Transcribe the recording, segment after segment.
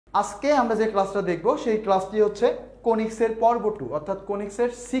আজকে আমরা যে ক্লাসটা দেখব সেই ক্লাসটি হচ্ছে কোনিক্সের পর্ব 2 অর্থাৎ কোনিক্সের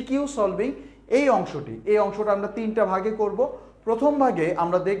সিকিউ সলভিং এই অংশটা আমরা তিনটা ভাগে করব। প্রথম ভাগে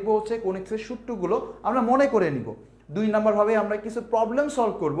আমরা দেখব হচ্ছে কোনিক্সের সূত্রগুলো আমরা মনে করে নিব। 2 নাম্বার ভাবে আমরা কিছু প্রবলেম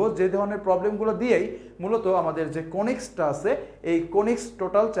সলভ করব, যে ধরনের প্রবলেমগুলো দিয়েই মূলত আমাদের যে কোনিক্সটা আছে এই কোনিক্স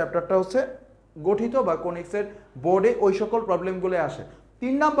টোটাল চ্যাপ্টারটা হচ্ছে গঠিত বা কোনিক্সের বোর্ডে ওই সকল প্রবলেমগুলো আসে।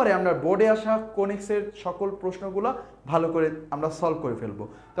 3 নম্বরে আমরা বোর্ডে আসা কোনিক্সের সকল প্রশ্নগুলো ভালো করে আমরা সলভ করে ফেলবো।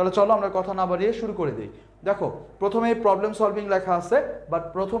 তাহলে চলো আমরা কথা না বাড়িয়ে শুরু করে দিই। দেখো প্রথমেই প্রবলেম সলভিং লেখা আছে, বাট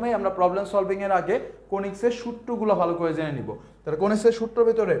প্রথমেই আমরা প্রবলেম সলভিং এর আগে কোনিক্সের সূত্রগুলো ভালো করে জেনে নিব। তাহলে কোনিক্সের সূত্রের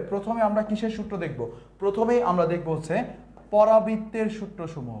ভিতরে প্রথমে আমরা কিসের সূত্র দেখব? প্রথমেই আমরা দেখব হচ্ছে পরাবৃত্তের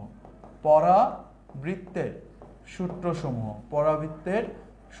সূত্রসমূহ। পরাবৃত্তের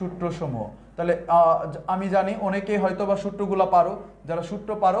সূত্রসমূহ। তাহলে আমি জানি অনেকেই হয়তো বা সূত্রগুলো পারো। যারা সূত্র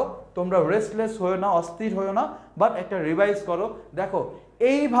পারো তোমরা রেস্টলেস হয়েও না, অস্থির হয়েও না, বাট একটা রিভাইজ করো। দেখো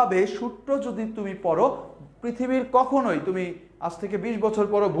এইভাবে সূত্র যদি তুমি পড়ো পৃথিবীর কখনোই তুমি আজ থেকে 20 বছর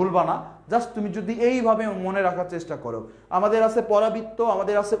পরও ভুলবা না। জাস্ট তুমি যদি এইভাবে মনে রাখার চেষ্টা করো। আমাদের আছে পরাবৃত্ত,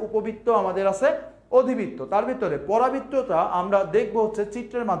 আমাদের আছে উপবৃত্ত, আমাদের আছে অধিবৃত্ত। তার ভিতরে পরাবৃত্তটা আমরা দেখবো হচ্ছে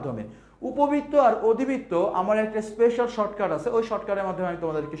চিত্রের মাধ্যমে। উপবৃত্ত আর অধিবৃত্ত আমার একটা স্পেশাল শর্টকাট আছে, ওই শর্টকাটের মাধ্যমে আমি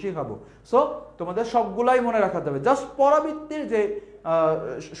তোমাদেরকে শেখাবো। সো তোমাদের সবগুলাই মনে রাখতে হবে। জাস্ট পরাবৃত্তির যে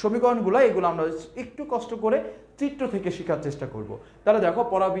সমীকরণগুলো এগুলো আমরা একটু কষ্ট করে চিত্র থেকে শেখার চেষ্টা করব। তাহলে দেখো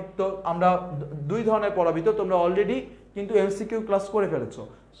পরাবৃত্ত আমরা 2 ধরনের পরাবৃত্ত তোমরা অলরেডি কিন্তু এমসিকিউ ক্লাস করে ফেলেছো,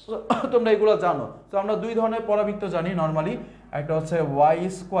 তোমরা এগুলো জানো। তো আমরা 2 ধরনের পরাবৃত্ত জানি নর্মালি। একটা হচ্ছে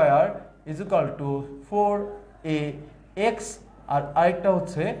y² = 4ax আর আরেকটা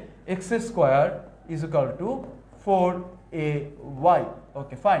হচ্ছে x² = 4ay।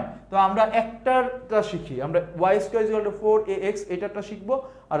 Okay fine. তো আমরা একটাটা শিখি, আমরা y² = 4ax এটাটা শিখবো,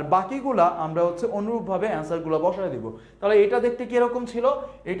 আর বাকিগুলা আমরা হচ্ছে অনুরূপভাবে অ্যান্সারগুলো বসায় দিব। তাহলে এটা দেখতে কি এরকম ছিল?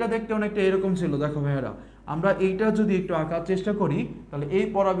 এটা দেখতে অনেকটা এরকম ছিল। দেখো ভাইয়েরা, আমরা এইটা যদি একটু আঁকার চেষ্টা করি তাহলে এই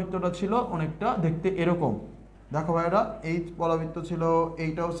পরাবৃত্তটা ছিল অনেকটা দেখতে এরকম। দেখো ভাইয়েরা, এই পরাবৃত্ত ছিল,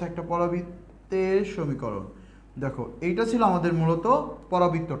 এইটা হচ্ছে একটা পরাবৃত্তের সমীকরণ। দেখো এইটা ছিল আমাদের মূলত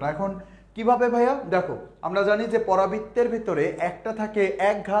পরাবৃত্তটা। এখন কিভাবে ভাইয়া? দেখো আমরা জানি যে পরাবৃত্তের ভিতরে একটা থাকে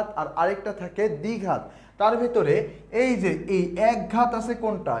এক ঘাত আর আরেকটা থাকে দ্বিঘাত। তার ভিতরে এই যে এই এক ঘাত আছে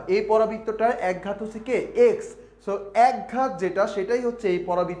কোনটা? এই পরাবৃত্তটার এক ঘাত হচ্ছে কে? এক্স। সো এক ঘাত যেটা সেটাই হচ্ছে এই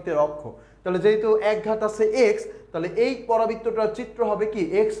পরাবৃত্তের অক্ষ। তাহলে যেহেতু এক ঘাত আছে এক্স, তাহলে এই পরাবৃত্তটার চিত্র হবে কি?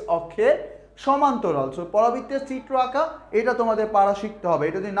 এক্স অক্ষের সমান্তরাল। সো পরাবৃত্তের চিত্র আঁকা এটা তোমাদের পারা শিখতে হবে,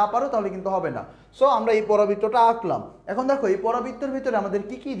 এটা যদি না পারো তাহলে কিন্তু হবে না। সো আমরা এই পরাবৃত্তটা আঁকলাম। এখন দেখো এই পরাবৃত্তের ভিতরে আমাদের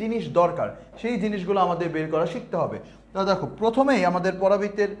কি কি জিনিস দরকার সেই জিনিসগুলো আমাদের বের করা শিখতে হবে। তাহলে দেখো প্রথমেই আমাদের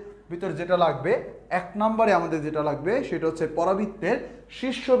পরাবৃত্তের ভিতরে যেটা লাগবে, 1 নম্বরে আমাদের যেটা লাগবে সেটা হচ্ছে পরাবৃত্তের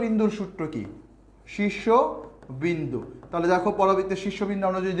শীর্ষবিন্দুর সূত্র। কি? শীর্ষবিন্দু। তাহলে দেখো পরাবৃত্তের শীর্ষবিন্দু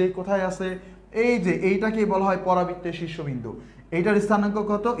আমরা যদি দেখি কোথায় আছে, এই যে এইটাকে বলা হয় পরাবৃত্তের শীর্ষবিন্দু। এইটার স্থানাঙ্ক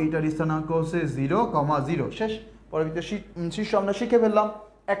কত? এইটার স্থানাঙ্ক হচ্ছে 0,0। শেষ। পরাবৃত্তের শীর্ষ আমরা শিখে ফেললাম,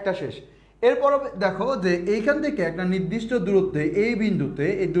 একটা শেষ। এরপর দেখো যে এইখান থেকে একটা নির্দিষ্ট দূরত্বে এই বিন্দুতে,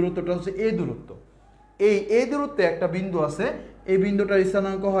 এই দূরত্বটা হচ্ছে এ দূরত্ব, এই দূরত্বে একটা বিন্দু আছে, এই বিন্দুটার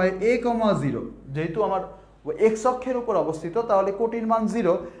স্থানাঙ্ক হয় a,0। যেহেতু আমার এক্স অক্ষের উপর অবস্থিত তাহলে কোটির মান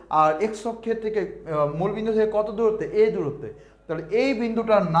 0, আর এক্স অক্ষের থেকে মূল বিন্দু থেকে কত দূরত্বে? এ দূরত্বে। তাহলে এই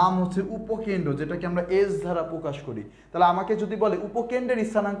বিন্দুটার নাম হচ্ছে উপকেন্দ্র, যেটাকে আমরা এস দ্বারা প্রকাশ করি। তাহলে আমাকে যদি বলে উপকেন্দ্রের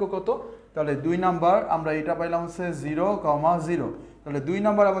স্থানাঙ্ক কত, তাহলে 2 নাম্বার আমরা এটা পাইলাম হচ্ছে 0,0। তাহলে 2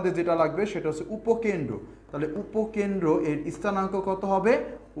 নাম্বার আমাদের যেটা লাগবে সেটা হচ্ছে উপকেন্দ্র। তাহলে উপকেন্দ্র এর স্থানাঙ্ক কত হবে?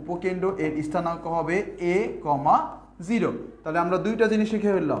 উপকেন্দ্র এর স্থানাঙ্ক হবে a,0। তাহলে আমরা 2টা জিনিস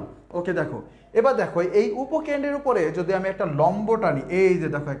শিখে ফেললাম। ওকে দেখো এবার দেখো এই উপকেন্দ্রের উপরে যদি আমি একটা লম্ব টানি, এই যে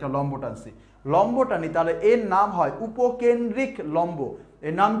দেখো একটা লম্ব টানি, তাহলে এর নাম হয় উপকেন্দ্রিক লম্ব।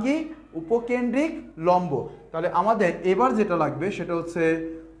 এর নাম কি? উপকেন্দ্রিক লম্ব। তাহলে আমাদের এবার যেটা লাগবে সেটা হচ্ছে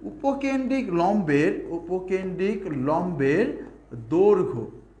উপকেন্দ্রিক লম্বের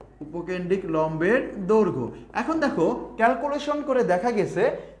দৈর্ঘ্য। এখন দেখো ক্যালকুলেশন করে দেখা গেছে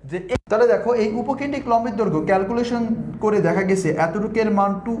যে, তাহলে দেখো এই উপকেন্দ্রিক লম্বের দৈর্ঘ্য ক্যালকুলেশন করে দেখা গেছে এতটুকের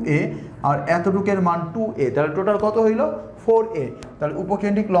মান 2a আর এতটুকের মান 2a, তাহলে টোটাল কত হইল? 4a। তাহলে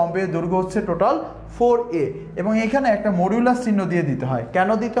উপকেন্দ্রিক লম্বের দৈর্ঘ্য হচ্ছে টোটাল 4a। এবং এখানে একটা মডুলাস চিহ্ন দিয়ে দিতে হয়। কেন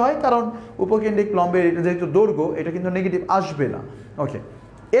দিতে হয়? কারণ উপকেন্দ্রিক লম্বের এটা যেহেতু দৈর্ঘ্য, এটা কিন্তু নেগেটিভ আসবে না। ওকে,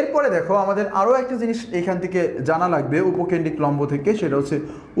 এরপরে দেখো আমাদের আরও একটা জিনিস এখান থেকে জানা লাগবে উপকেন্দ্রিক লম্ব থেকে, সেটা হচ্ছে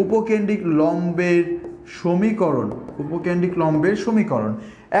উপকেন্দ্রিক লম্বের সমীকরণ।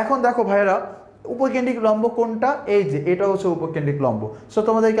 এখন দেখো ভাইয়েরা, উপকেন্দ্রিক লম্ব কোনটা? এই যে এটা হচ্ছে উপকেন্দ্রিক লম্ব। সো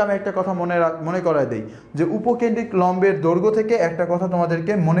তোমাদেরকে আমি একটা কথা মনে করায় দেই যে উপকেন্দ্রিক লম্বের দৈর্ঘ্য থেকে একটা কথা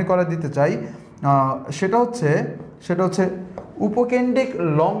তোমাদেরকে মনে করা দিতে চাই। সেটা হচ্ছে উপকেন্দ্রিক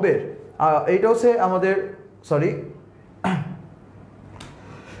লম্বের এইটা হচ্ছে আমাদের সরি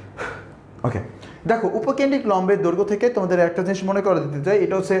ওকে দেখো উপকেন্দ্রিক লম্বের দৈর্ঘ্য থেকে তোমাদের একটা জিনিস মনে করে দিতে চাই,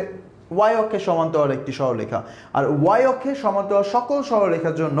 এটা হচ্ছে ওয়াই অক্ষের সমান্তরাল একটি সরলরেখা। আর ওয়াই অক্ষের সমান্তরাল সকল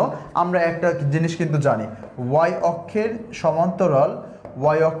সরলরেখার জন্য আমরা একটা জিনিস কিন্তু জানি, ওয়াই অক্ষের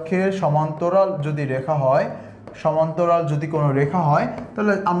সমান্তরাল যদি রেখা হয়, সমান্তরাল যদি কোনো রেখা হয়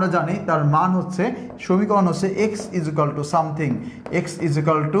তাহলে আমরা জানি তার মান হচ্ছে, সমীকরণ হচ্ছে x is equal to something, x is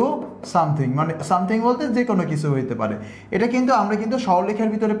equal to something, মানে সামথিং বলতে যে কোনো কিছু হইতে পারে। এটা কিন্তু আমরা কিন্তু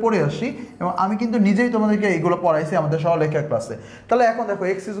সরলরেখার ভিতরে পড়ে আসি এবং আমি কিন্তু নিজেই তোমাদেরকে এগুলো পড়াইছি আমাদের সরলরেখা ক্লাসে। তাহলে এখন দেখো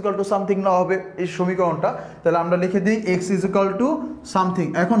x is equal to something না হবে এই সমীকরণটা, তাহলে আমরা লিখে দিই x is equal to something.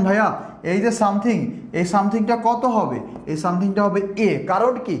 এখন ভাইয়া এই যে সামথিং, এই সামথিংটা কত হবে? এই সামথিংটা হবে এ।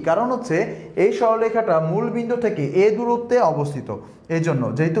 কারণ কি? কারণ হচ্ছে এই সরলরেখাটা মূল বিন্দু থেকে এ দূরত্বে অবস্থিত, এই জন্য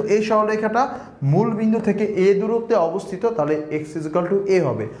যেহেতু এই সরলরেখাটা মূল বিন্দু থেকে এ দূরত্বে অবস্থিত তাহলে এক্স ইজ ইকুয়াল টু এ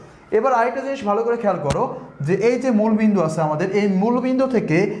হবে। এবার আরেকটা জিনিস ভালো করে খেয়াল করো যে এই যে মূল বিন্দু আছে আমাদের, এই মূল বিন্দু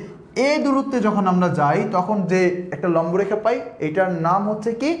থেকে এ দূরত্বে যখন আমরা যাই তখন যে একটা লম্বরেখা পাই, এটার নাম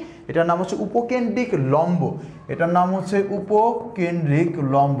হচ্ছে কি? এটার নাম হচ্ছে উপকেন্দ্রিক লম্ব। এটার নাম হচ্ছে উপকেন্দ্রিক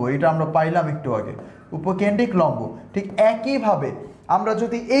লম্ব। এটা আমরা পাইলাম একটু আগে, উপকেন্দ্রিক লম্ব। ঠিক একইভাবে আমরা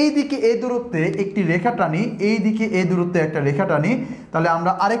যদি এই দিকে এ দূরত্বে একটি রেখা টানি, এই দিকে এ দূরত্বে একটা রেখা টানি, তাহলে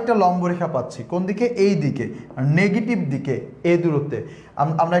আমরা আরেকটা লম্ব রেখা পাচ্ছি। কোন দিকে? এই দিকে, নেগেটিভ দিকে এ দূরত্বে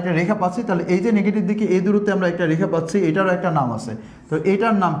আমরা একটা রেখা পাচ্ছি। তাহলে এই যে নেগেটিভ দিকে এ দূরত্বে আমরা একটা রেখা পাচ্ছি, এটারও একটা নাম আছে। তো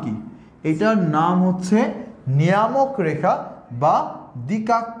এটার নাম কি? এটার নাম হচ্ছে নিয়ামক রেখা বা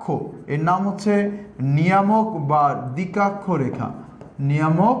দ্বিকাক্ষ। এর নাম হচ্ছে নিয়ামক বা দ্বিকাক্ষ রেখা,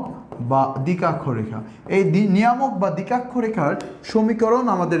 নিয়ামক বা দ্বিকাক্ষ রেখা। এই নিয়ামক বা দ্বিকাক্ষ রেখার সমীকরণ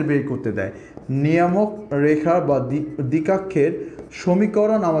আমাদের বের করতে দেয়, নিয়ামক রেখা বা দ্বিকাক্ষের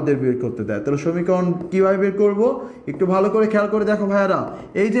সমীকরণ আমাদের বের করতে দেয়। তাহলে সমীকরণ কীভাবে বের করব একটু ভালো করে খেয়াল করে দেখো ভাইয়ারা।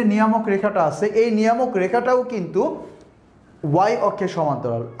 এই যে নিয়ামক রেখাটা আছে, এই নিয়ামক রেখাটাও কিন্তু ওয়াই অক্ষের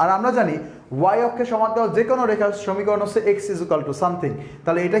সমান্তরাল। আর আমরা জানি ওয়াই অক্ষের সমান্তরাল যে কোনো রেখার সমীকরণ হচ্ছে x is equal to something.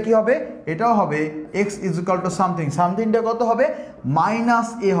 তাহলে এটা কি হবে? এটাও হবে x is equal to something. সামথিংটা কত হবে? মাইনাস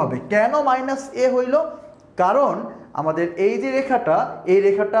এ হবে। কেন মাইনাস এ হইল? কারণ আমাদের এই যে রেখাটা, এই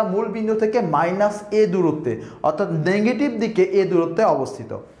রেখাটা মূল বিন্দু থেকে মাইনাস এ দূরত্বে, অর্থাৎ নেগেটিভ দিকে এ দূরত্বে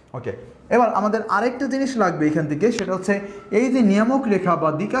অবস্থিত। ওকে, এবার আমাদের আরেকটা জিনিস লাগবে এখান থেকে, সেটা হচ্ছে এই যে নিয়ামক রেখা বা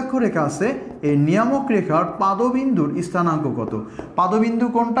দ্বিকাক্ষ রেখা আছে, এই নিয়ামক রেখার পাদবিন্দুর স্থানাঙ্ক কত? পাদবিন্দু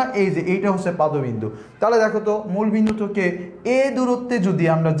কোনটা? এই যে এইটা হচ্ছে পাদবিন্দু। তাহলে দেখো তো মূল বিন্দু থেকে এ দূরত্বে যদি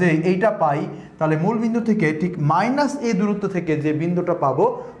আমরা যে এইটা পাই, তাহলে মূল বিন্দু থেকে ঠিক মাইনাস এ দূরত্ব থেকে যে বিন্দুটা পাবো,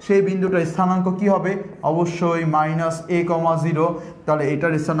 সেই বিন্দুটার স্থানাঙ্ক কি হবে? অবশ্যই মাইনাস এ কমা জিরো। তাহলে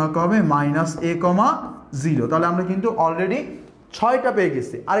এটার স্থানাঙ্ক হবে মাইনাস এ কমা জিরো। তাহলে আমরা কিন্তু অলরেডি 6টা পেয়ে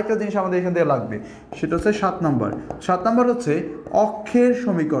গেছি। আরেকটা জিনিস আমাদের এখান থেকে লাগবে, সেটা হচ্ছে 7 নম্বর। 7 নম্বর হচ্ছে অক্ষের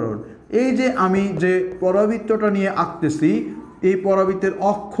সমীকরণ। এই যে আমি যে পরাবৃত্তটা নিয়ে আঁকতেছি, এই পরাবৃত্তের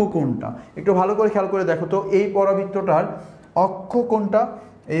অক্ষ কোনটা? একটু ভালো করে খেয়াল করে দেখো তো, এই পরাবৃত্তটার অক্ষ কোনটা?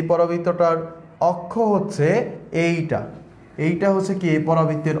 এই পরাবৃত্তটার অক্ষ হচ্ছে এইটা। এইটা হচ্ছে কি? এই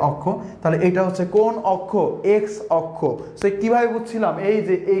পরাবৃত্তের অক্ষ। তাহলে এটা হচ্ছে কোন অক্ষ? এক্স অক্ষ। সো কীভাবে বুঝছিলাম? এই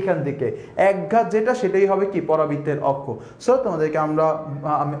যে এইখান থেকে একঘাত যেটা, সেটাই হবে কি? পরাবৃত্তের অক্ষ। সো তোমাদেরকে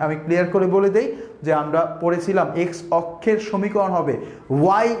আমি ক্লিয়ার করে বলে দেই যে আমরা পড়েছিলাম এক্স অক্ষের সমীকরণ হবে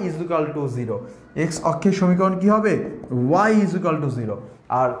Y is equal to zero. X অক্ষের সমীকরণ কি হবে? Y is equal to zero.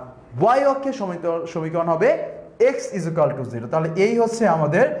 R Y অক্ষের সমীকরণ হবে x is equal to zero. তাহলে এই হচ্ছে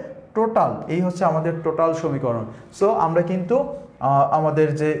আমাদের টোটাল, এই হচ্ছে আমাদের টোটাল সমীকরণ। সো আমরা কিন্তু আমাদের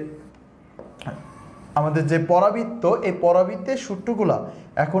যে পরাবৃত্ত, এই পরাবৃত্তের সূত্রগুলো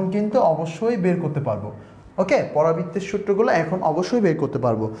এখন কিন্তু অবশ্যই বের করতে পারবো। ওকে, পরাবৃত্তের সূত্রগুলো এখন অবশ্যই বের করতে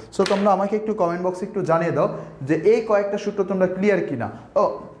পারবো। সো তোমরা আমাকে একটু কমেন্ট বক্সে একটু জানিয়ে দাও যে এই কয়েকটা সূত্র তোমরা ক্লিয়ার কিনা। ও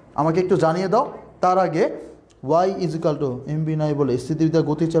আমাকে একটু জানিয়ে দাও। তার আগে Y is equal to MB নাই বলে স্থিতিবিদ্যা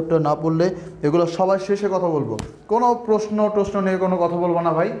গতি চ্যাপ্টার না পড়লে এগুলো সবার শেষে কথা বলবো। কোনো প্রশ্ন নিয়ে কোনো কথা বলবো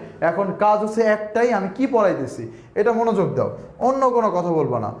না ভাই। এখন কাজ হচ্ছে একটাই, আমি কি পড়াইতেছি এটা মনোযোগ দাও, অন্য কোনো কথা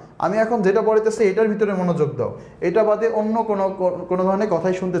বলবো না। আমি এখন যেটা পড়াইতেছি এটার ভিতরে মনোযোগ দাও, এটা বাদে অন্য কোনো ধরনের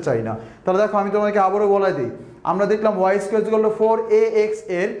কথাই শুনতে চাই না। তাহলে দেখো আমি তোমাকে আবারও বলাই দিই, আমরা দেখলাম Y square is equal to 4ax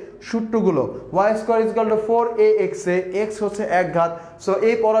এর সূত্রগুলো। Y square is equal to 4ax A x হচ্ছে একঘাত। সো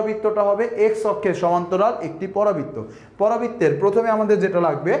এই পরাবৃত্তটা হবে এক্স অক্ষের সমান্তরাল একটি পরাবৃত্ত। পরাবৃত্তের প্রথমে আমাদের যেটা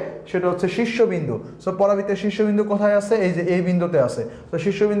লাগবে সেটা হচ্ছে শীর্ষবিন্দু। সো পরাবৃত্তের শীর্ষবিন্দু কোথায় আছে? এই যে এই বিন্দুতে আছে। তো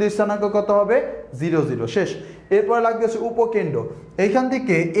শীর্ষবিন্দুর স্থানাঙ্ক কত হবে? 0 0, শেষ। এরপরে লাগবে হচ্ছে উপকেন্দ্র। এইখান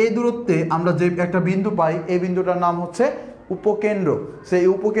থেকে এই দূরত্বে আমরা যে একটা বিন্দু পাই, এই বিন্দুটার নাম হচ্ছে উপকেন্দ্র, সেই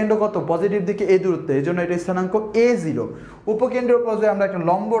উপকেন্দ্র কত পজিটিভ দিকে এই দূরত্বে, এই জন্য এটা স্থানাঙ্ক a0। উপকেন্দ্রের পর যদি আমরা একটা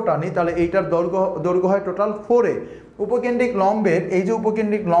লম্ব টানি তাহলে এইটার দৈর্ঘ্য হয় টোটাল 4a। উপকেন্দ্রিক লম্বের এই যে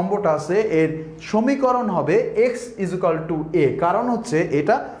উপকেন্দ্রিক লম্বটা আছে এর সমীকরণ হবে x = a, কারণ হচ্ছে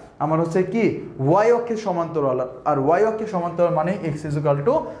এটা আমার হচ্ছে কি y অক্ষের সমান্তরাল, আর y অক্ষের সমান্তরাল মানে x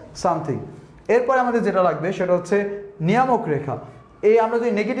 = সামথিং। এরপরে আমাদের যেটা লাগবে সেটা হচ্ছে নিয়ামক রেখা। এই আমরা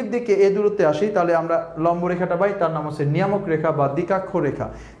যদি নেগেটিভ দিকে এ দূরত্বে আসি তাহলে আমরা লম্ব রেখাটা পাই, তার নাম হচ্ছে নিয়ামক রেখা বা দ্বিকাক্ষ রেখা।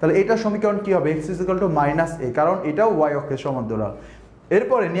 তাহলে এটার সমীকরণ কি হবে, x = -a, কারণ এটাও y অক্ষের সমান্তরাল।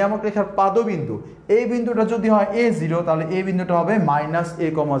 এরপরে নিয়ামক রেখার পাদবিন্দু, এই বিন্দুটা যদি হয় a0 তাহলে এই বিন্দুটা হবে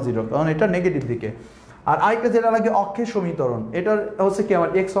 -a,0, কারণ এটা নেগেটিভ দিকে। আর আরেকটা যেটা লাগে অক্ষের সমীকরণ, এটা হচ্ছে কি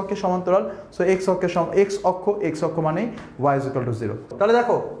আমার x অক্ষের সমান্তরাল, সো x অক্ষ মানে y = 0। তাহলে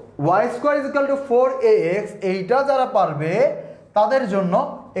দেখো y² = 4ax, এইটা যারা পারবে তাদের জন্য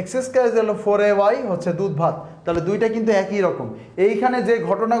x² = 4ay হচ্ছে দুধ ভাত। তাহলে দুইটা কিন্তু একই রকম। এইখানে যে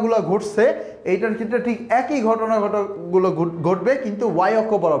ঘটনাগুলো ঘটছে এইটার ক্ষেত্রে ঠিক একই ঘটনাগুলো ঘটবে কিন্তু y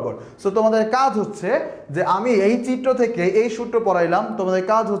অক্ষ বরাবর। সো তোমাদের কাজ হচ্ছে যে আমি এই চিত্র থেকে এই সূত্র পড়াইলাম, তোমাদের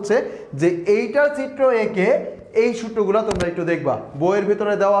কাজ হচ্ছে যে এইটার চিত্র এঁকে এই সূত্রগুলো তোমরা একটু দেখবা, বইয়ের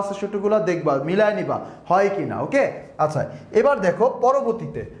ভিতরে দেওয়া আছে সূত্রগুলো দেখবা, মিলায় নিবা হয় কি না। ওকে, আচ্ছা এবার দেখো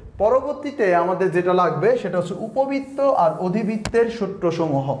পরবর্তীতে আমাদের যেটা লাগবে সেটা হচ্ছে উপবৃত্ত আর অধিবৃত্তের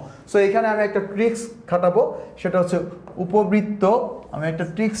সূত্রসমূহ। সো এখানে আমি একটা ট্রিক্স খাটাবো, সেটা হচ্ছে উপবৃত্ত, আমি একটা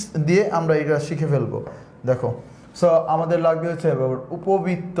ট্রিক্স দিয়ে আমরা এটা শিখে ফেলবো। দেখো সো আমাদের লাগবে হচ্ছে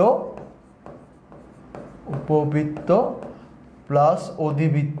উপবৃত্ত প্লাস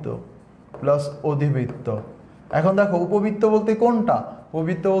অধিবৃত্ত। এখন দেখো উপবৃত্ত বলতে কোনটা,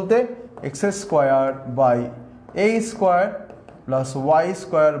 উপবৃত্ত বলতে x² / a² + y²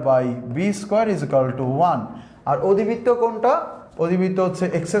 / b² = 1। আর অধিবৃত্ত কোনটা, অধিবৃত্ত হচ্ছে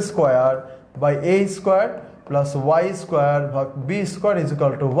x² / a² + y² / b² =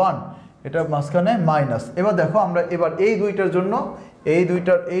 1, এটা মাঝখানে মাইনাস। এবার দেখো আমরা এবার এই দুইটার জন্য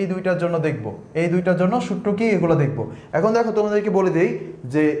দেখব, এই দুইটার জন্য সূত্র কি এগুলো দেখব। এখন দেখো তোমাদেরকে বলে দেই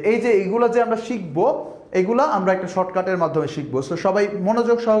যে এই যে এইগুলো যে আমরা শিখবো এগুলা আমরা একটা শর্টকাটের মাধ্যমে শিখবো। সো সবাই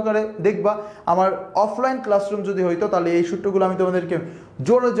মনোযোগ সহকারে দেখবা। আমার অফলাইন ক্লাসরুম যদি হইতো তাহলে এই সূত্রগুলো আমি তোমাদেরকে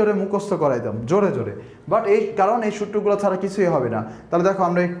জোরে মুখস্থ করাইতাম, জোরে, বাট কারণ এই সূত্রগুলো ছাড়া কিছুই হবে না। তাহলে দেখো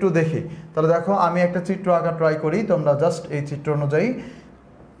আমরা একটু দেখি। তাহলে দেখো আমি একটা চিত্র আঁকা ট্রাই করি, তোমরা জাস্ট এই চিত্র অনুযায়ী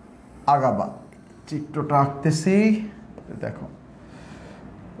আগাবা। চিত্রটা আঁকতেছি, দেখো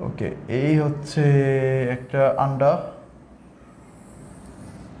ওকে, এই হচ্ছে একটা আন্ডা,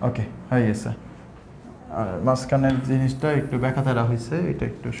 ওকে হয়ে গেছে। আর মাঝখানের জিনিসটা একটু ব্যাখ্যাতেরা হয়েছে, এটা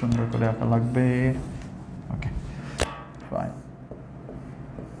একটু সুন্দর করে আঁকা লাগবে। Okay fine.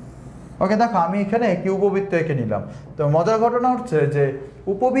 ওকে দেখো আমি এখানে একটি উপবৃত্ত এঁকে নিলাম। তো মজার ঘটনা হচ্ছে যে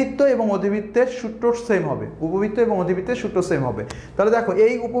উপবৃত্ত এবং অধিবৃত্তের সূত্র সেম হবে, তাহলে দেখো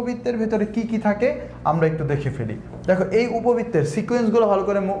এই উপবৃত্তের ভিতরে কি কি থাকে আমরা একটু দেখে ফেলি। দেখো এই উপবৃত্তের সিকোয়েন্সগুলো ভালো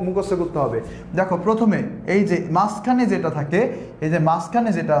করে মুখস্থ করতে হবে। দেখো প্রথমে এই যে মাঝখানে যেটা থাকে, এই যে মাঝখানে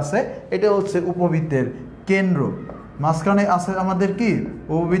যেটা আছে এটা হচ্ছে উপবৃত্তের কেন্দ্র। মাঝখানে আছে আমাদের কি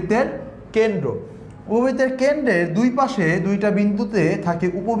উপবৃত্তের কেন্দ্র। উপবৃত্তের কেন্দ্রের দুই পাশে দুইটা বিন্দুতে থাকে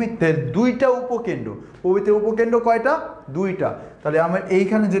উপবৃত্তের দুইটা উপকেন্দ্র। উপবৃত্তের উপকেন্দ্র কয়টা, দুইটা। তাহলে আমার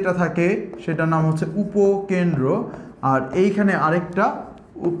এইখানে যেটা থাকে সেটার নাম হচ্ছে উপকেন্দ্র, আর এইখানে আরেকটা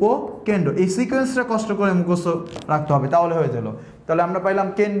উপকেন্দ্র। এই সিকোয়েন্সটা কষ্ট করে মুখস্থ রাখতে হবে, তাহলে হয়ে গেল। তাহলে আমরা পাইলাম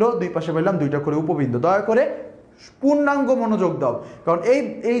কেন্দ্র, দুই পাশে পাইলাম দুইটা করে উপবিন্দু। দয়া করে পূর্ণাঙ্গ মনোযোগ দাও, কারণ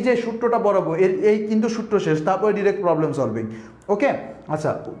এই যে সূত্রটা বরাবর এই কিন্তু সূত্র শেষ, তারপরে ডিরেক্ট প্রবলেম সলভিং। ওকে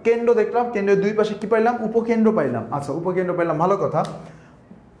আচ্ছা, কেন্দ্র দেখলাম, কেন্দ্রের দুই পাশে কি পাইলাম, উপকেন্দ্র পাইলাম। আচ্ছা উপকেন্দ্র পাইলাম, ভালো কথা।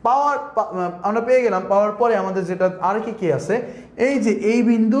 আমরা পেয়ে গেলাম। পাওয়ার পরে আমাদের যেটা আর কি আছে, এই যে এই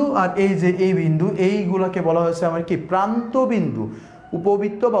বিন্দু আর এই যে এই বিন্দু, এইগুলাকে বলা হয়েছে আমার কি প্রান্ত বিন্দু।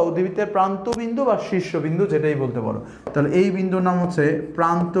 উপবৃত্ত বা অধিবৃত্তের প্রান্ত বিন্দু বা শীর্ষবিন্দু যেটাই বলতে পারো। তাহলে এই বিন্দুর নাম হচ্ছে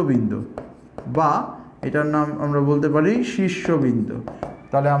প্রান্ত বিন্দু, বা এটার নাম আমরা বলতে পারি শীর্ষবিন্দু।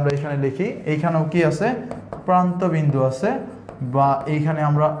 তাহলে আমরা এখানে লিখি, এইখানেও কি আছে প্রান্ত বিন্দু আছে, বা এইখানে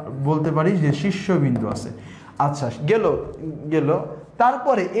আমরা বলতে পারি যে শীর্ষবিন্দু আছে। আচ্ছা গেল।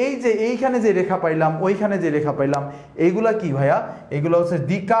 তারপরে এই যে এইখানে যে রেখা পাইলাম, ওইখানে যে রেখা পাইলাম, এইগুলা কি ভাইয়া, এগুলো হচ্ছে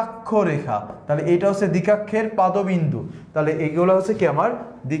দ্বিকাক্ষ রেখা। তাহলে এটা হচ্ছে দ্বিকাক্ষের পাদবিন্দু। তাহলে এইগুলো হচ্ছে কি আমার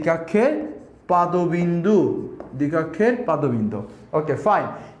দ্বিকাক্ষের পাদবিন্দু। Okay fine.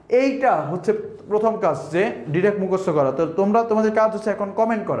 এইটা হচ্ছে প্রথম কাজ, যে ডিরেক্ট মুখস্থ করা। তো তোমাদের কাজ হচ্ছে এখন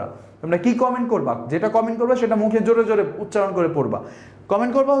কমেন্ট করা। তোমরা কি কমেন্ট করবা, যেটা কমেন্ট করবা সেটা মুখে জোরে উচ্চারণ করে পড়বা।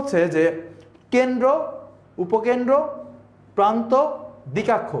 কমেন্ট করবা হচ্ছে যে কেন্দ্র, উপকেন্দ্র, প্রান্ত,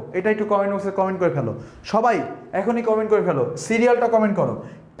 দ্বিকাক্ষ। এটা একটু কমেন্ট বক্সে কমেন্ট করে ফেলো। সবাই এখনই কমেন্ট করে ফেলো, সিরিয়ালটা কমেন্ট করো।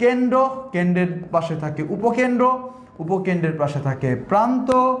 কেন্দ্র, কেন্দ্রের পাশে থাকে উপকেন্দ্র, উপকেন্দ্রের পাশে থাকে প্রান্ত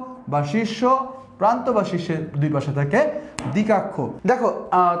বা শীর্ষ, প্রান্ত বা শীর্ষের দুই পাশে থাকে দ্বিকাক্ষ। দেখো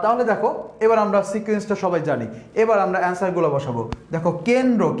তাহলে দেখো এবার আমরা সিকোয়েন্সটা সবাই জানি, এবার আমরা অ্যান্সারগুলো বসাবো। দেখো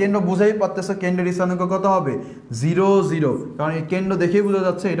কেন্দ্র, কেন্দ্র বুঝাই পারতেছো কেন্দ্রের স্থানাঙ্ক কত হবে 0 0, কারণ এই কেন্দ্র দেখেই বোঝা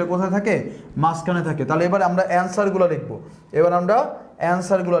যাচ্ছে এটা কোথায় থাকে, মাঝখানে থাকে। তাহলে এবার আমরা অ্যান্সারগুলো লিখবো, এবার আমরা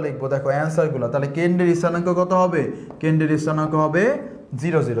অ্যান্সারগুলো লিখবো। দেখো অ্যান্সারগুলো, তাহলে কেন্দ্রের স্থানাঙ্ক কত হবে, কেন্দ্রের স্থানাঙ্ক হবে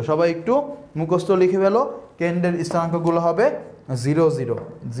 0 0। সবাই একটু মুখস্থ লিখে ফেলো, কেন্দ্রের স্থানাঙ্কগুলো হবে 0 0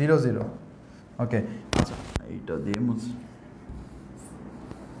 0 0। ওকে, আচ্ছা এইটা দিয়ে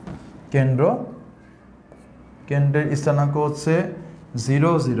কেন্দ্র, কেন্দ্রের স্থানাঙ্ক হচ্ছে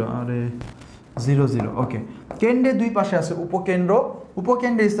 0 0, আরে 0 0। ওকে, কেন্দ্রের দুই পাশে আছে উপকেন্দ্র,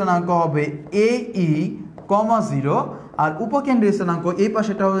 উপকেন্দ্রের স্থানাঙ্ক হবে AE, 0, আর উপকেন্দ্রের স্থানাঙ্ক এই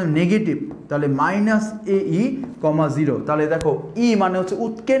পাশেটা হবে নেগেটিভ, তাহলে -AE, 0। তাহলে দেখো ই মানে হচ্ছে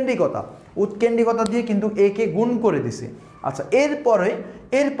উৎকেন্দ্রিকতা, উৎকেন্দ্রিকতা দিয়ে কিন্তু এ কে গুণ করে দিছি। আচ্ছা, এরপরে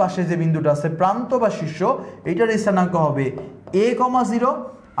এর পাশে যে বিন্দুটা আছে প্রান্ত বা শীর্ষ, এটার স্থানাঙ্ক হবে A, 0,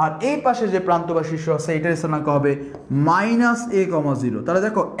 আর এই পাশে যে প্রান্ত বা শীর্ষ আছে এটার স্থানাঙ্ক হবে -A, 0। তাহলে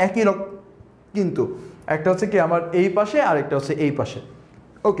দেখো একই রকম, কিন্তু একটা হচ্ছে কি আমার এই পাশে আর একটা হচ্ছে এই পাশে।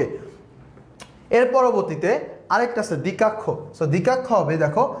 ওকে, এর পরবর্তীতে আরেকটা আছে দ্বিকাক্ষ। সো দ্বিকাক্ষ হবে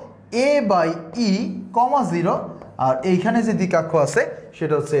দেখো A/E, 0, আর এইখানে যে দ্বিকাক্ষ আছে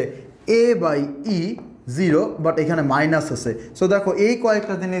সেটা হচ্ছে A/E, 0, বাট এখানে মাইনাস আছে। সো দেখো এই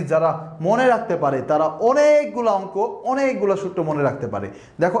কয়েকটা জিনিস যারা মনে রাখতে পারে তারা অনেকগুলো অঙ্ক, অনেকগুলো সূত্র মনে রাখতে পারে।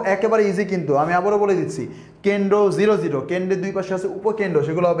 দেখো একেবারে ইজি, কিন্তু আমি আবারও বলে দিচ্ছি, কেন্দ্র 0 0, কেন্দ্রের দুই পাশে আছে উপকেন্দ্র,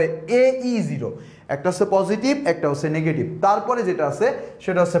 সেগুলো হবে AE, 0, একটা হচ্ছে পজিটিভ একটা হচ্ছে নেগেটিভ। তারপরে যেটা আছে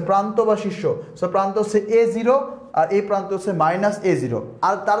সেটা হচ্ছে প্রান্ত বা শীর্ষ, সো প্রান্ত হচ্ছে A0 আর এই প্রান্ত হচ্ছে -A0,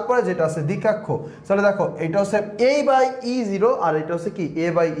 আর তারপরে যেটা আছে দ্বিকাক্ষ, তাহলে দেখো এটা হচ্ছে A/E, 0, আর এটা হচ্ছে কি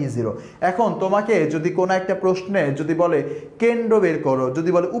A/E, 0। এখন তোমাকে যদি কোনো একটা প্রশ্নে যদি বলে কেন্দ্র বের করো, যদি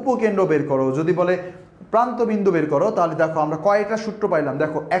বলে উপকেন্দ্র বের করো, যদি বলে প্রান্ত বিন্দু বের করো, তাহলে দেখো আমরা কয়টা সূত্র পাইলাম।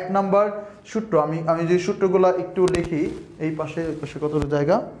 দেখো 1 নাম্বার সূত্র, আমি যে সূত্রগুলো একটু লিখি, এই পাশে কত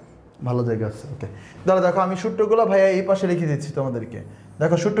জায়গা, ভালো জায়গা আছে। ওকে, তাহলে দেখো আমি সূত্রগুলো ভাইয়া এই পাশে লিখে দিচ্ছি তোমাদেরকে।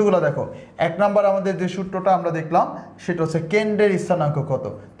 দেখো সূত্রগুলো দেখো, 1 নাম্বার আমাদের যে সূত্রটা আমরা দেখলাম সেটা হচ্ছে কেন্দ্রের স্থানাঙ্ক কত,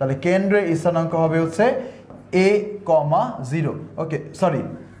 তাহলে কেন্দ্রের স্থানাঙ্ক হবে হচ্ছে A, 0। ওকে সরি,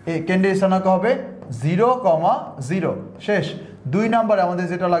 কেন্দ্রের স্থানাঙ্ক হবে 0, 0, শেষ। 2 নাম্বারে আমাদের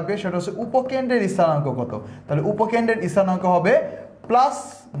যেটা লাগবে সেটা হচ্ছে উপকেন্দ্রের স্থানাঙ্ক কত, তাহলে উপকেন্দ্রের স্থানাঙ্ক হবে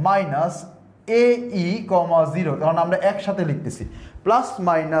 +-AE, 0, কারণ আমরা একসাথে লিখতেছি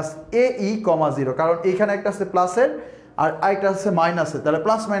 +-AE, 0, কারণ এইখানে একটা আছে প্লাসের আর আরেকটা আছে মাইনাসের, তাহলে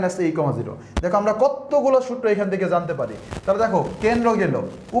 +-AE, 0। দেখো আমরা কতগুলো সূত্র এখান থেকে জানতে পারি। তাহলে দেখো কেন্দ্র গেল,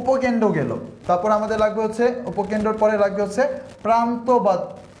 উপকেন্দ্র গেল, তারপর আমাদের লাগবে হচ্ছে উপকেন্দ্রের পরে লাগবে হচ্ছে প্রান্ত বা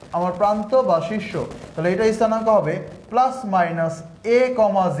আমার প্রান্ত বা শীর্ষ, তাহলে এটা স্থানাঙ্ক হবে +-A,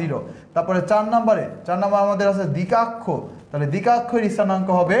 0। তারপরে 4 নাম্বার আমাদের আছে দ্বিকাক্ষ, তাহলে দ্বিকাক্ষের স্থানাঙ্ক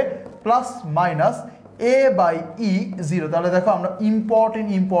হবে +-A/E, 0। তাহলে দেখো আমরা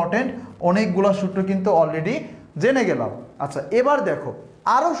ইম্পর্টেন্ট অনেকগুলো সূত্র কিন্তু অলরেডি জেনে গেলাম। আচ্ছা, এবার দেখো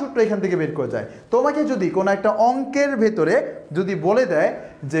আরও সূত্র এখান থেকে বের করে যায়। তোমাকে যদি কোনো একটা অঙ্কের ভেতরে যদি বলে দেয়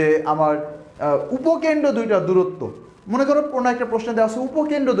যে আমার উপকেন্দ্র দুইটার দূরত্ব, মনে করো কোনো একটা প্রশ্নে দেওয়া আছে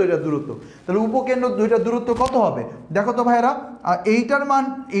উপকেন্দ্র দুইটার দূরত্ব, তাহলে উপকেন্দ্র দুইটার দূরত্ব কত হবে। দেখো তো ভাইরা, এইটার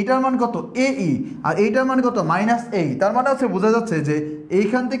মান কত AE, আর এইটার মান কত -AE, তার মানে হচ্ছে বোঝা যাচ্ছে যে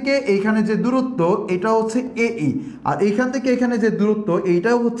এইখান থেকে এইখানে যে দূরত্ব এটা হচ্ছে AE, আর এইখান থেকে এখানে যে দূরত্ব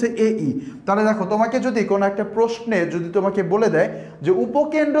এইটাও হচ্ছে AE। তাহলে দেখো তোমাকে যদি কোনো একটা প্রশ্নে যদি তোমাকে বলে দেয় যে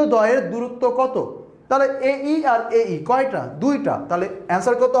উপকেন্দ্র দ্বয়ের দূরত্ব কত, তাহলে AE আর AE কয়টা, দুইটা, তাহলে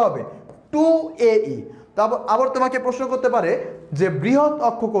অ্যান্সার কত হবে 2AE। তারপর আবার তোমাকে প্রশ্ন করতে পারে যে বৃহৎ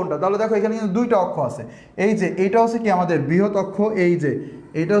অক্ষ কোনটা, তাহলে দেখো এখানে কিন্তু দুইটা অক্ষ আছে, এই যে এইটা হচ্ছে কি আমাদের বৃহৎ অক্ষ, এই যে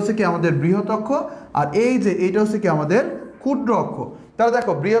এইটা হচ্ছে কি আমাদের বৃহৎ অক্ষ, আর এই যে এইটা হচ্ছে কি আমাদের ক্ষুদ্র অক্ষ। তাহলে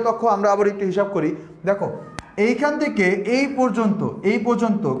দেখো বৃহৎ অক্ষ আমরা আবার একটু হিসাব করি। দেখো এইখান থেকে এই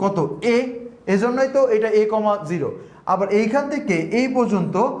পর্যন্ত কত A, এজন্যই তো এটা A, 0। আবার এইখান থেকে এই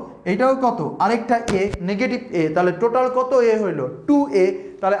পর্যন্ত এটাও কত আরেকটা A, নেগেটিভ A, তাহলে টোটাল কত A হইল 2A।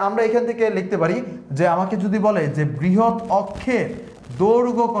 তাহলে আমরা এখান থেকে লিখতে পারি যে আমাকে যদি বলে যে বৃহৎ অক্ষের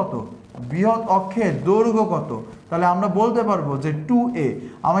দৈর্ঘ্য কত, বৃহৎ অক্ষের দৈর্ঘ্য কত, তাহলে আমরা বলতে পারবো যে 2A।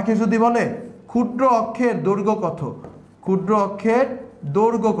 আমাকে যদি বলে ক্ষুদ্র অক্ষের দৈর্ঘ্য কত, ক্ষুদ্র অক্ষের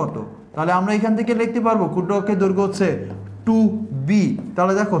দৈর্ঘ্য কত, তাহলে আমরা এখান থেকে লিখতে পারবো ক্ষুদ্র অক্ষের দৈর্ঘ্য হচ্ছে 2B।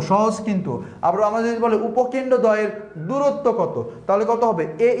 তাহলে দেখো সহজ কিন্তু। আবার আমরা যদি বলে উপকেন্দ্র দ্বয়ের দূরত্ব কত, তাহলে কত হবে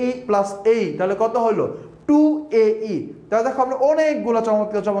AE + AE, তাহলে কত হলো 2AE। তাহলে দেখো আমরা অনেকগুলো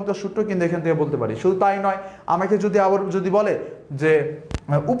চমৎকার চমৎকার সূত্র কিন্তু এখান থেকে বলতে পারি। শুধু তাই নয়, আমাকে যদি আবার যদি বলে যে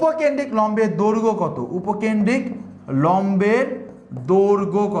উপকেন্দ্রিক লম্বের দৈর্ঘ্য কত, উপকেন্দ্রিক লম্বের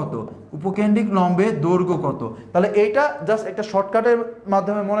দৈর্ঘ্য কত, উপকেন্দ্রিক লম্বের দৈর্ঘ্য কত, তাহলে এইটা জাস্ট একটা শর্টকাটের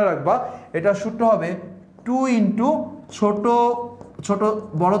মাধ্যমে মনে রাখবা। এটা সূত্র হবে 2 ইন্টু ছোট ছোট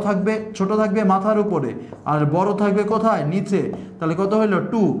বড় থাকবে, ছোট থাকবে মাথার উপরে আর বড় থাকবে কোথায়, নিচে। তাহলে কত হলো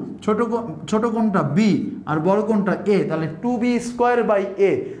 2, ছোট কোনটা বি আর বড় কোনটা এ, তাহলে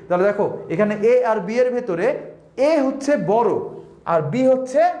 2b²/a। তাহলে দেখো এখানে এ আর বি এর ভেতরে এ হচ্ছে বড় আর বি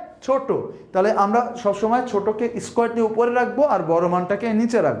হচ্ছে ছোট, তাহলে আমরা সবসময় ছোটকে স্কোয়ার দিয়ে উপরে রাখবো আর বড় মানটাকে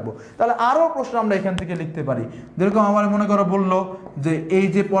নিচে রাখবো। তাহলে আরও প্রশ্ন আমরা এখান থেকে লিখতে পারি, যেরকম আমার মনে করো বললো যে এই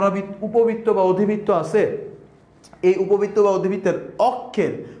যে উপবৃত্ত বা অধিবৃত্ত আছে, এই উপবৃত্ত বা অধিবৃত্তের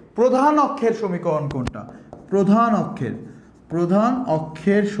অক্ষের প্রধান অক্ষের সমীকরণ কোনটা, প্রধান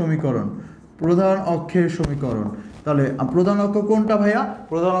অক্ষের সমীকরণ। তাহলে প্রধান অক্ষ কোনটা ভাইয়া,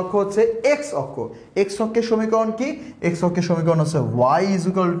 প্রধান অক্ষ হচ্ছে এক্স অক্ষ। এক্স অক্ষের সমীকরণ কি, এক্স অক্ষের সমীকরণ হচ্ছে y =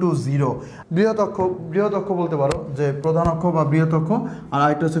 0। বৃহৎ অক্ষ বলতে পারো যে প্রধান অক্ষ বা বৃহৎ অক্ষ, আর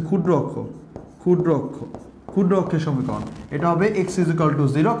আরেকটা হচ্ছে ক্ষুদ্র অক্ষের সমীকরণ। এটা হবে x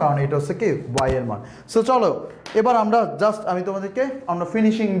 = 0, কারণ এটা হচ্ছে কি y এর মান। সো চলো এবার আমরা জাস্ট আমরা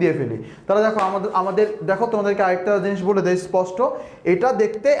ফিনিশিং দিয়ে ফেলি। তাহলে দেখো আমাদের দেখো তোমাদেরকে আরেকটা জিনিস বলে দেয় স্পষ্ট, এটা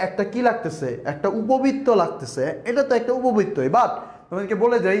দেখতে একটা কি লাগতেছে, একটা উপবৃত্ত লাগতেছে, এটা তো একটা উপবৃত্তই, বাট তোমাদেরকে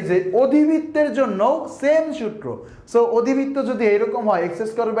বলে যাই যে অধিবৃত্তের জন্য সেম সূত্র। সো অধিবৃত্ত যদি এরকম হয় x²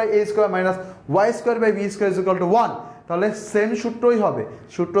 - y² - b² 1, তাহলে সেম সূত্রই হবে,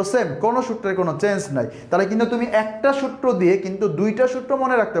 সূত্র সেম, কোনো সূত্রের কোনো চেঞ্জ নাই। তাহলে কিন্তু তুমি একটা সূত্র দিয়ে কিন্তু দুইটা সূত্র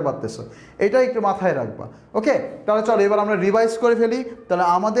মনে রাখতে পারতেছো, এটা একটু মাথায় রাখবা। ওকে, তাহলে চলো এবার আমরা রিভাইজ করে ফেলি। তাহলে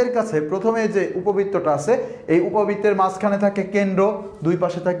আমাদের কাছে প্রথমে যে উপবৃত্তটা আছে, এই উপবৃত্তের মাঝখানে থাকে কেন্দ্র, দুই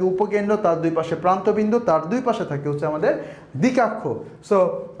পাশে থাকে উপকেন্দ্র, তার দুই পাশে প্রান্তবিন্দু, তার দুই পাশে থাকে হচ্ছে আমাদের দিকাক্ষ। সো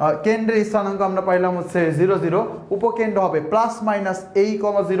কেন্দ্রের স্থানাঙ্ক আমরা পাইলাম হচ্ছে 0 0, উপকেন্দ্র হবে +- a,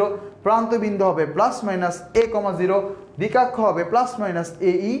 0, প্রান্তবিন্দু হবে +- a, 0, দিকাক্ষ হবে +-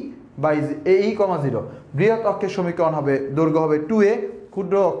 ae, 0। বৃহৎ অক্ষের সমীকরণ হবে, দৈর্ঘ্য হবে 2a,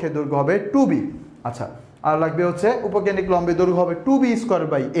 ক্ষুদ্র অক্ষের দৈর্ঘ্য হবে 2b। আচ্ছা, আর লাগবে হচ্ছে উপকেন্দ্রিক লম্বের দৈর্ঘ্য হবে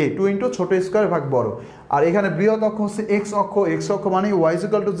 2b²/a, 2 ইন্টু ছোট স্কোয়ার ভাগ বড়। আর এখানে বৃহৎ অক্ষ হচ্ছে x অক্ষ মানে y =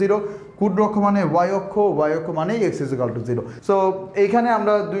 0, ক্ষুদ্র অক্ষ মানে y অক্ষ মানে x = 0। সো এইখানে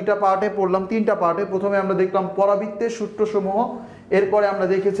আমরা দুইটা পার্টে পড়লাম, তিনটা পার্টে। প্রথমে আমরা দেখলাম পরাবৃত্তের সূত্রসমূহ, এরপরে আমরা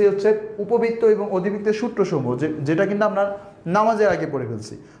দেখেছি হচ্ছে উপবৃত্ত এবং অধিবৃত্তের সূত্রসমূহ, যেটা কিন্তু আমরা নামাজের আগে পড়ে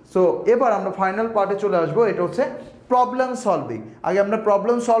ফেলছি। সো এবার আমরা ফাইনাল পার্টে চলে আসবো, এটা হচ্ছে প্রবলেম সলভিং। আগে আমরা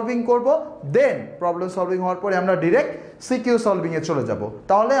প্রবলেম সলভিং করব, দেন প্রবলেম সলভিং হওয়ার পরে আমরা ডিরেক্ট সিকিউ সলভিংয়ে চলে যাব।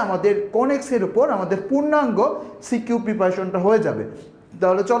 তাহলে আমাদের কোনিক্সের উপর আমাদের পূর্ণাঙ্গ সিকিউ প্রিপারেশনটা হয়ে যাবে।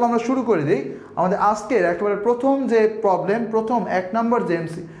 তাহলে চলো আমরা শুরু করে দিই আমাদের আজকের একেবারে প্রথম যে প্রথম 1 নম্বর যে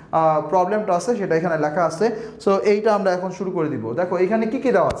প্রবলেমটা আছে সেটা এখানে লেখা আছে। সো এইটা আমরা এখন শুরু করে দিব। দেখো এখানে কি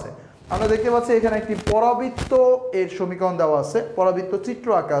কি দেওয়া আছে, আমরা দেখতে পাচ্ছি এখানে একটি পরাবৃত্ত এর সমীকরণ দেওয়া আছে, পরাবৃত্ত চিত্র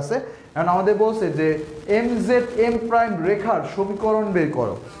আঁকা আছে। এখন আমাদের বলছে যে MZM' রেখার সমীকরণ বের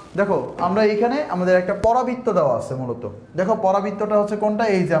করো। দেখো আমরা এইখানে আমাদের একটা পরাবৃত্ত দেওয়া আছে মূলত। দেখো পরাবৃত্তটা হচ্ছে কোনটা,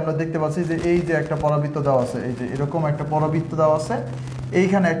 এই যে আমরা দেখতে পাচ্ছি যে এই যে একটা পরাবৃত্ত দেওয়া আছে, এই যে এরকম একটা পরাবৃত্ত দেওয়া আছে,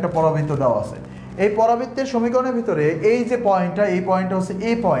 এইখানে একটা পরাবৃত্ত দেওয়া আছে। এই পরাবৃত্তের সমীকরণের ভিতরে এই যে পয়েন্টটা, এই পয়েন্টটা হচ্ছে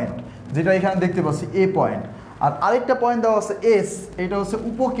এ পয়েন্ট, যেটা এখানে দেখতে পাচ্ছি এ পয়েন্ট। আর আরেকটা পয়েন্ট দেওয়া আছে এস, এটা হচ্ছে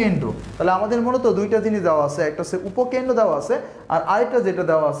উপকেন্দ্র। তাহলে আমাদের মূলত দুইটা জিনিস দেওয়া আছে, একটা হচ্ছে উপকেন্দ্র দেওয়া আছে, আর আরেকটা যেটা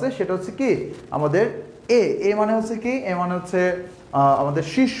দেওয়া আছে সেটা হচ্ছে কি আমাদের এ মানে হচ্ছে কি, এ মানে হচ্ছে আমাদের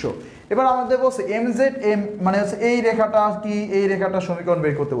শীর্ষ। এবার আমাদের বলছে MZM মানে হচ্ছে এই রেখাটা কি, এই রেখাটা সমীকরণ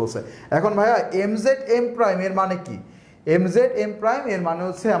বের করতে বলছে। এখন ভাইয়া MZM' এর মানে কি, MZM' এর মানে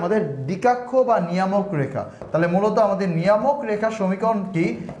হচ্ছে আমাদের দিকাক্ষ বা নিয়ামক রেখা। তাহলে মূলত আমাদের নিয়ামক রেখা সমীকরণ কি,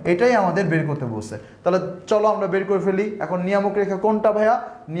 এটাই আমাদের বের করতে বলছে। তাহলে চলো আমরা বের করে ফেলি। এখন নিয়ামক রেখা কোনটা ভাইয়া,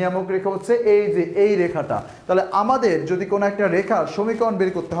 নিয়ামক রেখা হচ্ছে এই যে এই রেখাটা। তাহলে আমাদের যদি কোনো একটা রেখার সমীকরণ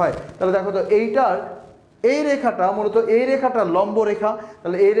বের করতে হয়, তাহলে দেখো তো এই রেখাটা মূলত এই রেখাটা লম্ব রেখা।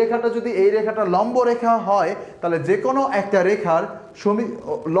 তাহলে এই রেখাটা যদি এই রেখাটা লম্ব রেখা হয়, তাহলে যে কোনো একটা রেখার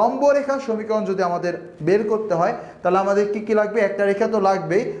লম্ব রেখার সমীকরণ যদি আমাদের বের করতে হয়, তাহলে আমাদের কি কি লাগবে, একটা রেখা তো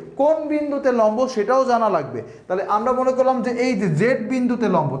লাগবেই, কোন বিন্দুতে লম্ব সেটাও জানা লাগবে। তাহলে আমরা মনে করলাম যে এই যে জেড বিন্দুতে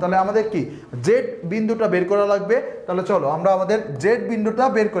লম্ব, তাহলে আমাদের কি জেড বিন্দুটা বের করা লাগবে। তাহলে চলো আমরা আমাদের জেড বিন্দুটা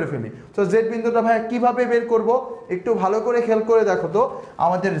বের করে ফেলি। তো জেড বিন্দুটা ভাইয়া কিভাবে বের করব, একটু ভালো করে খেয়াল করে দেখো তো।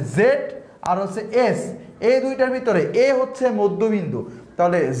 আমাদের জেড আর হচ্ছে এস, এই দুইটার ভিতরে এ হচ্ছে মধ্যবিন্দু।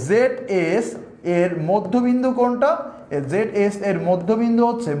 তাহলে ZS এর মধ্যবিন্দু কোনটা, ZS এর মধ্যবিন্দু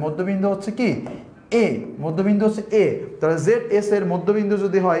হচ্ছে কি এ, মধ্যবিন্দু হচ্ছে এ, তাহলে জেড এস এর মধ্যবিন্দু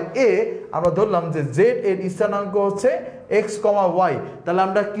যদি হয় এ, আমরা ধরলাম যে জেড এর স্থানাঙ্ক হচ্ছে এক্স কমা ওয়াই, তাহলে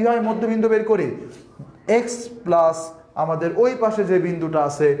আমরা কি হয় মধ্যবিন্দু বের করি এক্স প্লাস আমাদের ওই পাশে যে বিন্দুটা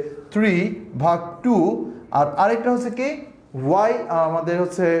আছে 3/2, আর আরেকটা হচ্ছে কি ওয়াই, আমাদের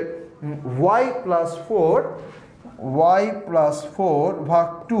হচ্ছে ওয়াই প্লাস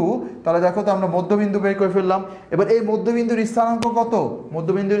 4/2, তাহলে দেখো তো আমরা মধ্যবিন্দু বের করে ফেললাম। এবার এই মধ্যবিন্দুর স্থানাঙ্ক কত?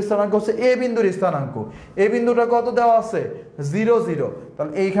 মধ্যবিন্দুর স্থানাঙ্ক হচ্ছে এ বিন্দুর স্থানাঙ্ক, এ বিন্দুটা কত দেওয়া আছে 0 0,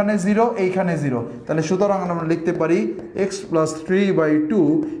 তাহলে এইখানে 0 এইখানে 0, তাহলে সুতরাং আমরা লিখতে পারি x + 3/2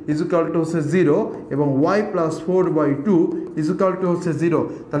 = হচ্ছে 0 এবং y + 4/2 = হচ্ছে 0,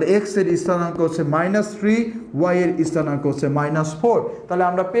 তাহলে x এর স্থানাঙ্ক হচ্ছে -3, y এর স্থানাঙ্ক হচ্ছে -4, তাহলে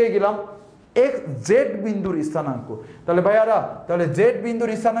আমরা পেয়ে গেলাম x জেড বিন্দুর স্থানাঙ্ক। তাহলে ভাইয়ারা তাহলে জেড বিন্দুর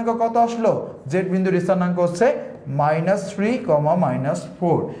স্থানাঙ্ক কত আসলো? জেড বিন্দুর স্থানাঙ্ক হচ্ছে -3,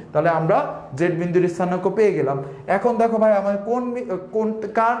 -4, তাহলে আমরা জেড বিন্দুর স্থানাঙ্ক পেয়ে গেলাম। এখন দেখো ভাই আমার কোন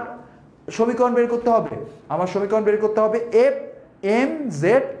কার সমীকরণ বের করতে হবে? আমার সমীকরণ বের করতে হবে এফ এম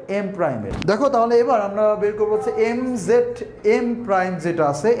জেড এম প্রাইমের। দেখো তাহলে এবার আমরা বের করবো হচ্ছে এম জেড এম প্রাইম যেটা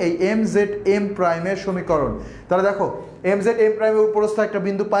আছে, এই এম জেড এম প্রাইমের সমীকরণ। তাহলে দেখো এম জেড এম প্রাইমের উপরস্থ একটা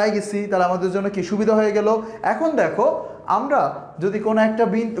বিন্দু পাই গেছি, তাহলে আমাদের জন্য কি সুবিধা হয়ে গেল। এখন দেখো আমরা যদি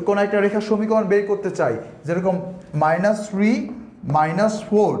কোনো একটা রেখার সমীকরণ বের করতে চাই, যেরকম -3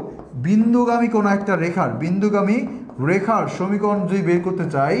 -4 বিন্দুগামী কোনো একটা বিন্দুগামী রেখার সমীকরণ যদি বের করতে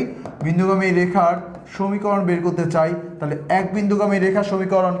চাই, বিন্দুগামী রেখার সমীকরণ বের করতে চাই, তাহলে এক বিন্দুগামী রেখার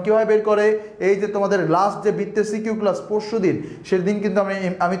সমীকরণ কীভাবে বের করে? এই যে তোমাদের লাস্ট যে বৃত্তের সিকিউ ক্লাস পরশু দিন, সেদিন কিন্তু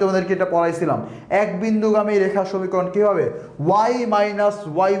আমি তোমাদেরকে এটা পড়াইছিলাম। এক বিন্দুগামী রেখার সমীকরণ কী হবে? y -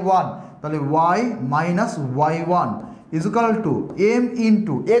 y1, তাহলে y - y1 = m ×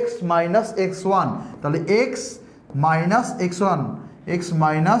 x - x1, তাহলে x -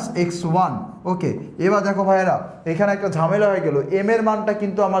 x1, ওকে। এবার দেখো ভাইয়েরা এখানে একটা ঝামেলা হয়ে গেল, এম এর মানটা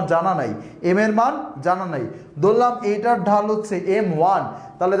কিন্তু আমার জানা নাই, এম এর মান জানা নাই। ধরলাম এইটার ঢাল হচ্ছে m1,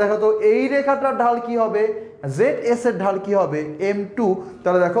 তাহলে দেখো তো এই রেখাটার ঢাল কি হবে? জেড এস এর ঢাল কি হবে? m2,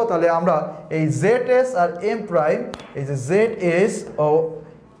 তাহলে দেখো তাহলে আমরা এই জেড এস আর এম প্রাইম, এই যে জেড এস ও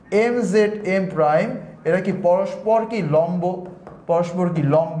এম জেড এম প্রাইম, এরা কি পরস্পর কি লম্ব,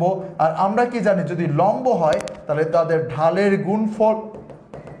 আর আমরা কি জানি যদি লম্ব হয় তাহলে তাদের ঢালের গুণফল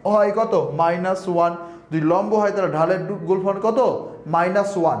হয় কত? -1, যদি লম্ব হয় তাহলে ঢালের গুণফল কত?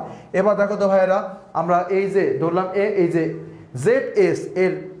 -1। এবার দেখো তো ভাইয়েরা আমরা এই যে ধরলাম এই যে জেড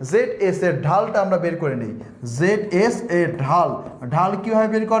এস এর ঢালটা আমরা বের করে নিই। জেড এস এর ঢাল কিভাবে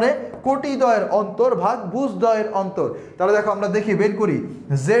বের করে? কোটিদ্বয়ের অন্তর ভাগ ভুজদ্বয়ের অন্তর। তাহলে দেখো আমরা দেখি বের করি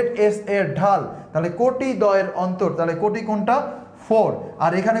জেড এস এর ঢাল, তাহলে কোটিদ্বয়ের অন্তর, তাহলে কোটি কোনটা? 4,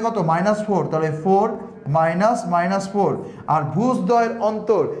 আর এখানে কত? -4, তাহলে 4 -4, আর ভুজদ্বয়ের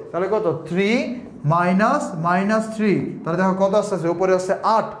অন্তর তাহলে কত? 3 -3, তাহলে দেখো কত আসছে? উপরে আসছে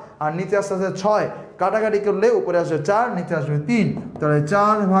 8 আর নিচে আসছে 6, কাটাকাটি করলে উপরে আসবে 4, নিচে আসবে 3, তাহলে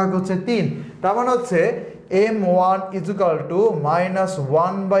 4 ভাগ হচ্ছে 3, তার মানে হচ্ছে m1 =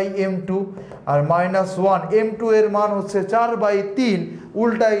 -1/m2, আর -1 m2 এর মান হচ্ছে 4/3,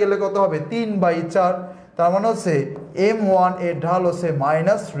 উল্টায় গেলে কত হবে? 3/4, তার মানে হচ্ছে m1 এর ঢাল হচ্ছে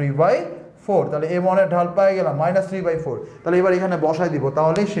 -3/4, তাহলে m1 এর ঢাল পেয়ে গেলাম -3/4। তাহলে এবার এখানে বসাই দিব,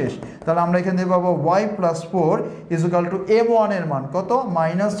 তাহলেই শেষ। তাহলে আমরা এখান থেকে পাবো y + 4 = m1 এর মান কত?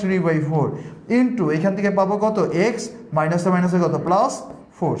 -3/4 ইন্টু এখান থেকে পাবো কত? x মাইনাসে কত?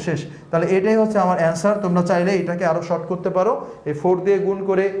 +4, শেষ। তাহলে এটাই হচ্ছে আমার অ্যান্সার। তোমরা চাইলে এটাকে আরও শর্ট করতে পারো, এই 4 দিয়ে গুণ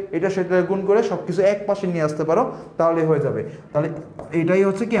করে এটা সেটা গুণ করে সব কিছু এক পাশে নিয়ে আসতে পারো, তাহলে হয়ে যাবে। তাহলে এটাই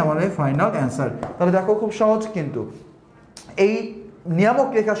হচ্ছে কি আমাদের ফাইনাল অ্যান্সার। তাহলে দেখো খুব সহজ, কিন্তু এই নিয়ামক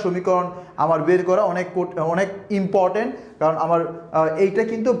রেখার সমীকরণ আমার বের করা অনেক ইম্পর্টেন্ট, কারণ আমার এইটা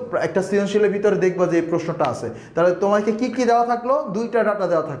কিন্তু একটা সৃজনশীলের ভিতরে দেখবা যে এই প্রশ্নটা আছে। তাহলে তোমাকে কি দেওয়া থাকলো? 2টা ডাটা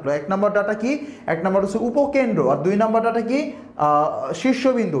দেওয়া থাকলো। 1 নম্বর ডাটা কি? 1 নম্বর হচ্ছে উপকেন্দ্র, আর 2 নম্বর ডাটা কি?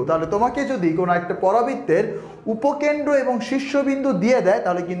 শীর্ষবিন্দু। তাহলে তোমাকে যদি কোনো একটা পরাবৃত্তের উপকেন্দ্র এবং শীর্ষবিন্দু দিয়ে দেয়,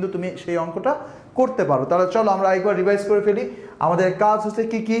 তাহলে কিন্তু তুমি সেই অঙ্কটা করতে পারো। তাহলে চলো আমরা একবার রিভাইজ করে ফেলি। আমাদের কাজ হচ্ছে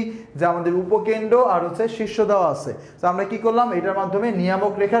কি যে আমাদের উপকেন্দ্র আর হচ্ছে শীর্ষ দেওয়া আছে। তো আমরা কি করলাম? এটার মাধ্যমে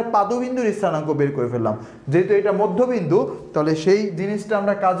নিয়ামক রেখার পাদবিন্দুর স্থানাঙ্ক বের করে ফেললাম। যেহেতু এটা মধ্যবিন্দু, তাহলে সেই জিনিসটা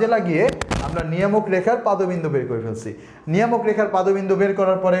আমরা কাজে লাগিয়ে আমরা নিয়ামক রেখার পাদবিন্দু বের করে ফেলছি। নিয়ামক রেখার পাদবিন্দু বের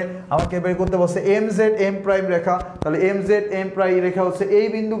করার পরে আমাকে বের করতে বলছে এম জেড এম প্রাইম রেখা। তাহলে এম জেড এম প্রাইম রেখা হচ্ছে এই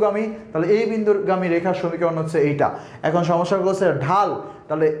বিন্দুগামী, তাহলে এই বিন্দুগামী রেখার সমীকরণ হচ্ছে এইটা। এখন সমস্যাগুলো হচ্ছে ঢাল।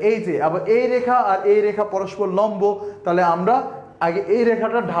 তাহলে এই যে আবার এই রেখা আর এই রেখা পরস্পর লম্ব, তাহলে আমরা আগে এই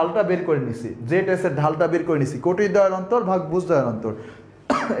রেখাটার ঢালটা বের করে নিছি, জেড এস এর ঢালটা বের করে নিছি, কোটিদ্বয়ের অন্তর ভাগ ভুজদ্বয়ের অন্তর।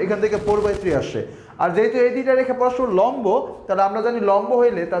 এখান থেকে 4/3 আসছে। আর যেহেতু এই দুইটা রেখা পরস্পর লম্ব, তাহলে আমরা জানি লম্ব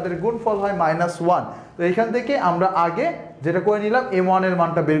হইলে তাদের গুণফল হয় -1। তো এখান থেকে আমরা আগে যেটা করে নিলাম m1 এর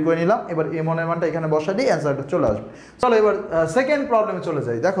মানটা বের করে নিলাম, এবার m1 এর মানটা এখানে বসা দিয়ে অ্যান্সারটা চলে আসবে। চলো এবার সেকেন্ড প্রবলেমে চলে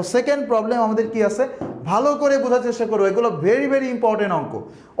যাই। দেখো সেকেন্ড প্রবলেম আমাদের কি আছে, ভালো করে বোঝার চেষ্টা করো, এগুলো ভেরি ভেরি ইম্পর্টেন্ট অঙ্ক,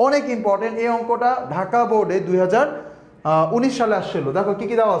 অনেক ইম্পর্টেন্ট। এই অঙ্কটা ঢাকা বোর্ডে 2019 সালে আসছিল। দেখো কি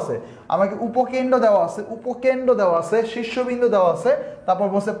কি দেওয়া আছে, আমাকে উপকেন্দ্র দেওয়া আছে, উপকেন্দ্র দেওয়া আছে, শীর্ষবিন্দু দেওয়া আছে, তারপর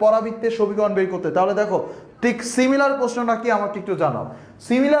বলছে পরাবৃত্তের সমীকরণ বের করতে। তাহলে দেখো ঠিক সিমিলার প্রশ্নটা কি আমাকে একটু জানাও,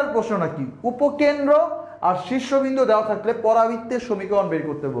 সিমিলার প্রশ্নটা কি, উপকেন্দ্র আর শীর্ষবিন্দু দেওয়া থাকলে পরাবৃত্তের সমীকরণ বের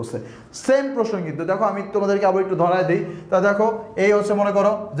করতে বলছে। সেম প্রশ্ন কিন্তু দেখো আমি তোমাদেরকে আবার একটু ধরায় দিই। তা দেখো এই হচ্ছে, মনে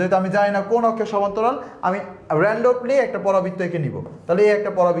করো যেহেতু আমি জানি না কোন অক্ষের সমান্তরাল, আমি র্যান্ডমলি একটা পরাবৃত্ত এঁকে নিব। তাহলে এই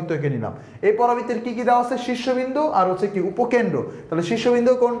একটা পরাবৃত্ত এঁকে নিলাম। এই পরাবৃত্তের কি কি দেওয়া আছে, শীর্ষবিন্দু আর হচ্ছে কি উপকেন্দ্র। তাহলে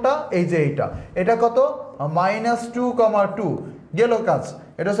শীর্ষবিন্দু কোনটা, এই যে এইটা, এটা কত -2,2 গেল কাজ,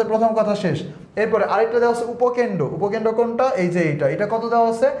 এটা হচ্ছে প্রথম কথা শেষ। এরপরে আরেকটা দেওয়া আছে উপকেন্দ্র, উপকেন্দ্র কোনটা, এই যে এইটা, এটা কত দেওয়া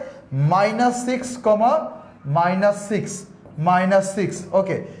আছে -6,-6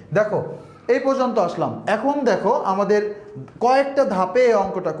 ওকে। দেখো এই পর্যন্ত আসলাম। এখন দেখো আমাদের কয়েকটা ধাপে এই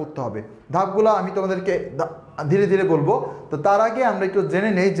অঙ্কটা করতে হবে, ধাপগুলো আমি তোমাদেরকে ধীরে ধীরে বলবো। তো তার আগে আমরা একটু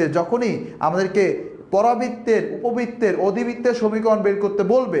জেনে নেই যে যখনই আমাদেরকে পরাবৃত্তের, উপবৃত্তের, অধিবৃত্তের সমীকরণ বের করতে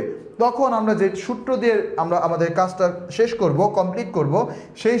বলবে, তখন আমরা যে সূত্র দিয়ে আমরা আমাদের কাজটা শেষ করব, কমপ্লিট করব,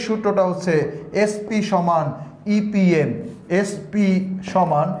 সেই সূত্রটা হচ্ছে এসপি সমান ইপিএম, এসপি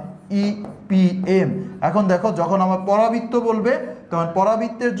সমান ইপিএম। এখন দেখো যখন আমার পরাবৃত্ত বলবে, তখন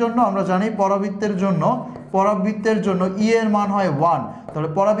পরাবৃত্তের জন্য আমরা জানি পরাবৃত্তের জন্য ই এর মান হয় 1, তাহলে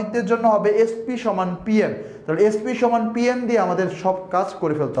পরাবৃত্তের জন্য হবে এসপি সমান পিএম। তাহলে এসপি সমান পিএম দিয়ে আমাদের সব কাজ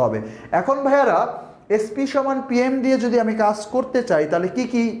করে ফেলতে হবে। এখন ভাইয়ারা এসপি সমান পিএম দিয়ে যদি আমি কাজ করতে চাই, তাহলে কি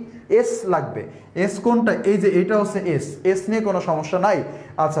কি এস লাগবে, এস কোনটা, এই যে এটা হচ্ছে এস নিয়ে কোনো সমস্যা নাই।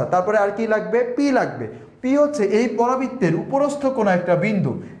 আচ্ছা তারপরে আর কি লাগবে, পি লাগবে। পি হচ্ছে এই পরাবৃত্তের উপরস্থ কোনো একটা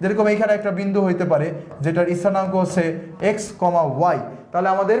বিন্দু, যেরকম এখানে একটা বিন্দু হইতে পারে যেটার স্থানাঙ্ক হচ্ছে x, y। তাহলে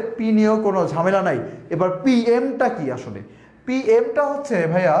আমাদের পি নিয়েও কোনো ঝামেলা নাই। এবার পিএমটা কি আসলে, পিএমটা হচ্ছে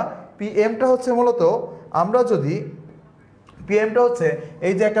ভাইয়া, পিএমটা হচ্ছে মূলত আমরা যদি পিএমটা হচ্ছে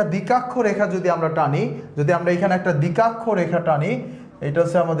এই যে একটা দ্বিকাক্ষ রেখা যদি আমরা টানি, যদি আমরা এখানে একটা দ্বিকাক্ষ রেখা টানি, এটা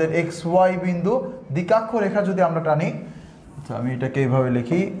হচ্ছে আমাদের XY বিন্দু, দ্বিকাক্ষ রেখা যদি আমরা টানি, আচ্ছা আমি এটাকে এইভাবে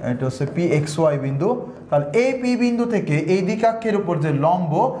লিখি, এটা হচ্ছে PXY বিন্দু। তাহলে এই পি বিন্দু থেকে এই দ্বিকাক্ষের উপর যে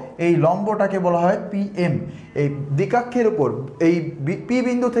লম্ব, এই লম্বটাকে বলা হয় পিএম। এই দ্বিকাক্ষের উপর, এই পি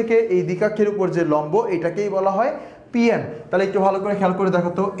বিন্দু থেকে এই দ্বিকাক্ষের উপর যে লম্ব, এটাকেই বলা হয় পিএম। তাহলে একটু ভালো করে খেয়াল করে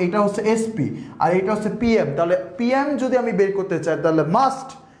দেখো তো, এটা হচ্ছে এসপি আর এটা হচ্ছে পিএম। তাহলে পিএম যদি আমি বের করতে চাই, তাহলে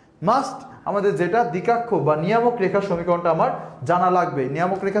মাস্ট আমাদের যেটা দ্বিকাক্ষ বা নিয়ামক রেখা সমীকরণটা আমার জানা লাগবে।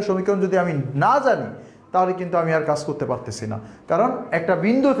 নিয়ামক রেখা সমীকরণ যদি আমি না জানি, তাহলে কিন্তু আমি আর কাজ করতে পারতেছি না। কারণ একটা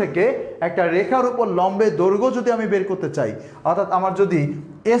বিন্দু থেকে একটা রেখার উপর লম্বের দৈর্ঘ্য যদি আমি বের করতে চাই, অর্থাৎ আমার যদি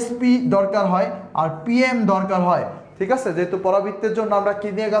এসপি দরকার হয় আর পিএম দরকার হয়, ঠিক আছে, যেহেতু পরাবৃত্তের জন্য আমরা কি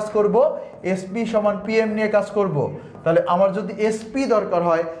নিয়ে কাজ করব, এসপি সমান পিএম নিয়ে কাজ করব। তাহলে আমার যদি এসপি দরকার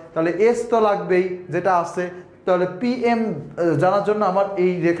হয়, তাহলে এস তো লাগবেই যেটা আছে, তাহলে পিএম জানার জন্য আমার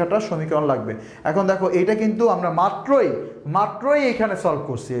এই রেখাটার সমীকরণ লাগবে। এখন দেখো এটা কিন্তু আমরা মাত্রই এখানে সলভ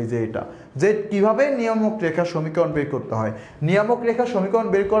করছি, এই যে এটা, যে কিভাবে নিয়ামক রেখা সমীকরণ বের করতে হয়। নিয়ামক রেখা সমীকরণ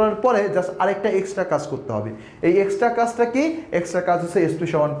বের করার পরে জাস্ট আরেকটা এক্সট্রা কাজ করতে হবে। এই এক্সট্রা কাজটা কি, এক্সট্রা কাজ হচ্ছে এসপি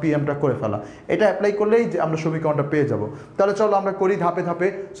সমান পিএমটা করে ফেলা। এটা অ্যাপ্লাই করলেই যে আমরা সমীকরণটা পেয়ে যাব। তাহলে চলো আমরা করি ধাপে ধাপে।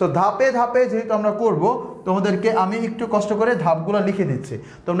 সো ধাপে ধাপে যেহেতু আমরা করব, তোমাদেরকে আমি একটু কষ্ট করে ধাপগুলো লিখে দিচ্ছি,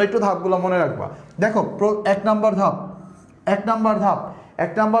 তোমরা একটু ধাপগুলো মনে রাখবা। দেখো এক নাম্বার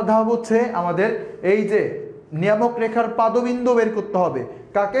ধাপ হচ্ছে আমাদের এই যে নিয়ামক রেখার পাদবিন্দু বের করতে হবে।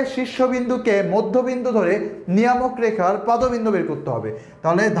 কাকে, শীর্ষবিন্দুকে মধ্যবিন্দু ধরে নিয়ামক রেখার পাদবিন্দু বের করতে হবে।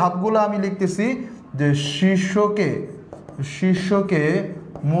 তাহলে ধাপগুলো আমি লিখতেছি যে শীর্ষকে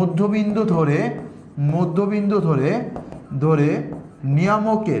মধ্যবিন্দু ধরে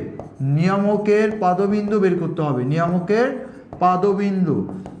নিয়ামকের পাদবিন্দু বের করতে হবে। নিয়ামকের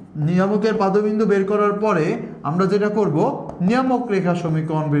পাদবিন্দু বের করার পরে আমরা যেটা করব, নিয়ামক রেখা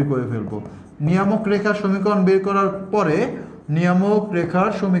সমীকরণ বের করে ফেলবো। নিয়ামক রেখা সমীকরণ বের করার পরে নিয়ামক রেখা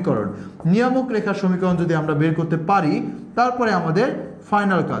সমীকরণ যদি আমরা বের করতে পারি, তারপরে আমাদের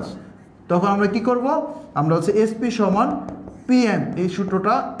ফাইনাল কাজ। তখন আমরা কি করব, আমরা হচ্ছে এসপি সমান পিএম এই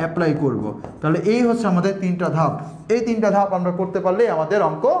সূত্রটা অ্যাপ্লাই করব। তাহলে এই হচ্ছে আমাদের তিনটা ধাপ। এই তিনটা ধাপ আমরা করতে পারলেই আমাদের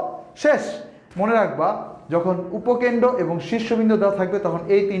অঙ্ক শেষ। মনে রাখবা, যখন উপকেন্দ্র এবং শীর্ষবিন্দু দেওয়া থাকবে, তখন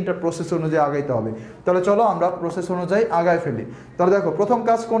এই তিনটা প্রসেস অনুযায়ী আগাইতে হবে। তাহলে চলো আমরা প্রসেস অনুযায়ী আগায় ফেলি। তাহলে দেখো প্রথম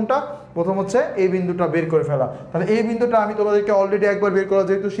কাজ কোনটা, প্রথম হচ্ছে এই বিন্দুটা বের করে ফেলা। তাহলে এই বিন্দুটা আমি তোমাদেরকে অলরেডি একবার বের করা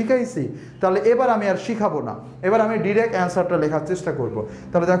যেহেতু শিখাইছি, তাহলে এবার আমি আর শিখাবো না, এবার আমি ডিরেক্ট অ্যান্সারটা লেখার চেষ্টা করব।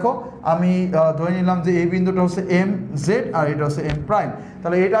 তাহলে দেখো আমি ধরে নিলাম যে এই বিন্দুটা হচ্ছে এম জেড আর এটা হচ্ছে এম প্রাইম।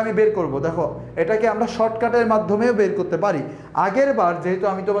 তাহলে এটা আমি বের করব। দেখো এটাকে আমরা শর্টকাটের মাধ্যমেও বের করতে পারি। আগের বার যেহেতু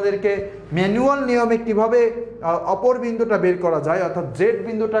আমি তোমাদেরকে ম্যানুয়াল নিয়মে কীভাবে অপর বিন্দুটা বের করা যায়, অর্থাৎ জেড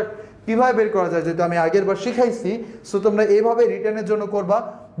বিন্দুটা কীভাবে বের করা যায় যেহেতু আমি আগের বার শিখাইছি, সো তোমরা এইভাবে রিটার্নের জন্য করবা।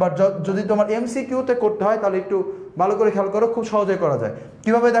 বাট যদি তোমার এমসিকিউতে করতে হয় তাহলে একটু ভালো করে খেয়াল করো, খুব সহজে করা যায়।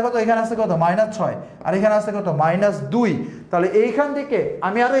 কীভাবে দেখো তো, এখানে আছে কত -6 আর এখানে আছে কত -2। তাহলে এইখান থেকে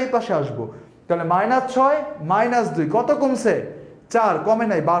আমি আরও এই পাশে আসবো, তাহলে -6 -2 কত কমছে? 4, কমে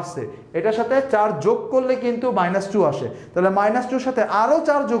নাই, বাড়ছে। এটার সাথে 4 যোগ করলে কিন্তু -2 আসে। তাহলে -2-র সাথে আরও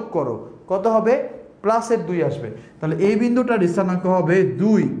 4 যোগ করো, কত হবে? +2 আসবে। তাহলে এই বিন্দুটার স্থানাঙ্ক হবে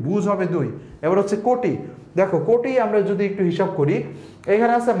 2, বুঝ হবে 2। এবার হচ্ছে কোটি। দেখো কোটি আমরা যদি একটু হিসাব করি,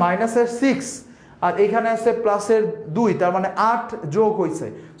 এখানে আছে -6 আর এখানে আছে +2, তার মানে 8 যোগ হয়েছে।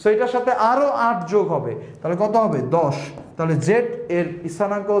 সো এটার সাথে আরও 8 যোগ হবে, তাহলে কত হবে? 10। তাহলে জেড এর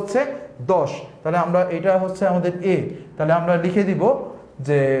স্থানাঙ্ক হচ্ছে 10। তাহলে আমরা এটা হচ্ছে আমাদের এ। তাহলে আমরা লিখে দিব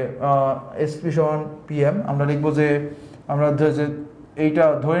যে SP = PM। আমরা লিখবো যে আমরা যে এইটা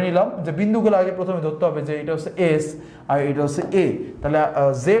ধরে নিলাম যে বিন্দুগুলো আগে প্রথমে ধরতে হবে যে এটা হচ্ছে এস আর এটা হচ্ছে এ। তাহলে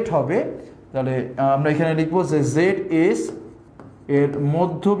জেড হবে, তাহলে আমরা এখানে লিখবো যে জেড এস এর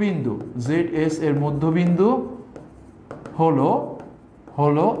মধ্যবিন্দু, জেড এস এর মধ্যবিন্দু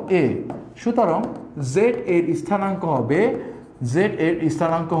হলো এ। সুতরাং জেড এর স্থানাঙ্ক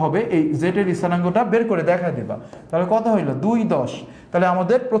হবে এই জেড এর স্থানাঙ্কটা বের করে দেখা দিবা। তাহলে কত হইলো? 2, 10। তাহলে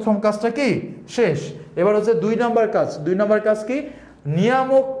আমাদের প্রথম কাজটা কি শেষ। এবার হচ্ছে 2 নম্বর কাজ। 2 নম্বর কাজ কি?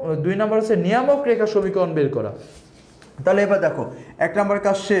 নিয়ামক। 2 নম্বর হচ্ছে নিয়ামক রেখা সমীকরণ বের করা। তাহলে এবার দেখো 1 নম্বর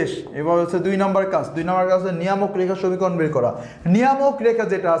কাজ শেষ, এবার হচ্ছে 2 নম্বর কাজ। 2 নম্বর কাজ হচ্ছে নিয়ামক রেখা সমীকরণ বের করা। নিয়ামক রেখা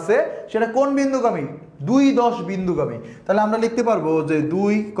যেটা আছে সেটা কোন বিন্দুগামী? 2, 10 বিন্দুগামী। তাহলে আমরা লিখতে পারবো যে 2,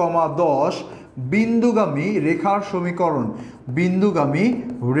 10 বিন্দুগামী রেখার সমীকরণ। বিন্দুগামী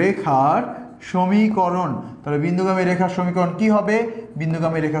রেখার সমীকরণ। তাহলে বিন্দুগামী রেখার সমীকরণ কি হবে?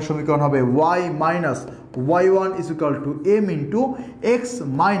 বিন্দুগামী রেখার সমীকরণ হবে y - y1 = m × x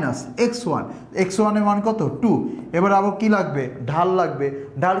 - x1। x1 এর মান কত? 2। এবার আবার কি লাগবে? ঢাল লাগবে।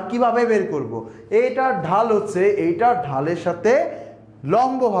 ঢাল কিভাবে বের করব? এইটার ঢাল হচ্ছে এইটার ঢালের সাথে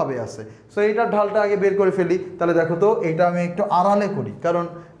লম্বভাবে আছে। সো এইটার ঢালটা আগে বের করে ফেলি। তাহলে দেখো তো এইটা আমি একটু আড়ালে করি, কারণ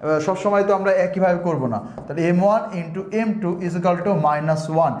সবসময় তো আমরা একইভাবে করব না। তাহলে m1 × m2 =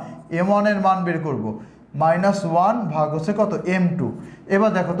 -1। m1 এর মান বের করব, -1 ভাগ হচ্ছে কত? m2।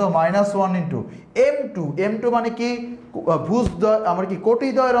 এবার দেখো তো -1 × m2 মানে কি? ভুজদ্বয়, আমার কি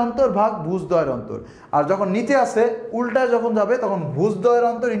কোটিদ্বয়ের অন্তর ভাগ ভুজদ্বয়ের অন্তর। আর যখন নিচে আসে উল্টায় যখন যাবে তখন ভুজদ্বয়ের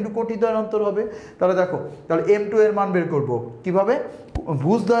অন্তর × কোটিদ্বয়ের অন্তর হবে। তাহলে দেখো, তাহলে m2 এর মান বের করব কিভাবে?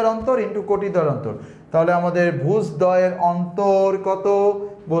 ভুজদ্বয়ের অন্তর × কোটিদ্বয়ের অন্তর। তাহলে আমাদের ভুজদ্বয়ের অন্তর কত?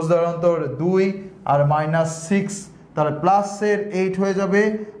 ভুজদ্বয়ের অন্তর 2 আর -6, তাহলে প্লাসের 8 হয়ে যাবে,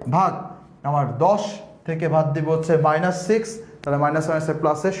 ভাগ আমার 10 থেকে ভাগ দিব হচ্ছে -6, তাহলে -1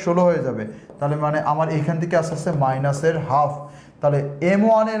 প্লাসের 16 হয়ে যাবে। তাহলে মানে আমার এখান থেকে আসতে আসছে -1/2। তাহলে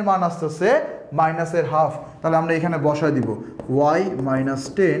m1 এর মান আসতেছে -1/2। তাহলে আমরা এখানে বসায় দিব y -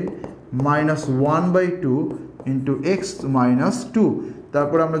 10 -1/2 × x - 2।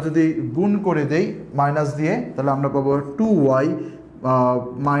 তারপর আমরা যদি গুণ করে দেই মাইনাস দিয়ে, তাহলে আমরা পাবো 2y -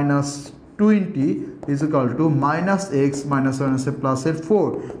 20 = -x - 1 প্লাসের 4।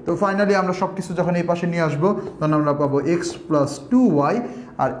 তো ফাইনালি আমরা সব কিছু যখন এই পাশে নিয়ে আসবো তখন আমরা পাবো x + 2y,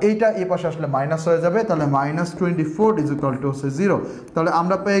 আর এইটা এই পাশে আসলে মাইনাস হয়ে যাবে। তাহলে -24 = 0। তাহলে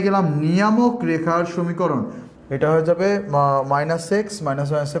আমরা পেয়ে গেলাম নিয়ামক রেখার সমীকরণ। এটা হয়ে যাবে -x -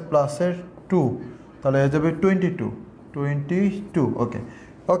 1 প্লাসের 2, তাহলে হয়ে যাবে 22।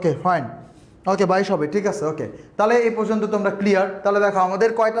 ওকে ফাইন, ওকে 22 হবে, ঠিক আছে। ওকে, তাহলে এই পর্যন্ত তোমরা ক্লিয়ার। তাহলে দেখো আমাদের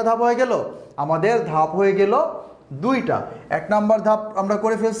কয়টা ধাপ হয়ে গেল? আমাদের ধাপ হয়ে গেল 2টা। 1 নম্বর ধাপ আমরা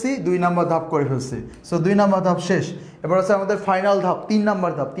করে ফেলছি, 2 নম্বর ধাপ করে ফেলছি। সো 2 নম্বর ধাপ শেষ। এবার হচ্ছে আমাদের ফাইনাল ধাপ 3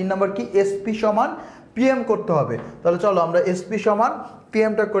 নম্বর ধাপ। 3 নম্বর কি? SP = PM করতে হবে। তাহলে চলো আমরা SP =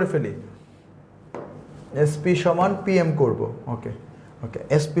 PMটা করে ফেলি। SP = PM করব। ওকে,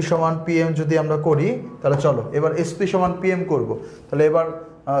 SP = PM যদি আমরা করি তাহলে চলো এবার SP = PM করব। তাহলে এবার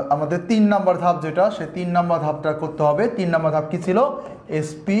আমাদের 3 নম্বর ধাপ যেটা, সেই 3 নম্বর ধাপটা করতে হবে। 3 নম্বর ধাপ কি ছিল?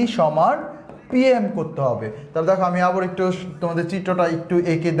 SP = PM করতে হবে। তাহলে দেখো আমি আবার একটু তোমাদের চিত্রটা একটু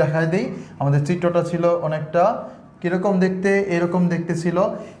এঁকে দেখাই দিই। আমাদের চিত্রটা ছিল অনেকটা কীরকম দেখতে? এরকম দেখতে ছিল।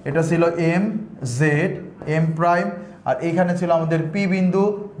 এটা ছিল M Z M প্রাইম, আর এইখানে ছিল আমাদের P বিন্দু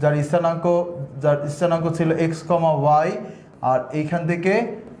যার স্থানাঙ্ক ছিল x, y, আর এইখান থেকে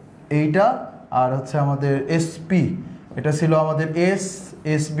এইটা আর হচ্ছে আমাদের SP। এটা ছিল আমাদের এস,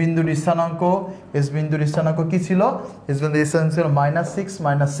 এস বিন্দুর স্থানাঙ্ক, এস বিন্দুর স্থানাঙ্ক কি ছিল? এস বিন্দুর স্থানাঙ্ক ছিল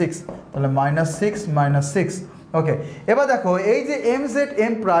 -6, তাহলে -6 ওকে। এবার দেখো এই যে এম জেড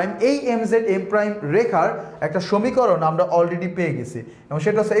এম প্রাইম, এই এম জেড এম প্রাইম রেখার একটা সমীকরণ আমরা অলরেডি পেয়ে গেছি এবং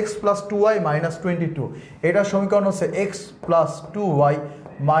সেটা হচ্ছে x + 2y - 22। এটার সমীকরণ হচ্ছে x + 2y -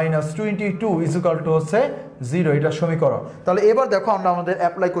 22 = হচ্ছে 0, এটা সমীকরণ। তাহলে এবার দেখো আমরা আমাদের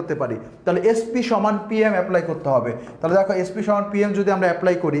অ্যাপ্লাই করতে পারি। তাহলে SP = PM অ্যাপ্লাই করতে হবে। তাহলে দেখো SP = PM যদি আমরা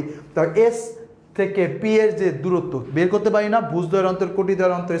অ্যাপ্লাই করি, তাহলে S থেকে P এর যে দূরত্ব বের করতে পারি না, ভুজদ্বয়ের অন্তর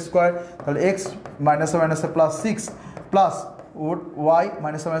কোটিদ্বয়ের অন্তর স্কোয়ার, তাহলে x - +6 প্লাস y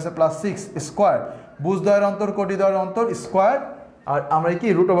 -6 স্কোয়ার, ভুজদ্বয়ের অন্তর কোটিদ্বয়ের অন্তর স্কোয়ার, আর আমরা কি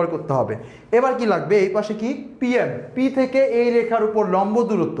 √ওভার করতে হবে। এবার কি লাগবে? এই পাশে কি PM, P থেকে এই রেখার উপর লম্ব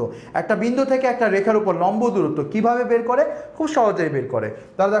দূরত্ব, একটা বিন্দু থেকে একটা রেখার উপর লম্ব দূরত্ব কিভাবে বের করে? খুব সহজেই বের করে।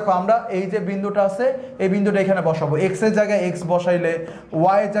 তাহলে দেখো আমরা এই যে বিন্দুটা আছে, এই বিন্দুটা এখানে বসাবো, x এর জায়গায় x বসাইলে,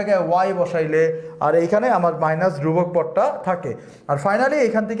 y এর জায়গায় y বসাইলে, আর এইখানে আমার মাইনাস ধ্রুবক পদটা থাকে। আর ফাইনালি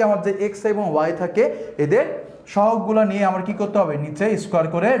এখান থেকে আমার যে x এবং y থাকে, এদের সহগগুলো নিয়ে আমার কি করতে হবে? নিচে স্কোয়ার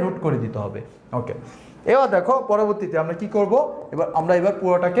করে রুট করে দিতে হবে। ওকে, এবার দেখো পরবর্তীতে আমরা কি করব? এবার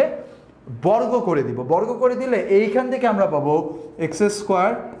পুরোটাকে বর্গ করে দিব। বর্গ করে দিলে এইখান থেকে আমরা পাবো x² +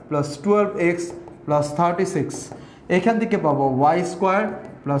 12x + 36, এখান থেকে পাবো y² +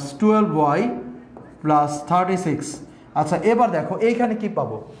 12y + 36। আচ্ছা, এবার দেখো এইখানে কি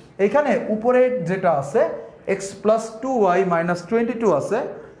পাবো? এইখানে উপরে যেটা আছে x + 2y - 22 আছে,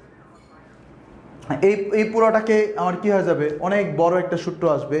 এই পুরোটাকে আমার কি হয়ে যাবে? অনেক বড় একটা সূত্র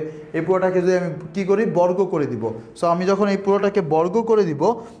আসবে। এই পুরোটাকে যদি আমি কি করি? বর্গ করে দিব। সো আমি যখন এই পুরোটাকে বর্গ করে দিব,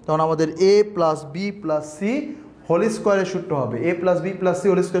 তখন আমাদের a + b + c হোল স্কোয়ারের সূত্র হবে। a + b + c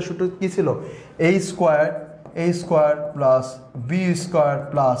whole square সূত্র কি ছিল? a² + b²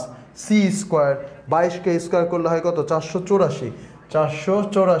 + c²। 22কে স্কোয়ার করলে হয় কত? 484।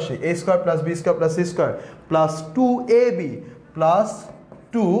 a² + b² + c² + 2ab +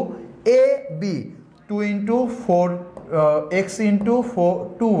 2ab 2 × 4 x × 4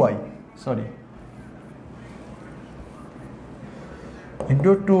 2y, sorry,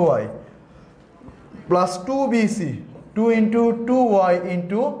 into 2y plus 2bc 2 × 2y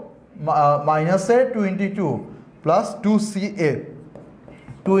into -22 plus 2ca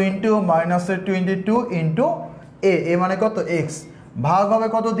 2 × -22 into a মানে কত? x। ভাগ হবে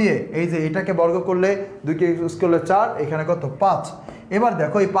কত দিয়ে? এই যে এটাকে বর্গ করলে 2কে ইউজ করলে 4, এখানে কত? 5। এবার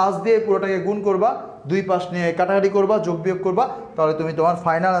দেখো এই 5 দিয়ে পুরোটাকে গুণ করবা, দুই পাশ নিয়ে কাটাকাটি করবা, যোগ বিয়োগ করবা, তাহলে তুমি তোমার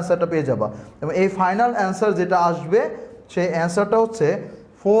ফাইনাল অ্যান্সারটা পেয়ে যাবা। এবং এই ফাইনাল অ্যান্সার যেটা আসবে, সেই অ্যান্সারটা হচ্ছে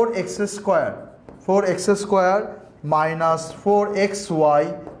 4x² - 4xy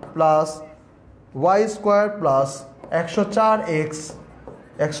plus y² plus 104x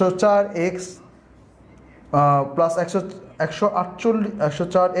plus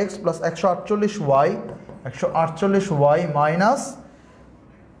 104x plus 148y minus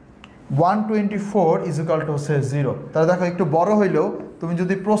 124 = হচ্ছে 0। তাহলে দেখো একটু বড় হইলেও তুমি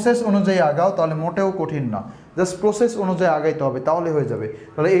যদি প্রসেস অনুযায়ী আগাও তাহলে মোটেও কঠিন না, জাস্ট প্রসেস অনুযায়ী আগাইতে হবে, তাহলে হয়ে যাবে।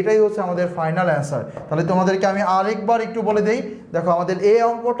 তাহলে এটাই হচ্ছে আমাদের ফাইনাল অ্যান্সার। তাহলে তোমাদেরকে আমি আরেকবার একটু বলে দেই। দেখো আমাদের এই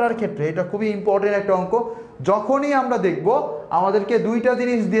অঙ্কটার ক্ষেত্রে এটা খুবই ইম্পর্টেন্ট একটা অঙ্ক। যখনই আমরা দেখব আমাদেরকে দুইটা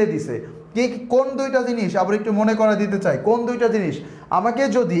জিনিস দিয়ে দিছে, কোন দুইটা জিনিস আবার একটু মনে করা দিতে চাই। কোন দুইটা জিনিস? আমাকে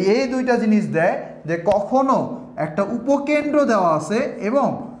যদি এই দুইটা জিনিস দেয় যে কখনো একটা উপকেন্দ্র দেওয়া আছে এবং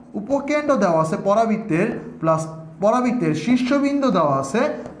উপকেন্দ্র দেওয়া আছে পরাবৃত্তের, প্লাস পরাবৃত্তের শীর্ষবিন্দু দেওয়া আছে,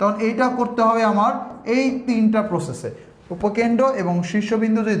 তখন এইটা করতে হবে আমার এই তিনটা প্রসেসে। উপকেন্দ্র এবং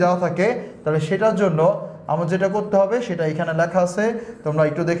শীর্ষবিন্দু যদি দেওয়া থাকে, তাহলে সেটার জন্য আমার যেটা করতে হবে সেটা এখানে লেখা আছে, তোমরা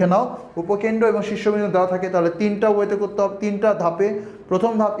একটু দেখে নাও। উপকেন্দ্র এবং শীর্ষবিন্দু দেওয়া থাকে, তাহলে তিনটা ওয়েতে করতে হবে, তিনটা ধাপে।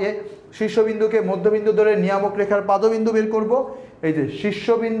 প্রথম ধাপে শীর্ষবিন্দুকে মধ্যবিন্দু ধরে নিয়ামক রেখার পাদবিন্দু বের করব। এই যে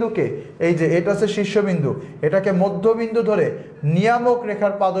শীর্ষবিন্দুকে, এই যে এটা হচ্ছে শীর্ষবিন্দু, এটাকে মধ্যবিন্দু ধরে নিয়ামক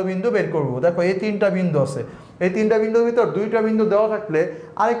রেখার পাদবিন্দু বের করব। দেখো এই তিনটা বিন্দু আছে, এই তিনটা বিন্দুর ভিতর দুইটা বিন্দু দেওয়া থাকলে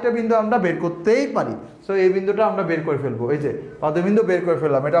আরেকটা বিন্দু আমরা বের করতেই পারি। সো এই বিন্দুটা আমরা বের করে ফেলবো। এই যে পাদবিন্দু বের করে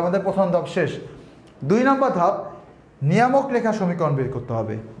ফেললাম, এটা আমাদের প্রথম ধাপ শেষ। 2 নম্বর ধাপ, নিয়ামক রেখা সমীকরণ বের করতে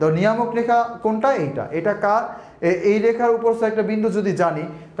হবে। তো নিয়ামক রেখা কোনটা? এটা কার? এই রেখার উপর একটা বিন্দু যদি জানি,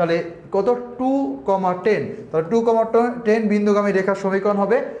 তাহলে কত? 2,10। তাহলে 2,10 বিন্দুগামী রেখার সমীকরণ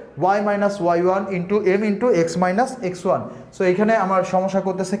হবে y - y1 × m × x - x1। So এখানে আমার সমস্যা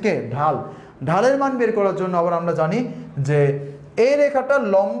করতেছে কে? ঢাল। ঢালের মান বের করার জন্য আবার আমরা জানি যে এই রেখাটা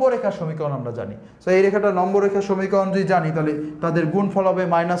লম্ব রেখা সমীকরণ আমরা জানি। সো এই রেখাটা লম্ব রেখা সমীকরণ যদি জানি, তাহলে তাদের গুণফল হবে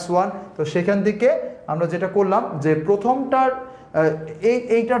 -1। তো সেখান থেকে আমরা যেটা করলাম যে প্রথমটার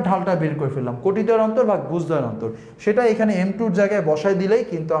এইটার ঢালটা বের করে ফেললাম, কোটিদ্বয়ের অন্তর ভাগ ভুজদ্বয়ের অন্তর, সেটা এখানে m2 জায়গায় বসাই দিলেই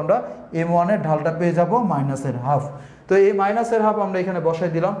কিন্তু আমরা m1 এর ঢালটা পেয়ে যাব -1/2। তো এই মাইনাসের হাফ আমরা এখানে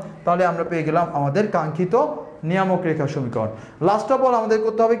বসাই দিলাম, তাহলে আমরা পেয়ে গেলাম আমাদের কাঙ্ক্ষিত নিয়ামক রেখার সমীকরণ। লাস্ট অফ অল আমাদের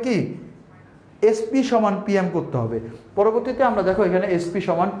করতে হবে কি, এসপি সমান পিএম করতে হবে। পরবর্তীতে আমরা দেখো এখানে এসপি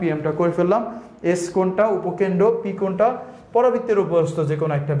সমান পিএমটা করে ফেললাম। এস কোনটা উপকেন্দ্র, পি কোনটা পরাবৃত্তের উপরস্থ যে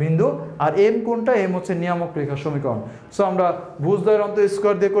কোনো একটা বিন্দু, আর এম কোনটা, এম হচ্ছে নিয়ামক রেখার সমীকরণ। সো আমরা ভুজদ্বয়ের অন্তর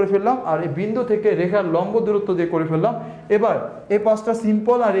স্কোয়ার দিয়ে করে ফেললাম, আর এই বিন্দু থেকে রেখার লম্ব দূরত্ব দিয়ে করে ফেললাম। এবার এই পাঁচটা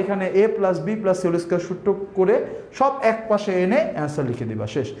সিম্পল, আর এখানে এ plus B plus C whole square সূত্র করে সব এক পাশে এনে অ্যান্সার লিখে দিবা,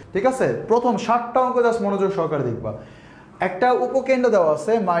 শেষ। ঠিক আছে, প্রথম 60টা অঙ্ক জাস্ট মনোযোগ সহকারে দেখবা। একটা উপকেন্দ্র দেওয়া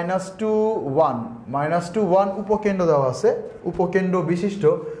আছে -2 1 উপকেন্দ্র দেওয়া আছে, উপকেন্দ্র বিশিষ্ট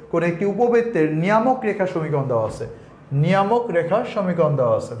করে একটি উপবৃত্তের নিয়ামক রেখার সমীকরণ দেওয়া আছে, নিয়ামক রেখার সমীকরণ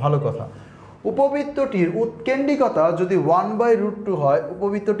দেওয়া আছে। ভালো কথা, উপবৃত্তটির উৎকেন্দ্রিকতা যদি 1/√2 হয়,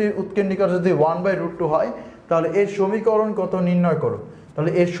 উপবৃত্তটির উৎকেন্দ্রিকতা যদি 1/√2 হয়, তাহলে এর সমীকরণ কত নির্ণয় করো।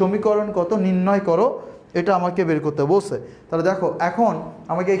 তাহলে এর সমীকরণ কত নির্ণয় করো, এটা আমাকে বের করতে বলছে। তাহলে দেখো এখন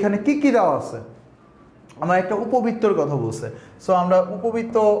আমাকে এখানে কি কি দেওয়া আছে, আমার একটা উপবৃত্তর কথা বলছে। সো আমরা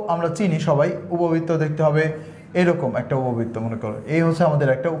উপবৃত্ত আমরা চিনি সবাই, উপবৃত্ত দেখতে হবে এরকম একটা উপবৃত্ত, মনে করো এই হচ্ছে আমাদের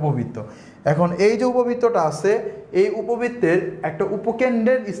একটা উপবৃত্ত। এখন এই যে উপবৃত্তটা আছে, এই উপবৃত্তের একটা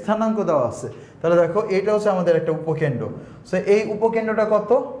উপকেন্দ্রের স্থানাঙ্ক দেওয়া আছে। তাহলে দেখো এটা হচ্ছে আমাদের একটা উপকেন্দ্র। সো এই উপকেন্দ্রটা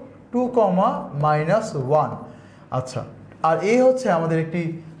কত, 2, -1। আচ্ছা, আর এই হচ্ছে আমাদের একটি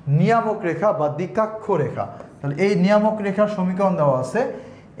নিয়ামক রেখা বা দ্বিকাক্ষ রেখা। তাহলে এই নিয়ামক রেখার সমীকরণ দেওয়া আছে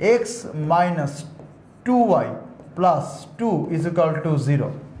x - 2y + 2 = 0।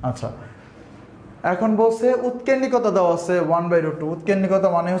 আচ্ছা, এখন বলছে উৎকেন্দ্রিকতা দেওয়া আছে 1/√2, উৎকেন্দ্রিকতা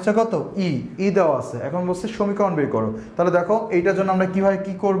মানে হচ্ছে কত, ই দেওয়া আছে। এখন বলছে সমীকরণ বের করো। তাহলে দেখো এইটার জন্য আমরা কিভাবে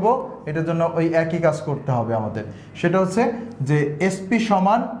কি করব, এটার জন্য ওই একই কাজ করতে হবে আমাদের। সেটা হচ্ছে যে এসপি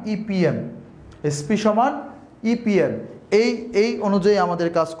সমান ইপিএম, এসপি সমান ইপিএম, এই অনুযায়ী আমাদের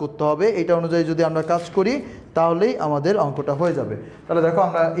কাজ করতে হবে। এইটা অনুযায়ী যদি আমরা কাজ করি তাহলেই আমাদের অঙ্কটা হয়ে যাবে। তাহলে দেখো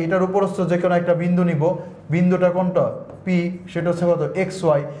আমরা এটার উপরস্থ যে কোনো একটা বিন্দু নিব, বিন্দুটা কোনটা, পি, সেটা হচ্ছে কত,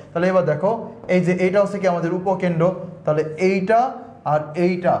 XY। তাহলে এবার দেখো এই যে এইটা হচ্ছে কি আমাদের উপকেন্দ্র, তাহলে এইটা আর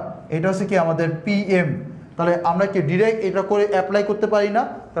এইটা হচ্ছে কি আমাদের পিএম। তাহলে আমরা কি ডিরেক্ট এটা করে অ্যাপ্লাই করতে পারি না?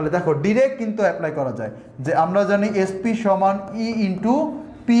 তাহলে দেখো ডিরেক্ট কিন্তু অ্যাপ্লাই করা যায়, যে আমরা জানি এসপি সমান ই ইন্টু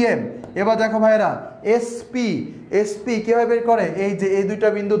পিএম। এবার দেখো ভাইরা, এসপি কীভাবে বের করে, এই যে এই দুইটা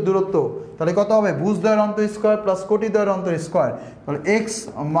বিন্দুর দূরত্ব, তাহলে কত হবে, ভুজদ্বয়ের অন্তর স্কোয়ার প্লাস কোটিদ্বয়ের অন্তর স্কোয়ার। তাহলে x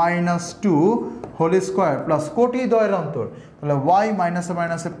 - 2 হোল স্কোয়ার প্লাস কোটিদ্বয়ের অন্তর, তাহলে y -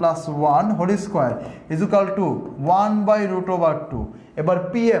 +1 হোল স্কোয়ার = 1/√2। এবার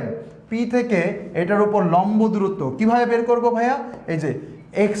পি থেকে এটার উপর লম্ব দূরত্ব কিভাবে বের করব ভাইয়া, এই যে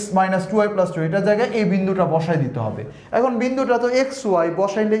x - 2y + 2, এটার জায়গায় এই বিন্দুটা বসাই দিতে হবে। এখন বিন্দুটা তো xy,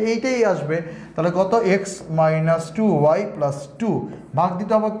 বসাইলে এইটাই আসবে। তাহলে কত, x - 2y + 2 ভাগ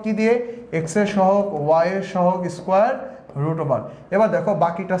দিতে হবে কি দিয়ে, x এর সহগ y এর সহগ স্কোয়ার √। এবার দেখো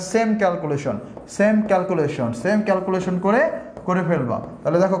বাকিটা সেম ক্যালকুলেশন করে ফেলবা।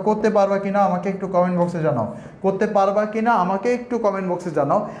 তাহলে দেখো করতে পারবা কিনা আমাকে একটু কমেন্ট বক্সে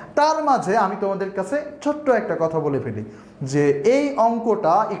জানাও। তার মাঝে আমি তোমাদের কাছে ছোট্ট একটা কথা বলে ফেলি, যে এই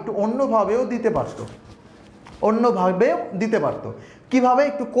অঙ্কটা একটু অন্যভাবেও দিতে পারতো। কিভাবে,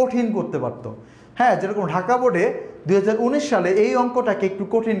 একটু কঠিন করতে পারতো। হ্যাঁ, যেরকম ঢাকা বোর্ডে 2019 সালে এই অঙ্কটাকে একটু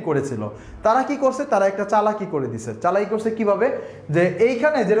কঠিন করেছিল। তারা কি করছে, তারা একটা চালাকি করছে কিভাবে, যে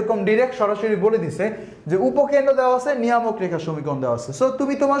এইখানে যেরকম ডিরেক্ট সরাসরি বলে দিছে যে উপকেন্দ্র দেওয়া আছে, নিয়ামক রেখার সমীকরণ দেওয়া আছে। সো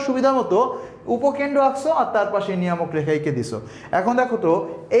তুমি তোমার সুবিধা মতো উপকেন্দ্র আঁকছো আর তার পাশে নিয়ামক রেখা এঁকে দিছো। এখন দেখো তো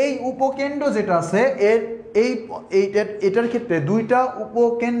এই উপকেন্দ্র যেটা আছে এটার ক্ষেত্রে দুইটা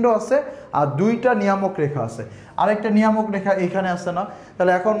উপকেন্দ্র আছে আর দুইটা নিয়ামক রেখা আছে, আরেকটা নিয়ামক রেখা এখানে আছে না।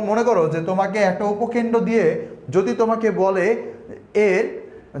 তাহলে এখন মনে করো যে তোমাকে একটা উপকেন্দ্র দিয়ে যদি তোমাকে বলে এর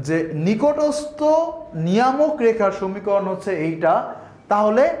যে নিকটস্থ নিয়ামক রেখার সমীকরণ হচ্ছে এইটা,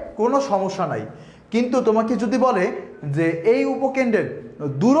 তাহলে কোনো সমস্যা নাই। কিন্তু তোমাকে যদি বলে যে এই উপকেন্দ্রের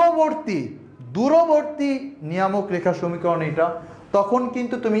দূরবর্তী নিয়ামক রেখার সমীকরণ এইটা, তখন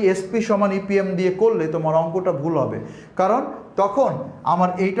কিন্তু তুমি এসপি সমান ইপিএম দিয়ে করলে তোমার অঙ্কটা ভুল হবে। কারণ তখন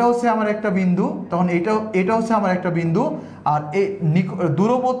এইটা হচ্ছে আমার একটা বিন্দু, তখন এটা হচ্ছে আমার একটা বিন্দু, আর এই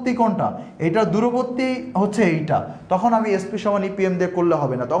দূরবর্তী কোনটা, এটা দূরবর্তী হচ্ছে এইটা। তখন আমি এসপি সমান ইপিএম দিয়ে করলে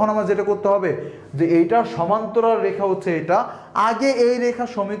হবে না। তখন আমার যেটা করতে হবে যে এইটার সমান্তরাল রেখা হচ্ছে এটা, আগে এই রেখার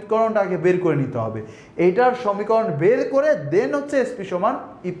সমীকরণটা আগে বের করে নিতে হবে। এইটার সমীকরণ বের করে দেন হচ্ছে এসপি সমান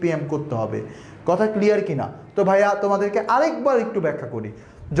ইপিএম করতে হবে। কথা ক্লিয়ার কিনা? তো ভাইয়া তোমাদেরকে আরেকবার একটু ব্যাখ্যা করি।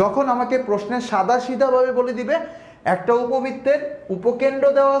 যখন আমাকে প্রশ্নে সাদাসিধাভাবে বলে দিবে একটা উপবৃত্তের উপকেন্দ্র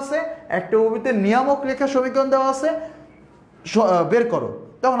দেওয়া আছে, একটা উপবৃত্তের নিয়ামক রেখা সমীকরণ দেওয়া আছে, বের করো,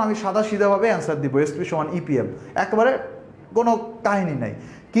 তখন আমি সাদাসিধাভাবে অ্যান্সার দিব এসপি সমান ইপিএম, একেবারে কোনো কাহিনী নাই।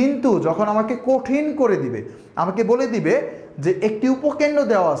 কিন্তু যখন আমাকে কঠিন করে দিবে, আমাকে বলে দিবে যে একটি উপকেন্দ্র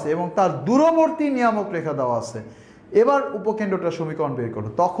দেওয়া আছে এবং তার দূরবর্তী নিয়ামক রেখা দেওয়া আছে, এবার উপকেন্দ্রটার সমীকরণ বের করো,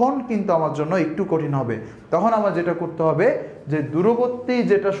 তখন কিন্তু আমার জন্য একটু কঠিন হবে। তখন আমার যেটা করতে হবে যে দূরবর্তী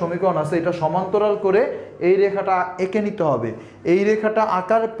যেটা সমীকরণ আছে এটা সমান্তরাল করে এই রেখাটা এঁকে নিতে হবে। এই রেখাটা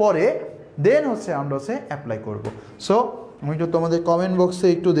আঁকার পরে দেন হচ্ছে আমরা হচ্ছে অ্যাপ্লাই করব। সো আমি একটু তোমাদের কমেন্ট বক্সে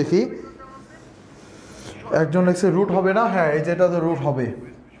একটু দেখি, একজন লিখছে রুট হবে না, হ্যাঁ এই যেটা তো রুট হবে।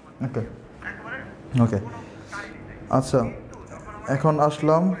 ওকে ওকে আচ্ছা, এখন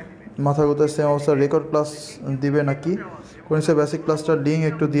আসলাম মাথা গোতায় সেম অবস্থা, রেকর্ড ক্লাস দিবে নাকি? কোনিক্সের বেসিক ক্লাসটার লিঙ্ক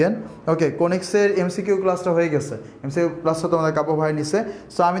একটু দিয়েন। ওকে, কোনিক্সের এমসিকিউ ক্লাসটা হয়ে গেছে, এমসিকিউ ক্লাসটা তোমাদের কাপড় ভাই নিছে।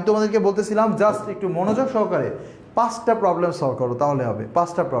 সো আমি তোমাদেরকে বলতেছিলাম জাস্ট একটু মনোযোগ সহকারে 5টা প্রবলেম সলভ করো, তাহলে হবে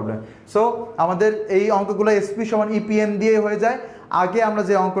 5টা প্রবলেম। সো আমাদের এই অঙ্কগুলো এসপি সমান ইপিএম দিয়ে হয়ে যায়। আগে আমরা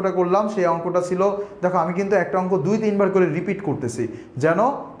যে অঙ্কটা করলাম সেই অঙ্কটা ছিল, দেখো আমি কিন্তু একটা অঙ্ক 2-3 বার করে রিপিট করতেছি যেন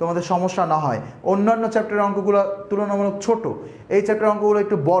তোমাদের সমস্যা না হয়। অন্যান্য চ্যাপ্টারের অঙ্কগুলো তুলনামূলক ছোট, এই চ্যাপ্টারের অঙ্কগুলো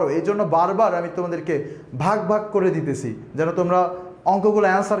একটু বড়, এই জন্য বারবার আমি তোমাদেরকে ভাগ ভাগ করে দিতেছি যেন তোমরা অঙ্কগুলো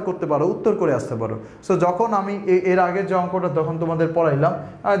অ্যান্সার করতে পারো, উত্তর করে আসতে পারো। সো যখন আমি এর আগের যে অঙ্কটা তখন তোমাদের পড়াইলাম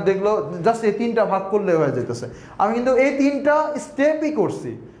আর দেখলো জাস্ট এই 3টা ভাগ করলে হয়ে যেতেছে। আমি কিন্তু এই 3টা স্টেপই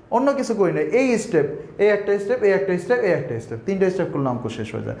করছি, অন্য কিছু করি না। এই স্টেপ, এই একটা স্টেপ, এই একটা স্টেপ, এই একটা স্টেপ, 3টা স্টেপ করলে অঙ্ক শেষ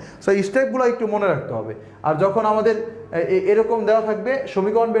হয়ে যায়। সো এই স্টেপগুলো একটু মনে রাখতে হবে। আর যখন আমাদের এরকম দেওয়া থাকবে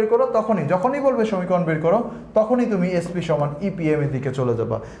সমীকরণ বের করো, যখনই বলবে সমীকরণ বের করো, তখনই তুমি এসপি সমান ইপিএম এর দিকে চলে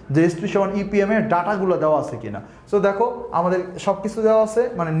যাবা, যে এসপি সমান ইপিএম এর ডাটাগুলো দেওয়া আছে কিনা। সো দেখো আমাদের সব কিছু দেওয়া আছে,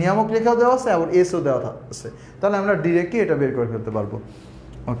 মানে নিয়ামক রেখাও দেওয়া আছে, আবার এসও দেওয়া আছে, তাহলে আমরা ডিরেক্টলি এটা বের করে ফেলতে পারবো।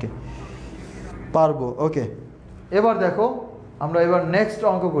 ওকে পারবো। ওকে, এবার দেখো আমরা এবার নেক্সট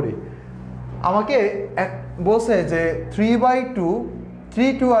অঙ্ক করি। আমাকে বলছে যে 3/2,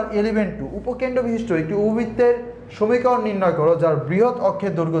 3/2 আর 11/2 উপকেন্দ্র বিশিষ্ট একটি উপবৃত্তের সমীকরণ নির্ণয় করো যার বৃহৎ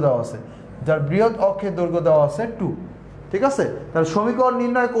অক্ষের দৈর্ঘ্য দেওয়া আছে, যার বৃহৎ অক্ষের দৈর্ঘ্য দেওয়া আছে 2। ঠিক আছে, তাহলে সমীকরণ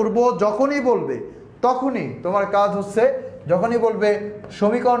নির্ণয় করব যখনই বলবে, তখনই তোমার কাজ হচ্ছে যখনই বলবে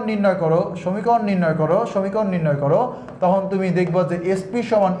সমীকরণ নির্ণয় করো, সমীকরণ নির্ণয় করো, সমীকরণ নির্ণয় করো, তখন তুমি দেখবা যে এসপি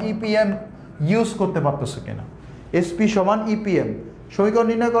সমান ইপিএম ইউজ করতে পারতেছো কিনা। এসপি সমান ইপিএম, সমীকরণ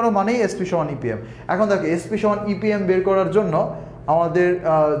নির্ণয় করো মানেই এসপি সমান ইপিএম। এখন দেখো এসপি সমান ইপিএম বের করার জন্য আমাদের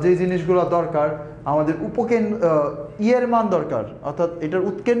যে জিনিসগুলো দরকার, আমাদের এর মান দরকার, অর্থাৎ এটার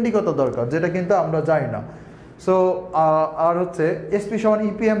উৎকেন্দ্রিকতা দরকার, যেটা কিন্তু আমরা জানি না। সো আর হচ্ছে এসপি সমান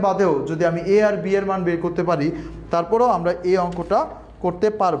ইপিএম বাদেও যদি আমি এ আর বি এর মান বের করতে পারি, তারপরেও আমরা এই অঙ্কটা করতে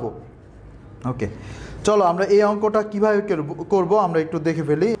পারবো। ওকে চলো আমরা এই অঙ্কটা কীভাবে করব আমরা একটু দেখে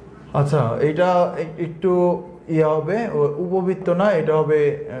ফেলি। আচ্ছা, এটা একটু হবে উপবৃত্ত না, এটা হবে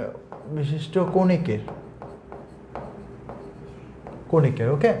বিশিষ্ট কণিকের।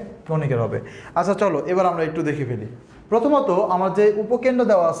 ওকে কণিকের হবে। আচ্ছা চলো এবার আমরা একটু দেখে ফেলি। প্রথমত আমার যে উপকেন্দ্র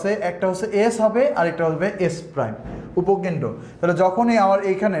দেওয়া আছে একটা হচ্ছে এস হবে আর একটা হবে এস প্রাইম উপকেন্দ্র। তাহলে যখনই আমার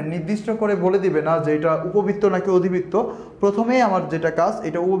এইখানে নির্দিষ্ট করে বলে দিবে না যে এটা উপবৃত্ত নাকি অধিবৃত্ত, প্রথমেই আমার যেটা কাজ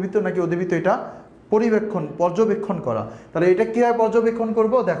এটা উপবৃত্ত নাকি অধিবৃত্ত এটা পর্যবেক্ষণ করা। তাহলে এটা কীভাবে পর্যবেক্ষণ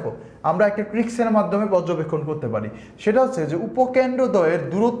করব, দেখো আমরা একটা ট্রিক্সের মাধ্যমে পর্যবেক্ষণ করতে পারি। সেটা হচ্ছে যে উপকেন্দ্র দ্বয়ের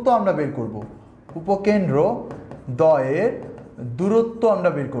দূরত্ব আমরা বের করব, উপকেন্দ্র দ্বয়ের দূরত্ব আমরা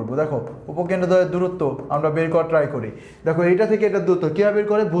বের করব। দেখো উপকেন্দ্র দ্বয়ের দূরত্ব আমরা বের করা ট্রাই করি। দেখো এইটা থেকে এটা দূরত্ব কীভাবে বের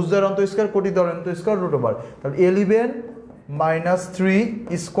করে, ভুজদ্বয়ের অন্ত স্কয়ার কোটিদ্বয়ের অন্ত স্কয়ার √, তাহলে 11 - 3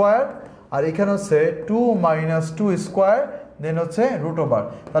 স্কোয়ার আর এখানে হচ্ছে 2 - 2 স্কোয়ার দেন হচ্ছে √।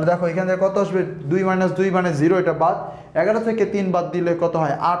 তাহলে দেখো এখান থেকে কত আসবে, 2 - 2 মানে 0, এটা বাদ। 11 থেকে 3 বাদ দিলে কত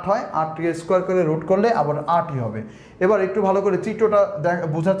হয়, 8 হয়। 8কে স্কোয়ার করে রুট করলে আবার 8ই হবে। এবার একটু ভালো করে চিত্রটা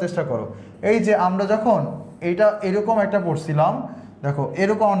বোঝার চেষ্টা করো। এই যে আমরা যখন এইটা এরকম একটা পড়ছিলাম, দেখো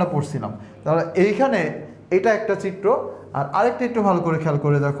এরকম আমরা পড়ছিলাম, তাহলে এইখানে এটা একটা চিত্র, আর আরেকটা একটু ভালো করে খেয়াল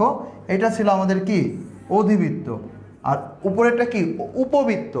করে দেখো, এটা ছিল আমাদের কি অধিবৃত্ত, আর উপরেরটা কি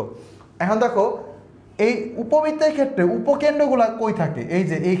উপবৃত্ত। এখন দেখো এই উপবৃত্তের ক্ষেত্রে উপকেন্দ্রগুলো কই থাকে, এই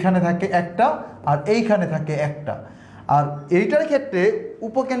যে এইখানে থাকে একটা আর এইখানে থাকে একটা। আর এইটার ক্ষেত্রে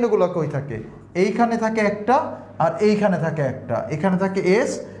উপকেন্দ্রগুলো কই থাকে, এইখানে থাকে একটা আর এইখানে থাকে একটা, এখানে থাকে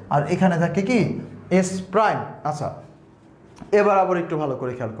এস আর এখানে থাকে কি এস প্রাইম। আচ্ছা এবার আবার একটু ভালো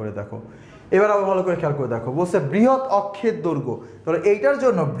করে খেয়াল করে দেখো, বলছে বৃহৎ অক্ষের দৈর্ঘ্য। তাহলে এইটার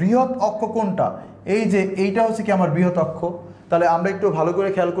জন্য বৃহৎ অক্ষ কোনটা, এই যে এইটা হচ্ছে কি আমার বৃহৎ অক্ষ। তাহলে আমরা একটু ভালো করে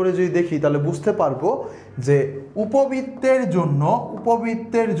খেয়াল করে যদি দেখি তাহলে বুঝতে পারবো যে উপবৃত্তের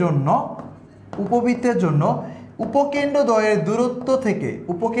জন্য উপকেন্দ্র দ্বয়ের দূরত্ব থেকে,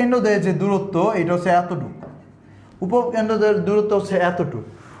 উপকেন্দ্র দ্বয়ের যে দূরত্ব এটা হচ্ছে এতটুকু, উপকেন্দ্র দ্বয়ের দূরত্ব হচ্ছে এতটুকু।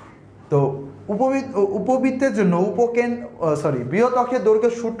 তো উপবৃত্তের জন্য বৃহৎ অক্ষের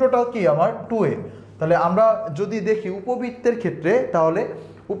দৈর্ঘ্যের সূত্রটাও কি আমার 2a। তাহলে আমরা যদি দেখি উপবৃত্তের ক্ষেত্রে, তাহলে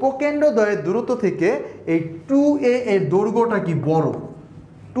উপকেন্দ্রদ্বয়ের দূরত্ব থেকে এই 2a এর দৈর্ঘ্যটা কি বড়,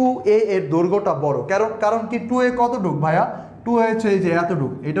 2a এর দৈর্ঘ্যটা বড়। কারণ কি 2a কতটুক ভাইয়া, 2a হচ্ছে এই যে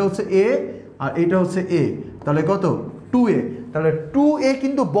এতটুক, এটা হচ্ছে a আর এটা হচ্ছে a, তাহলে কত 2a, তাহলে 2a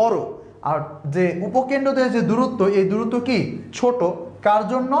কিন্তু বড়, আর যে উপকেন্দ্রদ্বয়ের যে দূরত্ব এই দূরত্ব কি ছোট। কার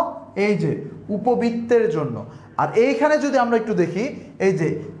জন্য, এই যে উপবৃত্তের জন্য। আর এইখানে যদি আমরা একটু দেখি, এই যে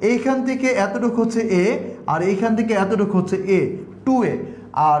এইখান থেকে এতটুকু হচ্ছে a আর এইখান থেকে এতটুকু হচ্ছে a, 2a,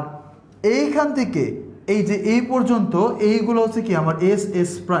 আর এইখান থেকে এই যে এই পর্যন্ত এইগুলো হচ্ছে কি আমার এস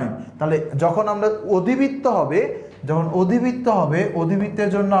এস প্রাইম। তাহলে যখন আমরা অধিবৃত্ত হবে, অধিবৃত্তের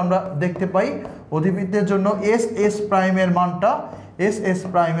জন্য আমরা দেখতে পাই, অধিবৃত্তের জন্য এস এস প্রাইমের মানটা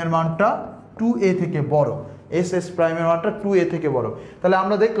 2a থেকে বড়, এস এস প্রাইমের মানটা 2a থেকে বড়। তাহলে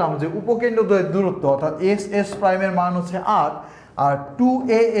আমরা দেখলাম যে উপকেন্দ্রদ্বয়ের দূরত্ব অর্থাৎ এস এস প্রাইমের মান হচ্ছে 8, আর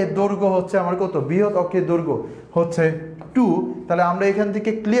 2a এর দৈর্ঘ্য হচ্ছে আমার কত, বৃহৎ অক্ষের দৈর্ঘ্য হচ্ছে 2। তাহলে আমরা এখান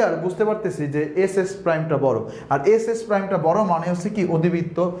থেকে ক্লিয়ার বুঝতে পারতেছি যে এস এস প্রাইমটা বড়, আর এস এস প্রাইমটা বড় মানে হচ্ছে কি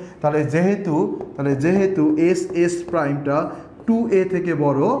অধিবৃত্ত। তাহলে যেহেতু এস এস প্রাইমটা 2a থেকে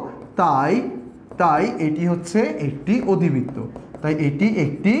বড়, তাই এটি হচ্ছে একটি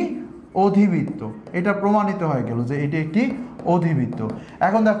অধিবৃত্ত, এটা প্রমাণিত হয়ে গেল যে এটি একটি অধিবৃত্ত।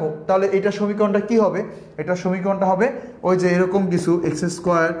 এখন দেখো তাহলে এটা সমীকরণটা কি হবে, এটা সমীকরণটা হবে ওই যে এরকম কিছু x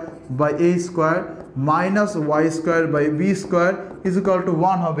square by A square minus Y square by B square is equal to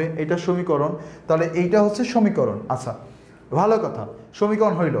 1 হবে, এটা সমীকরণ। তাহলে এইটা হচ্ছে সমীকরণ। আচ্ছা ভালো কথা,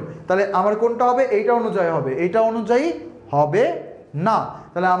 সমীকরণ হইল। তাহলে আমার কোনটা হবে, এইটা অনুযায়ী হবে না।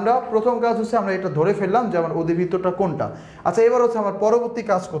 তাহলে আমরা প্রথম কাজ হচ্ছে আমরা এটা ধরে ফেললাম যে আমার অধিবৃত্তটা কোনটা। আচ্ছা এবার হচ্ছে আমার পরবর্তী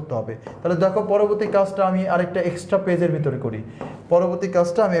কাজ করতে হবে। তাহলে দেখো পরবর্তী কাজটা আমি আরেকটা এক্সট্রা পেজের ভিতরে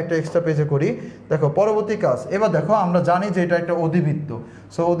করি, দেখো পরবর্তী কাজ। এবার দেখো আমরা জানি যে এটা একটা অধিবৃত্ত,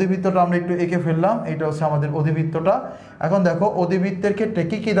 সো অধিবৃত্তটা আমরা একটু এঁকে ফেললাম, এটা হচ্ছে আমাদের অধিবৃত্তটা। এখন দেখো অধিবৃত্তের ক্ষেত্রে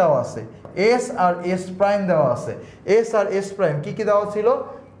কি কি দেওয়া আছে, এস আর এস প্রাইম দেওয়া আছে। এস আর এস প্রাইম কি কি দেওয়া ছিল,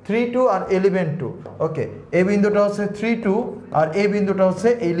 3 2 আর 11 2। ওকে, এই বিন্দুটা হচ্ছে 3 2 আর এই বিন্দুটা হচ্ছে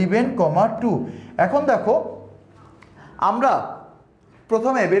 11, 2। এখন দেখো আমরা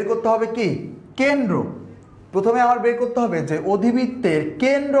প্রথমে বের করতে হবে কি কেন্দ্র, প্রথমে আমার বের করতে হবে যে অধিবৃত্তের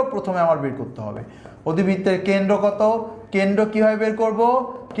কেন্দ্র, প্রথমে আমার বের করতে হবে অধিবৃত্তের কেন্দ্র কত। কেন্দ্র কিভাবে বের করব,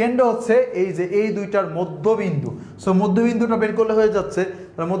 কেন্দ্র হচ্ছে এই যে এই দুইটার মধ্যবিন্দু। সো মধ্যবিন্দুটা বের করলে হয়ে যাচ্ছে,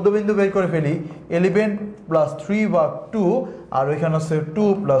 তাহলে মধ্যবিন্দু বের করে ফেলি, 11 প্লাস 3 ভাগ 2 আর ওইখানে হচ্ছে 2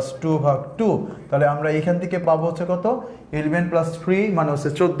 প্লাস 2 ভাগ 2। তাহলে আমরা এখান থেকে পাবো হচ্ছে কত, 11 প্লাস 3 মানে হচ্ছে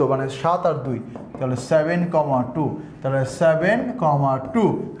 14, মানে 7 আর 2, তাহলে 7,2, তাহলে 7,2।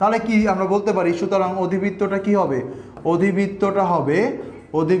 তাহলে কি আমরা বলতে পারি, সুতরাং অধিবৃত্তটা কি হবে,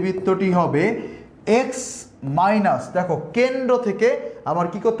 অধিবৃত্তটি হবে এক্স মাইনাস, দেখো কেন্দ্র থেকে আমার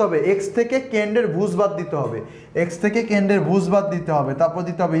কি করতে হবে, এক্স থেকে কেন্দ্রের ভুজ বাদ দিতে হবে, তারপর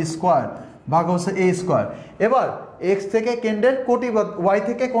দিতে হবে স্কোয়ার ভাগ হচ্ছে এ স্কোয়ার। এবার এক্স থেকে কেন্দ্রের কোটি বাদ, ওয়াই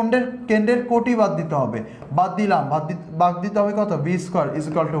থেকে কেন্দ্রের কোটি বাদ দিতে হবে, বাদ দিতে হবে কত, B square is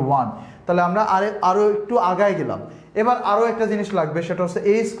equal to 1। তাহলে আমরা আরও একটু আগায় গেলাম। এবার আরও একটা জিনিস লাগবে, সেটা হচ্ছে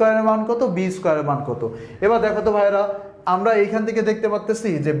এ স্কোয়ারের মান কত, বি স্কোয়ারের মান কত। এবার দেখো তো ভাইরা, আমরা এইখান থেকে দেখতে পাচ্ছি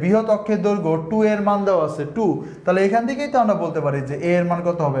যে বৃহৎ অক্ষের দৈর্ঘ্য 2 এর মান দেওয়া আছে 2, তাহলে এখান থেকেই তো আমরা বলতে পারি যে এ এর মান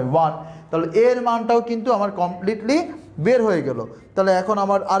কত হবে 1। তাহলে এর মানটাও কিন্তু আমার কমপ্লিটলি বের হয়ে গেল। তাহলে এখন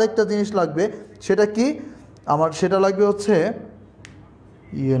আমার আরেকটা জিনিস লাগবে, সেটা কি, আমার সেটা লাগবে হচ্ছে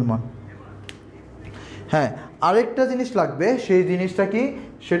ই এর মান। হ্যাঁ, আরেকটা জিনিস লাগবে, সেই জিনিসটা কি,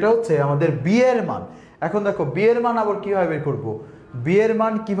 সেটা হচ্ছে আমাদের বি এর মান। এখন দেখো বি এর মান আবার কীভাবে বের করব,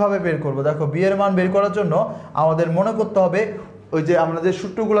 দেখো বি এর মান বের করার জন্য আমাদের মনে করতে হবে ওই যে আমরা যে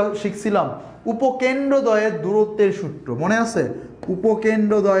সূত্রগুলো শিখছিলাম, উপকেন্দ্রদ্বয়ের দূরত্বের সূত্র মনে আছে,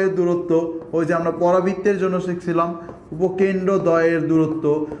 উপকেন্দ্রদ্বয়ের দূরত্ব, ওই যে আমরা পরাবৃত্তের জন্য শিখছিলাম উপকেন্দ্রদ্বয়ের দূরত্ব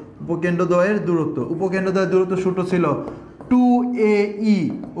সূত্র ছিল 2AE,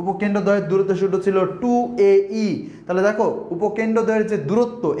 উপকেন্দ্রদ্বয়ের দূরত্ব সূত্র ছিল 2AE। তাহলে দেখো উপকেন্দ্রদ্বয়ের যে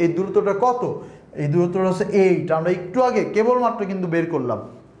দূরত্ব, এই দূরত্বটা কত, এই দূরত্বটা হচ্ছে 8, আমরা একটু আগে কেবলমাত্র কিন্তু বের করলাম।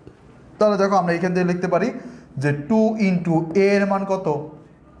 তাহলে দেখো আমরা এখান থেকে লিখতে পারি যে 2 ইন্টু এ এর মান কত,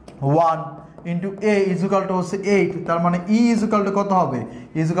 1 into A is equal to হচ্ছে 8, তার মানে ই ইজ ইকুয়াল টু কত হবে,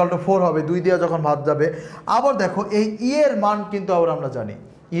 ইজ ইকুয়াল টু 4 হবে, 2 দিয়ে যখন ভাগ যাবে। আবার দেখো এই ই এর মান কিন্তু আবার আমরা জানি,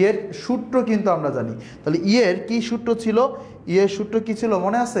 ই এর সূত্র কিন্তু আমরা জানি। তাহলে ই এর কি সূত্র ছিল, ই এর সূত্র কি ছিল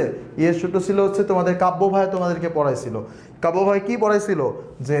মনে আছে, ই এর সূত্র ছিল হচ্ছে তোমাদের কাব্য ভাই তোমাদেরকে পড়াইছিল, কাব্য ভাই কি পড়াইছিল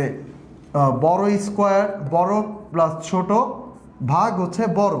যে বড় স্কোয়ার, বড় প্লাস ছোট ভাগ হচ্ছে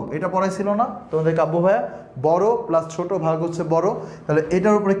বড়, এটা পড়াইছিল না তোমাদের কাব্য ভাইয়া, বড় প্লাস ছোট ভাগ হচ্ছে বড়। তাহলে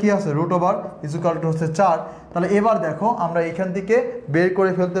এটার উপরে কি আছে, root over is equal to হচ্ছে 4। তাহলে এবার দেখো আমরা এখান থেকে বের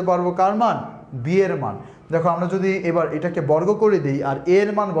করে ফেলতে পারবো কার মান, বি এর মান। দেখো আমরা যদি এবার এটাকে বর্গ করে দিই আর এর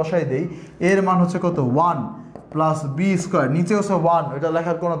মান বসাই দিই, এর মান হচ্ছে কত 1 প্লাস বি স্কোয়ার, নিচে হচ্ছে 1, এটা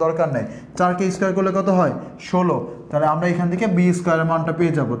লেখার কোনো দরকার নেই। 4কে স্কোয়ার করলে কত হয় 16, তাহলে আমরা এখান থেকে বি স্কোয়ারের মানটা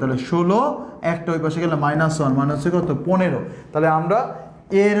পেয়ে যাবো। তাহলে 16 একটা ওই পাশে গেলে -1 মানে হচ্ছে কত 15। তাহলে আমরা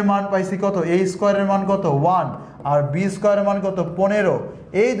এর মান পাইছি কত, এ স্কোয়ারের মান কত 1 আর বি স্কোয়ারের মান কত 15।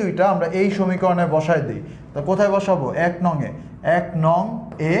 এই দুইটা আমরা এই সমীকরণে বসাই দিই। তা কোথায় বসাবো, 1 নং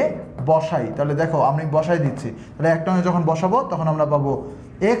এ বসাই। তাহলে দেখো আমি বসাই দিচ্ছি। তাহলে 1 নং এ যখন বসাবো তখন আমরা পাবো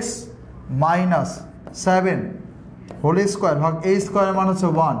x - 7 হোল স্কোয়ার ভাগ এ স্কোয়ারের মান হচ্ছে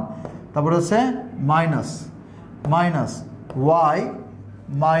 1, তারপরে হচ্ছে মাইনাস y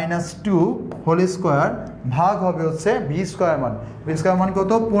 -2 হোল স্কোয়ার ভাগ হবে হচ্ছে বি স্কোয়ার মান। বি স্কোয়ার মান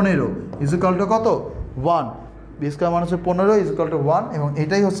কত 15 ইকুয়াল টু কত 1। বি স্কোয়ার মান হচ্ছে 15 ইকুয়াল টু 1 এবং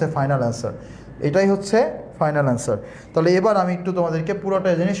এটাই হচ্ছে ফাইনাল অ্যান্সার। এটাই হচ্ছে ফাইনাল অ্যান্সার। তাহলে এবার আমি একটু তোমাদেরকে পুরোটা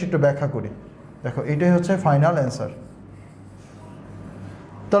জিনিস একটু ব্যাখ্যা করি। দেখো এটাই হচ্ছে ফাইনাল অ্যান্সার।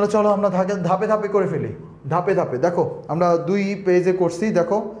 তাহলে চলো আমরা ধাপে ধাপে করে ফেলি। ধাপে দেখো আমরা 2 পেজে করছি।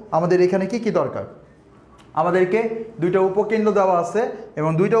 দেখো আমাদের এখানে কি কি দরকার, আমাদেরকে দুইটা উপকেন্দ্র দেওয়া আছে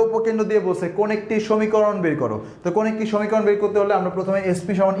এবং দুইটা উপকেন্দ্র দিয়ে বলছে কোন একটি সমীকরণ বের করো। তো কোন একটি সমীকরণ বের করতে হলে আমরা প্রথমে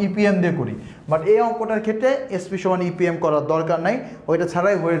এসপি সমান ইপিএম দিয়ে করি, বাট এই অঙ্কটার ক্ষেত্রে এসপি সমান ইপিএম করার দরকার নাই, ওইটা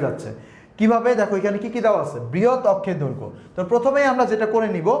ছাড়াই হয়ে যাচ্ছে। কিভাবে, দেখো এখানে কি কি দেওয়া আছে, বৃহৎ অক্ষের দৈর্ঘ্য। তো প্রথমেই আমরা যেটা করে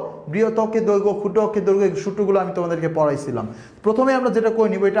নিব, বৃহৎ অক্ষের দৈর্ঘ্য, ক্ষুদ্র অক্ষের দৈর্ঘ্য, এই সূত্রগুলো আমি তোমাদেরকে পড়াইছিলাম। প্রথমে আমরা যেটা করে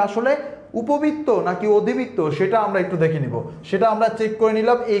নিব, এটা আসলে উপবৃত্ত নাকি অধিবৃত্ত সেটা আমরা একটু দেখে নিব। সেটা আমরা চেক করে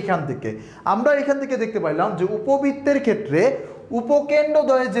নিলাম এইখান থেকে। আমরা এখান থেকে দেখতে পাইলাম যে উপবৃত্তের ক্ষেত্রে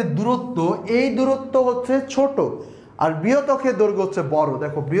উপকেন্দ্রদ্বয়ের যে দূরত্ব, এই দূরত্ব হচ্ছে ছোট আর বৃহৎ অক্ষের দৈর্ঘ্য হচ্ছে বড়।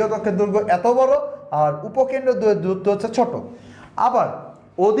 দেখো বৃহৎ অক্ষের দৈর্ঘ্য এত বড় আর উপকেন্দ্রদ্বয়ের দূরত্ব হচ্ছে ছোট। আবার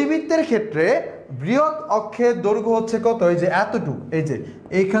অধিবৃত্তের ক্ষেত্রে বৃহৎ অক্ষের দৈর্ঘ্য হচ্ছে কত, এই যে এতটুকু, এই যে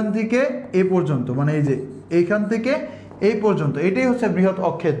এইখান থেকে এই পর্যন্ত, মানে এই যে এইখান থেকে এই পর্যন্ত, এটাই হচ্ছে বৃহৎ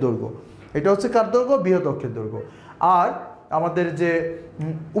অক্ষের দৈর্ঘ্য। এটা হচ্ছে কার দৈর্ঘ্য, বৃহৎ অক্ষের দৈর্ঘ্য। আর আমাদের যে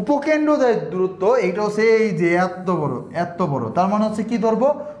উপকেন্দ্রদ্বয়ের দূরত্ব, এইটা হচ্ছে এই যে এত বড়। তার মানে হচ্ছে কি ধরবো,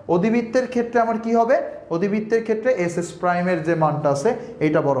 অধিবৃত্তের ক্ষেত্রে আমার কি হবে, অধিবৃত্তের ক্ষেত্রে এস এস প্রাইমের যে মানটা আছে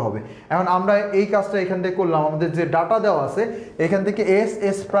এইটা বড় হবে। এখন আমরা এই কাজটা এখান থেকে করলাম, আমাদের যে ডাটা দেওয়া আছে এখান থেকে এস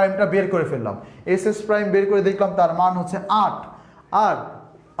এস প্রাইমটা বের করে ফেললাম। এস এস প্রাইম বের করে দেখলাম তার মান হচ্ছে 8, আর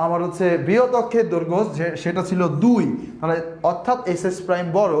আমার হচ্ছে বৃহৎ অক্ষের দৈর্ঘ্য সেটা ছিল 2। তাহলে অর্থাৎ এস এস প্রাইম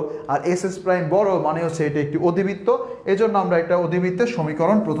বড়, আর এস এস প্রাইম বড় মানে হচ্ছে এটা একটি অধিবৃত্ত। এই জন্য আমরা একটা অধিবৃত্তের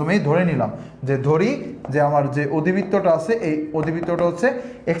সমীকরণ প্রথমেই ধরে নিলাম, যে ধরি যে আমার যে অধিবৃত্তটা আছে এই অধিবৃত্তটা হচ্ছে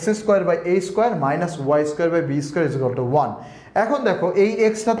x square by A square minus Y square by B square is equal to 1। এখন দেখো এই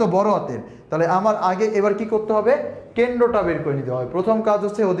এক্সটা তো বড় হাতের, তাহলে আমার আগে এবার কি করতে হবে, কেন্দ্রটা বের করে নিতে হবে। প্রথম কাজ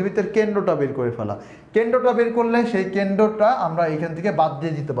হচ্ছে অধিবৃত্তের কেন্দ্রটা বের করে ফেলা। কেন্দ্রটা বের করলে সেই কেন্দ্রটা আমরা এখান থেকে বাদ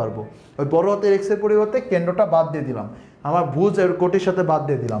দিয়ে দিতে পারবো। ওই বড় হাতের এক্সের পরিবর্তে কেন্দ্রটা বাদ দিয়ে দিলাম, আমার ভুজ এর কোটির সাথে বাদ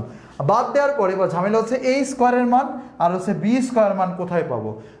দিয়ে দিলাম। বাদ দেওয়ার পরে এবার ঝামেলা হচ্ছে এই স্কোয়ারের মান আর হচ্ছে বি স্কোয়ার মান কোথায় পাবো।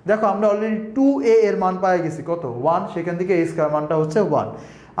 দেখো আমরা অলরেডি 2a এর মান পাই গেছি কত 1, সেখান থেকে এই স্কোয়ার মানটা হচ্ছে 1।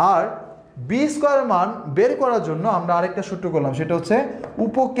 আর বি স্কোয়ার মান বের করার জন্য আমরা আরেকটা সূত্র করলাম, সেটা হচ্ছে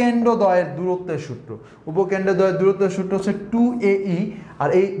উপকেন্দ্রদ্বয়ের দূরত্বের সূত্র। উপকেন্দ্রদ্বয়ের দূরত্বের সূত্র হচ্ছে 2ae, আর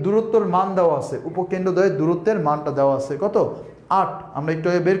এই দূরত্বের মান দেওয়া আছে, উপকেন্দ্রদ্বয়ের দূরত্বের মানটা দেওয়া আছে কত 8, আমরা একটু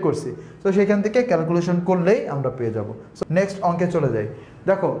বের করছি। তো সেখান থেকে ক্যালকুলেশন করলেই আমরা পেয়ে যাব। সো নেক্সট অঙ্কে চলে যাই।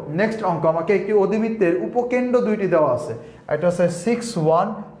 দেখো নেক্সট অঙ্ক, আমাকে একটি অধিবৃত্তের উপকেন্দ্র দুইটি দেওয়া আছে, এটা হচ্ছে 6, 1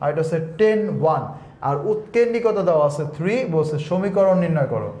 আর এটা হচ্ছে 10, 1, আর উৎকেন্দ্রিকতা দেওয়া আছে 3। বলছে সমীকরণ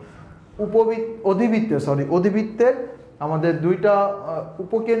নির্ণয় করো। অধিবৃত্তের আমাদের দুইটা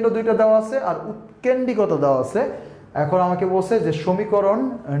উপকেন্দ্র দুইটা দেওয়া আছে আর উৎকেন্দ্রিকতা দেওয়া আছে। এখন আমাকে বলছে যে সমীকরণ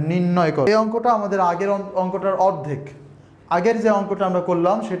নির্ণয় করো। এই অঙ্কটা আমাদের আগের অঙ্কটার অর্ধেক। আগের যে অঙ্কটা আমরা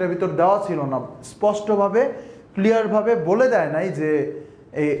করলাম সেটার ভিতর দেওয়া ছিল না, স্পষ্টভাবে ক্লিয়ারভাবে বলে দেয় নাই যে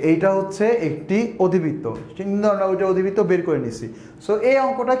এইটা হচ্ছে একটি অধিবৃত্ত, কিন্তু আমরা ওইটা অধিবৃত্ত বের করে নিছি। সো এই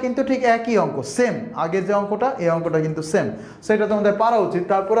অঙ্কটা কিন্তু ঠিক একই অঙ্ক, সেম আগের যে অঙ্কটা, এই অঙ্কটা কিন্তু সেম। সো এটা তোমাদের পারা উচিত।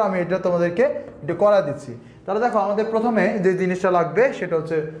 তারপরে আমি এটা তোমাদেরকে এটা করা দিচ্ছি। তাহলে দেখো আমাদের প্রথমে যে জিনিসটা লাগবে সেটা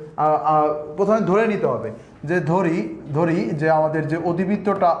হচ্ছে প্রথমে ধরে নিতে হবে যে ধরি যে আমাদের যে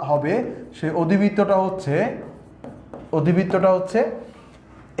অধিবৃত্তটা হবে সেই অধিবৃত্তটা হচ্ছে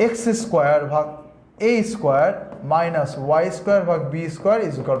এক্স স্কোয়ার ভাগ এ স্কোয়ার মাইনাস ওয়াই স্কোয়ার ভাগ B square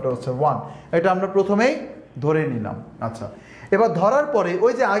is equal to হচ্ছে 1। এটা আমরা প্রথমেই ধরে নিলাম। আচ্ছা, এবার ধরার পরে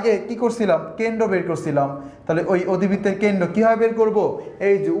ওই যে আগে কি করছিলাম, কেন্দ্র বের করছিলাম। তাহলে ওই অধিবৃত্তের কেন্দ্র কীভাবে বের করব,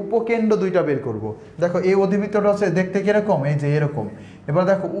 এই যে উপকেন্দ্র দুইটা বের করব। দেখো এই অধিবৃত্তটা হচ্ছে দেখতে কিরকম, এই যে এরকম। এবার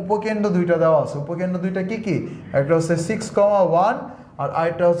দেখো উপকেন্দ্র দুইটা দেওয়া আছে, উপকেন্দ্র দুইটা কি কি, একটা হচ্ছে 6, 1 আর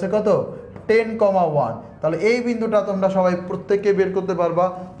আরেকটা হচ্ছে কত 10,1, তাহলে এই বিন্দুটা তোমরা সবাই প্রত্যেককে বের করতে পারবা।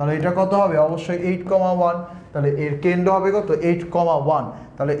 তাহলে এটা কত হবে? অবশ্যই 8,1। তাহলে এর কেন্দ্র হবে কত? 8,1।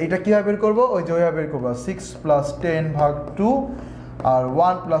 তাহলে এটা কীভাবে বের করবো? ওই যে ওইভাবে বের করবো, 6 + 10 ভাগ 2 আর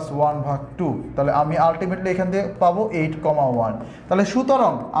 1 + 1 ভাগ 2। তাহলে আমি আলটিমেটলি এখান থেকে পাবো 8,1। তাহলে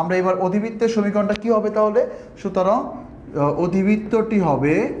সুতরাং আমরা এবার অধিবৃত্তের সমীকরণটা কী হবে তাহলে? সুতরাং অধিবৃত্তটি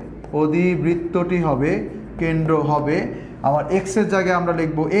হবে কেন্দ্র হবে আমার এক্সের জায়গায় আমরা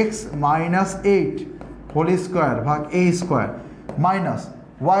লিখবো x - 8 হোল স্কোয়ার ভাগ a স্কোয়ার, মাইনাস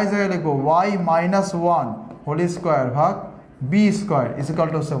y জায়গায় লিখবো y - 1 হোল স্কোয়ার ভাগ b স্কোয়ার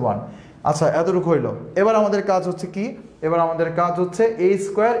 = 1। আচ্ছা, এতটুকু হইলো। এবার আমাদের কাজ হচ্ছে কি? এবার আমাদের কাজ হচ্ছে a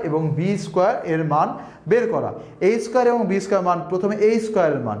স্কোয়ার এবং b স্কোয়ার এর মান বের করা। a স্কোয়ার এবং b স্কোয়ার মান, প্রথমে a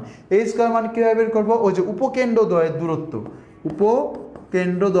স্কোয়ারের মান। a স্কোয়ার মান কীভাবে বের করবো? ওই যে উপকেন্দ্রদ্বয়ের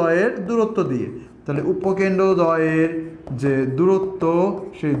দূরত্ব দিয়ে। তাহলে উপকেন্দ্রদ্বয়ের যে দূরত্ব,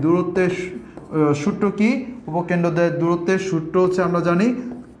 সেই দূরত্বের সূত্র কি? উপকেন্দ্রদ্বয়ের দূরত্বের সূত্র হচ্ছে আমরা জানি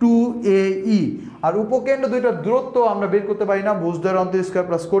 2ae। আর উপকেন্দ্র দুইটার দূরত্ব আমরা বের করতে পারি না ভুজদ্বয়ের অন্তঃস্কয়ার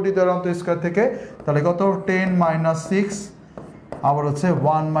প্লাস কোটিদ্বয়ের অন্তঃস্কয়ার থেকে। তাহলে কত? 10 - 6 আবার হচ্ছে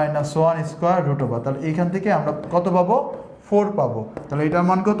 1 - 1 স্কোয়ার √। তাহলে এইখান থেকে আমরা কত পাবো? 4 পাবো। তাহলে এটার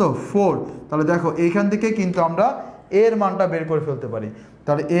মান কত? 4। তাহলে দেখো এইখান থেকে কিন্তু আমরা এর মানটা বের করে ফেলতে পারি।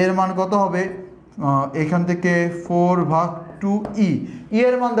 তাহলে এর মান কত হবে? এখান থেকে 4 ভাগ 2e,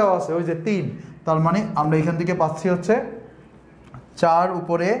 এর মান দেওয়া আছে ওই যে 3। তার মানে আমরা এখান থেকে পাচ্ছি হচ্ছে 4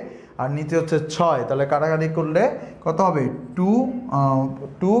 উপরে আর নিচে হচ্ছে 6। তাহলে কাটাকাটি করলে কত হবে?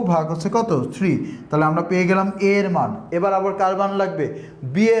 2 ভাগ হচ্ছে কত? 3। তাহলে আমরা পেয়ে গেলাম a এর মান। এবার আবার কার মান লাগবে?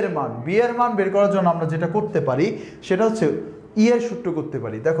 b এর মান। b এর মান বের করার জন্য আমরা যেটা করতে পারি সেটা হচ্ছে e এর সূত্র করতে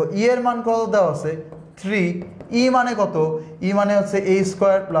পারি। দেখো e এর মান কত দেওয়া আছে? 3। e মানে কত? e মানে হচ্ছে a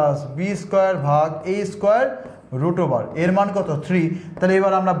square plus b square ভাগ a স্কোয়ার √। এর মান কত? 3। তাহলে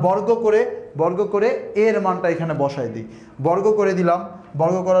এবার আমরা বর্গ করে এর মানটা এখানে বসাই দিই। বর্গ করে দিলাম,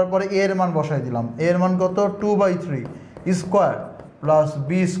 বর্গ করার পরে এর মান বসাই দিলাম। এর মান কত? 2/3 স্কোয়ার প্লাস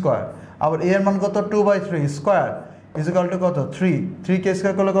b স্কোয়ার। আবার এর মান কত? 2/3 স্কোয়ার = কত? 3। 3 কে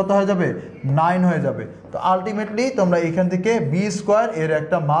স্কোয়ার করলে কত হয়ে যাবে? 9 হয়ে যাবে। তো আলটিমেটলি তোমরা এখান থেকে b স্কোয়ার এর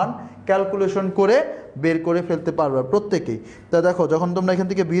একটা মান ক্যালকুলেশন করে বের করে ফেলতে পারবে প্রত্যেকেই। তা দেখো, যখন তোমরা এখান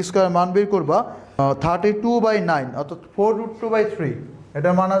থেকে b স্কোয়ার মান বের করবা 32/9 অর্থাৎ 4√2/3,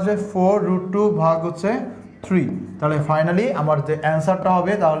 এটার মান আছে 4√2 ভাগ হচ্ছে 3। তাহলে ফাইনালি আমার যে অ্যান্সারটা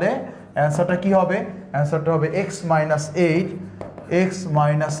হবে, তাহলে অ্যান্সারটা কি হবে? অ্যান্সারটা হবে x -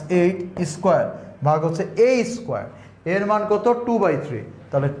 8 স্কোয়ার ভাগ হচ্ছে a স্কোয়ার, এর মান কত? 2/3।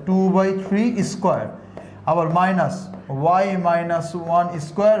 তাহলে 2/3 স্কোয়ার, আবার মাইনাস y - 1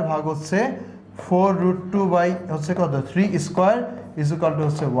 স্কোয়ার ভাগ হচ্ছে 4√2 হচ্ছে কত? 3 স্কোয়ার =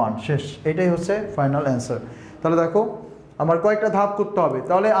 হচ্ছে 1। শেষ। এটাই হচ্ছে ফাইনাল অ্যান্সার। তাহলে দেখো আমার কয়েকটা ধাপ করতে হবে।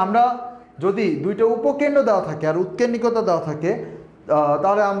 তাহলে আমরা যদি দুইটা উপকেন্দ্র দেওয়া থাকে আর উৎকেন্দ্রিকতা দেওয়া থাকে,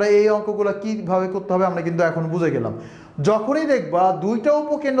 তাহলে আমরা এই অঙ্কগুলো কীভাবে করতে হবে আমরা কিন্তু এখন বুঝে গেলাম। যখনই দেখবা দুইটা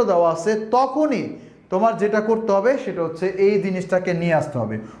উপকেন্দ্র দেওয়া আছে, তখনই তোমার যেটা করতে হবে সেটা হচ্ছে এই জিনিসটাকে নিয়ে আসতে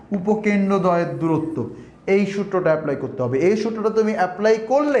হবে, উপকেন্দ্রদ্বয়ের দূরত্ব। এই সূত্রটা অ্যাপ্লাই করতে হবে। এই সূত্রটা তুমি অ্যাপ্লাই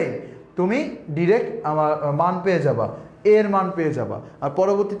করলে তুমি ডিরেক্ট আমার মান পেয়ে যাবা, এর মান পেয়ে যাবা। আর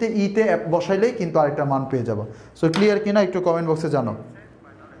পরবর্তীতে ইতে বসাইলেই কিন্তু আরেকটা মান পেয়ে যাবা। সো ক্লিয়ার কিনা একটু কমেন্ট বক্সে জানাও।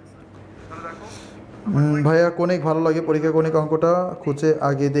 ভাইয়া কনিক ভালো লাগে, পরীক্ষা কনিক অঙ্কটা খুঁজে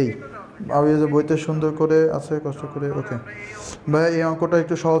আগে দেই। আমি যে বইতে সুন্দর করে আছে, কষ্ট করে। ওকে ভাইয়া, এই অঙ্কটা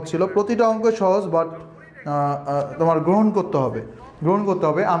একটু সহজ ছিল। প্রতিটা অঙ্ক সহজ, বাট তোমার গ্রহণ করতে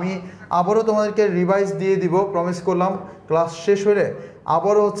হবে। আমি আবারও তোমাদেরকে রিভাইজ দিয়ে দিব, প্রমিস করলাম। ক্লাস শেষ হলে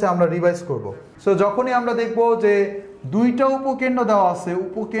আবারও হচ্ছে আমরা রিভাইজ করব। সো যখনই আমরা দেখব যে দুইটা উপকেন্দ্র দেওয়া আছে,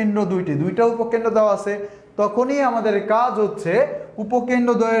 দুইটা উপকেন্দ্র দেওয়া আছে, তখনই আমাদের কাজ হচ্ছে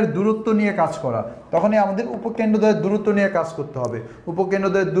উপকেন্দ্রদ্বয়ের দূরত্ব নিয়ে কাজ করা। তখনই আমাদের উপকেন্দ্রদ্বয়ের দূরত্ব নিয়ে কাজ করতে হবে।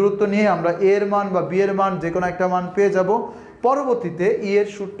 উপকেন্দ্রদ্বয়ের দূরত্ব নিয়ে আমরা এর মান বা বি এর মান যে কোনো একটা মান পেয়ে যাব। পরবর্তীতে ই এর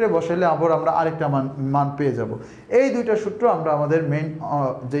সূত্রে বসাইলে আবার আমরা আরেকটা মান পেয়ে যাব। এই দুইটা সূত্র আমরা আমাদের মেইন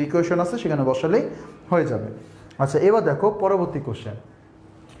যে ইকুয়েশন আছে সেখানে বসালেই হয়ে যাবে। আচ্ছা, এবার দেখো পরবর্তী কোশ্চেন।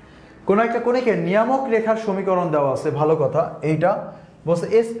 কোনো একটা কনিকের নিয়ামক রেখার সমীকরণ দেওয়া আছে, ভালো কথা। এইটা বলছে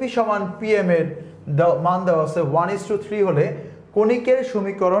এসপি সমান পিএম এর মান দেওয়া আছে 1:3 হলে কনিকের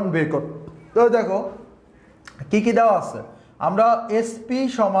সমীকরণ বের কর। তো দেখো কি কি দেওয়া আছে। আমরা এসপি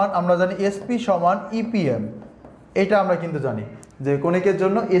সমান, আমরা জানি এসপি সমান ইপিএম, এটা আমরা কিন্তু জানি যে কনিকের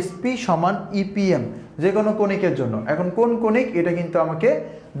জন্য এসপি সমান ইপিএম, যে কোনো কনিকের জন্য। এখন কোন কনিক এটা কিন্তু আমাকে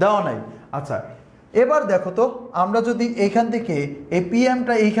দেওয়া নাই। আচ্ছা, এবার দেখো তো, আমরা যদি এখান থেকে এই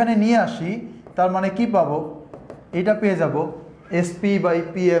পিএমটা এইখানে নিয়ে আসি, তার মানে কি পাবো? এটা পেয়ে যাব এসপি বাই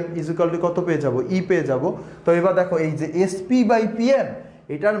পিএম = কত পেয়ে যাব? ই পেয়ে যাব। তো এবার দেখো এই যে এসপি বাই পিএম,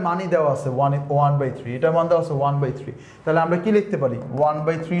 এটার মানই দেওয়া আছে 1/3, এটার মান দেওয়া আছে 1/3, তাহলে আমরা কি লিখতে পারি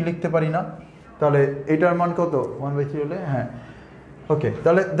 1/3 লিখতে পারি না? তাহলে এটার মান কত 1/3 হলে হ্যাঁ ওকে।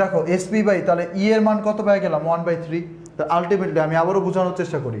 তাহলে দেখো এসপি বাই তাহলে ই এর মান কত পেয়ে গেলাম 1/3। তো আলটিমেটলি আমি আবারও বোঝানোর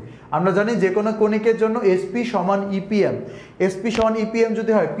চেষ্টা করি, আমরা জানি যে কোনো কণিকের জন্য এসপি সমান ইপিএম, এসপি সমান ইপিএম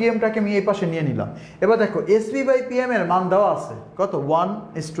যদি হয় পিএমটাকে আমি এই পাশে নিয়ে নিলাম। এবার দেখো এসপি বাই পিএম এর মান দেওয়া আছে কত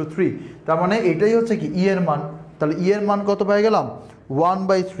 1:3, তার মানে এটাই হচ্ছে কি ই এর মান। তাহলে ই এর মান কত পেয়ে গেলাম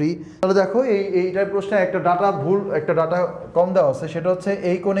 1/3। তাহলে দেখো এইটার প্রশ্নে একটা ডাটা ভুল, একটা ডাটা কম দেওয়া আছে, সেটা হচ্ছে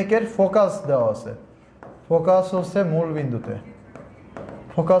এই কণিকের ফোকাস দেওয়া আছে, ফোকাস হচ্ছে মূল বিন্দুতে,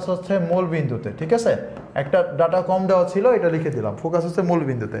 ফোকাস হচ্ছে মূল বিন্দুতে, ঠিক আছে? একটা ডাটা কম দেওয়া ছিল, এটা লিখে দিলাম, ফোকাস হচ্ছে মূল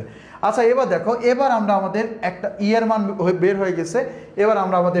বিন্দুতে। আচ্ছা এবার দেখো, এবার আমরা আমাদের একটা ই এর মান বের হয়ে গেছে, এবার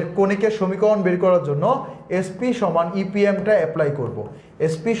আমরা আমাদের কণিকের সমীকরণ বের করার জন্য এসপি সমান ইপিএমটা অ্যাপ্লাই করব,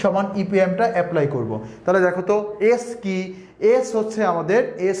 এসপি সমান ইপিএমটা অ্যাপ্লাই করব। তাহলে দেখো তো এস কি, এস হচ্ছে আমাদের,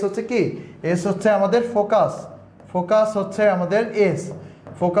 এস হচ্ছে কি, এস হচ্ছে আমাদের ফোকাস, ফোকাস হচ্ছে আমাদের এস,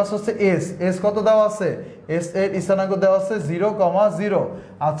 ফোকাস হচ্ছে এস, এস কত দেওয়া আছে, এস এর স্থানাঙ্ক দেওয়া আছে 0,0।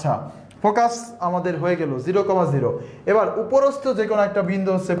 আচ্ছা ফোকাস আমাদের হয়ে গেল 0,0। এবার উপরস্থ যে কোনো একটা বিন্দু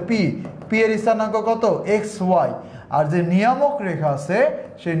হচ্ছে পি, পি এর স্থানাঙ্ক কত XY, আর যে নিয়ামক রেখা আছে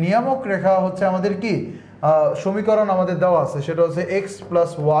সেই নিয়ামক রেখা হচ্ছে আমাদের কি সমীকরণ আমাদের দেওয়া আছে, সেটা হচ্ছে x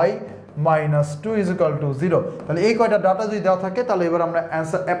 + y - 2 = 0। তাহলে এই কয়টা ডাটা যদি দেওয়া থাকে তাহলে এবার আমরা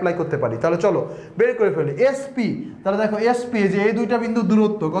অ্যান্সার অ্যাপ্লাই করতে পারি। তাহলে চলো বের করে ফেলি এসপি। তাহলে দেখো এসপি যে এই দুইটা বিন্দু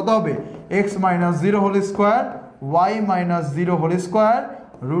দূরত্ব কত হবে x - 0 whole square y - 0 whole square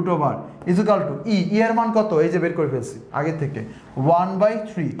 √= ই, ই এর মান কত এই যে বের করে ফেলছি আগে থেকে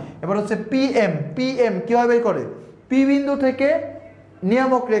 1/3। এবার হচ্ছে পিএম, পিএম কিভাবে বের করে, পি বিন্দু থেকে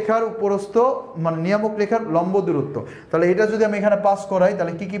নিয়ামক রেখার উপরস্থ মানে নিয়ামক রেখার লম্ব দূরত্ব। তাহলে এটা যদি আমি এখানে পাস করাই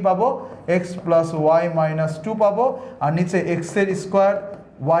তাহলে কি কি পাবো x + y - 2 পাবো, আর নিচে x এর স্কোয়ার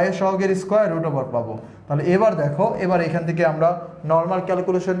y এর সহগের স্কোয়ার √= পাবো। তাহলে এবার দেখো, এবার এখান থেকে আমরা নর্মাল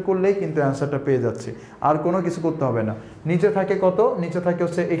ক্যালকুলেশন করলেই কিন্তু অ্যান্সারটা পেয়ে যাচ্ছি, আর কোনো কিছু করতে হবে না। নিচে থাকে কত, নিচে থাকে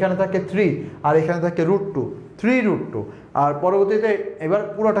হচ্ছে এখানে থাকে 3 আর এখানে থাকে √2, 3√2। আর পরবর্তীতে এবার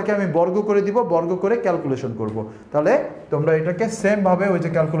পুরোটাকে আমি বর্গ করে দিব, বর্গ করে ক্যালকুলেশন করব। তাহলে তোমরা এটাকে সেমভাবে ওই যে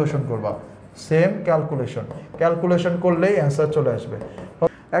ক্যালকুলেশন করবা, সেম ক্যালকুলেশন, ক্যালকুলেশন করলেই অ্যান্সার চলে আসবে।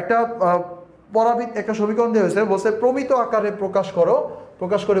 একটা পরাবৃত্ত একটা সমীকরণ দেওয়া হয়েছে, বলছে প্রমিত আকারে প্রকাশ করো,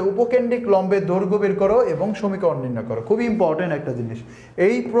 প্রকাশ করে উপকেন্দ্রিক লম্বের দৈর্ঘ্য বের করো এবং সমীকরণ নির্ণয় করো। খুবই ইম্পর্টেন্ট একটা জিনিস।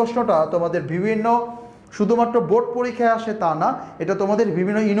 এই প্রশ্নটা তোমাদের বিভিন্ন শুধুমাত্র বোর্ড পরীক্ষায় আসে তা না, এটা তোমাদের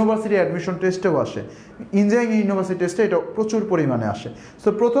বিভিন্ন ইউনিভার্সিটি অ্যাডমিশন টেস্টেও আসে, ইঞ্জিনিয়ারিং ইউনিভার্সিটি টেস্টে এটা প্রচুর পরিমাণে আসে। সো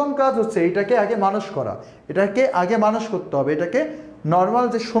প্রথম কাজ হচ্ছে এটাকে আগে মানুষ করা, এটাকে আগে মানুষ করতে হবে, এটাকে নর্মাল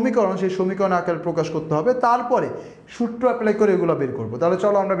যে সমীকরণ সেই সমীকরণ আকারে প্রকাশ করতে হবে, তারপরে সূত্র অ্যাপ্লাই করে এগুলো বের করবো। তাহলে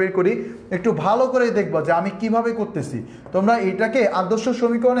চলো আমরা বের করি, একটু ভালো করে দেখবা যে আমি কিভাবে করতেছি। তোমরা এটাকে আদর্শ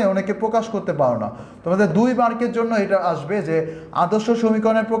সমীকরণে অনেকে প্রকাশ করতে পারো না, তোমাদের 2 মার্কের জন্য এটা আসবে যে আদর্শ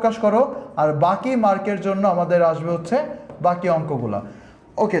সমীকরণে প্রকাশ করো, আর বাকি মার্কের জন্য আমাদের আসবে হচ্ছে বাকি অঙ্কগুলা।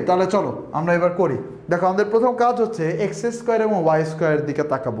 ওকে, তাহলে চলো আমরা এবার করি। দেখো আমাদের প্রথম কাজ হচ্ছে x² এবং y² দিকে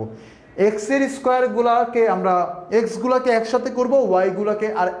তাকাবো। এক্স এর স্কোয়ারগুলোকে আমরা এক্সগুলোকে একসাথে করবো, ওয়াইগুলোকে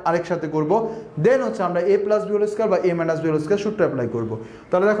আরেক সাথে করবো, দেন হচ্ছে আমরা a + b² বা a - b² সূত্র অ্যাপ্লাই করবো।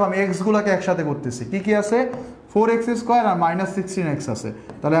 তাহলে দেখো আমি এক্সগুলোকে একসাথে করতেছি, কি কি আছে 4x² আর -16x আছে।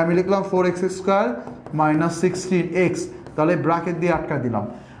 তাহলে আমি লিখলাম 4x² - 16x, তাহলে ব্র্যাকেট দিয়ে আটকা দিলাম।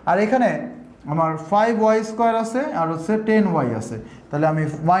 আর এখানে আমার 5y² আছে আর হচ্ছে 10y আছে, তাহলে আমি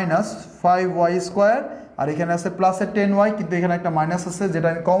 -5y², আর এখানে আছে প্লাসের 10y, কিন্তু এখানে একটা মাইনাস আছে যেটা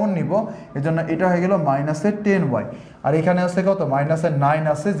আমি কমন নিব, এই জন্য এটা হয়ে গেল -10y, আর এখানে আছে কত -9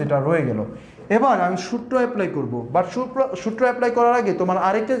 আছে যেটা রয়ে গেল। এবার আমি সূত্র অ্যাপ্লাই করব, বাট সূত্র অ্যাপ্লাই করার আগে তোমার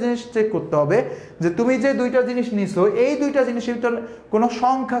আরেকটা জিনিস চেক করতে হবে যে তুমি যে দুইটা জিনিস নিছো এই দুইটা জিনিসের ভিতর কোনো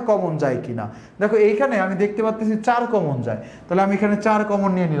সংখ্যা কমন যায় কিনা। দেখো এইখানে আমি দেখতে পাচ্ছি 4 কমন যায়, তাহলে আমি এখানে 4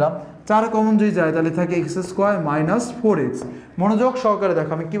 কমন নিয়ে নিলাম। 4 কমন যদি যায় তাহলে থাকে x² - 4x। মনোযোগ সহকারে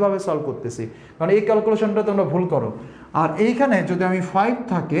দেখো আমি কিভাবে সলভ করতেছি, কারণ এই ক্যালকুলেশনটা তোমরা ভুল করো। আর এইখানে যদি আমি 5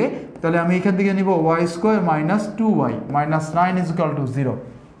 থাকে তাহলে আমি এখান থেকে নিব y² - 2y -9 = 0।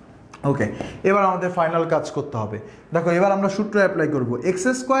 ওকে, এবার আমাদের ফাইনাল কাজ করতে হবে। দেখো এবার আমরা সূত্র অ্যাপ্লাই করব x²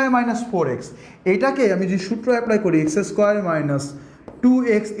 - 4x, এইটাকে আমি যদি সূত্র অ্যাপ্লাই করি x² -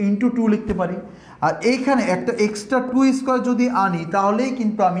 2x × 2 লিখতে পারি, আর এইখানে একটা এক্সট্রা 2² যদি আনি তাহলেই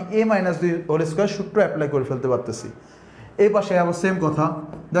কিন্তু আমি a - b² সূত্র অ্যাপ্লাই করে ফেলতে পারতেছি। এই পাশে আবার সেম কথা,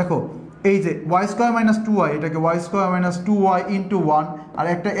 দেখো এই যে y² - 2y, এটাকে y² - 2y × 1, আর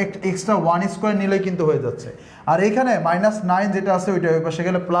একটা এক্সট্রা 1² নিলে কিন্তু হয়ে যাচ্ছে। আর এখানে -9 যেটা আছে ওইটা ওই পাশে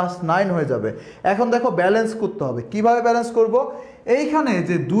গেলে +9 হয়ে যাবে। এখন দেখো ব্যালেন্স করতে হবে, কিভাবে ব্যালেন্স করব, এইখানে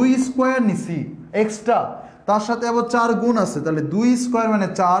যে 2² নিছি এক্সট্রা, তার সাথে আবার 4 গুণ আছে, তাহলে 2 স্কোয়ার মানে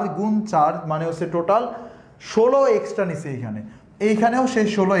 4 গুণ 4 মানে হচ্ছে টোটাল 16 এক্সট্রা নিছে এইখানেও সেই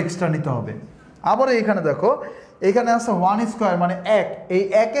 16 এক্সট্রা নিতে হবে। আবার এইখানে দেখো এইখানে আছে 1 স্কোয়ার মানে 1, এই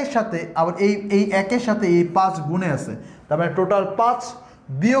 1-এর সাথে আবার এই 1-এর সাথে এই 5 গুণে আছে, তার মানে টোটাল 5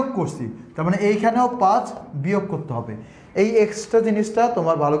 বিয়োগ করছি, তার মানে এইখানেও 5 বিয়োগ করতে হবে। এই এক্সট্রা জিনিসটা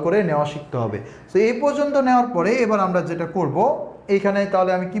তোমার ভালো করে নেওয়া শিখতে হবে। তো এই পর্যন্ত নেওয়ার পরে এবার আমরা যেটা করব, এইখানে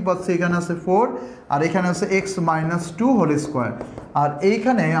তাহলে আমি কি পাচ্ছি, এখানে আছে 4 আর এখানে আছে x - 2 হোল স্কোয়ার, আর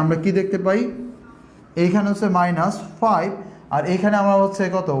এইখানে আমরা কি দেখতে পাই, এইখানে হচ্ছে -5 আর এইখানে আমরা হচ্ছে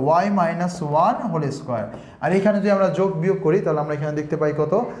কত y - 1 হোল স্কোয়ার, আর এখানে যদি আমরা যোগ বিয়োগ করি তাহলে আমরা এখানে দেখতে পাই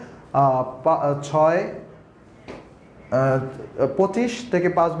কত 25 থেকে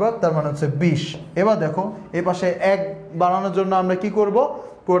 5 বার, তার মানে হচ্ছে 20। এবার দেখো এই পাশে 1 বানানোর জন্য আমরা কি করব,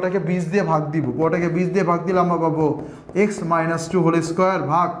 পুরোটাকে 20 দিয়ে ভাগ দিব, পুরোটাকে 20 দিয়ে ভাগ দিলে আমরা পাবো x - 2 হোল স্কোয়ার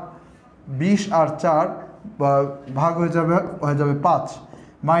ভাগ 20 আর 4 ভাগ হয়ে যাবে 5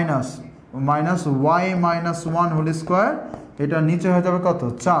 মাইনাস y - 1 হোল স্কোয়ার, এটা নিচে হয়ে যাবে কত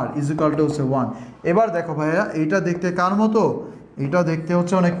 4 ইকুয়াল টু হচ্ছে 1। এবার দেখো ভাইয়া এটা দেখতে কার মতো, এটা দেখতে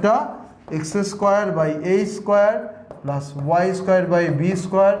হচ্ছে অনেকটা x square by a square plus y square by b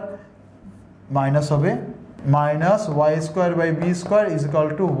square minus হবে y square by b square equal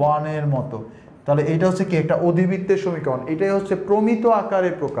to 1 এর মতো। তাহলে এটা হচ্ছে কি একটা অধিবৃত্তের সমীকরণ, এটাই হচ্ছে প্রমিত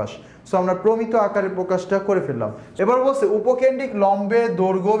আকারের প্রকাশ। সো আমরা প্রমিত আকারের প্রকাশটা করে ফেললাম। এবার বলছে উপকেন্দ্রিক লম্বের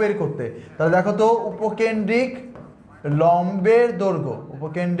দৈর্ঘ্য বের করতে। তাহলে দেখো তো উপকেন্দ্রিক লম্বের দৈর্ঘ্য,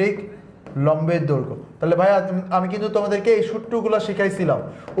 উপকেন্দ্রিক লম্বের দৈর্ঘ্য। তাহলে ভাইয়া আমি কিন্তু তোমাদেরকে এই সূত্রগুলো শিখাইছিলাম।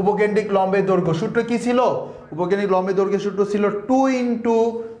 উপকেন্দ্রিক লম্বের দৈর্ঘ্য সূত্র কি ছিল, উপকেন্দ্রিক লম্বের দৈর্ঘ্যের সূত্র ছিল 2 ইন্টু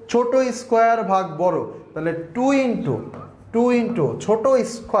ছোট স্কোয়ার ভাগ বড়। তাহলে 2 ইন্টু ছোট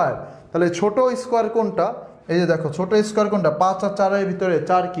স্কোয়ার, তাহলে ছোট স্কোয়ার কোনটা, এই যে দেখো ছোট স্কোয়ার কোনটা, 5 আর 4-এর ভিতরে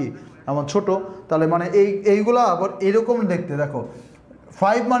 4 কি এমন ছোট, তাহলে মানে এইগুলা আবার এরকম দেখতে। দেখো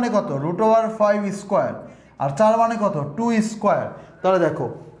 5 মানে কত √5 স্কোয়ার আর 4 মানে কত 2 স্কোয়ার। তাহলে দেখো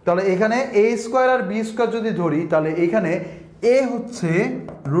তাহলে এখানে a square R b square যদি ধরি, তাহলে এখানে a হচ্ছে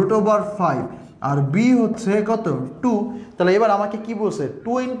 √5 আর b হচ্ছে কত 2। তাহলে এবার আমাকে কি বলছে,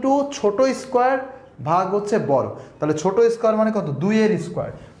 2 ইন্টু ছোট স্কোয়ার ভাগ হচ্ছে বড়। তাহলে ছোট স্কোয়ার মানে কত 2 এর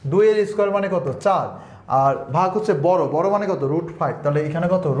স্কোয়ার, 2 এর স্কোয়ার মানে কত 4 আর ভাগ হচ্ছে বড় মানে কত √5। তাহলে এখানে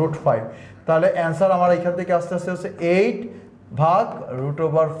কত √5। তাহলে অ্যান্সার আমার এখান থেকে আস্তে আস্তে হচ্ছে 8 ভাগ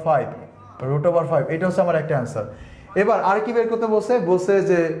 √5, এটা হচ্ছে আমার একটা অ্যান্সার। এবার আর কি বের করতে বলছে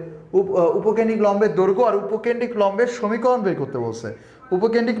যে উপকেন্দ্রিক লম্বের দৈর্ঘ্য আর উপকেন্দ্রিক লম্বের সমীকরণ বের করতে বলছে।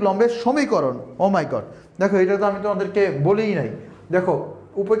 উপকেন্দ্রিক লম্বের সমীকরণ, ও মাই গড, দেখো এটা তো আমি তোমাদেরকে বলিই নাই। দেখো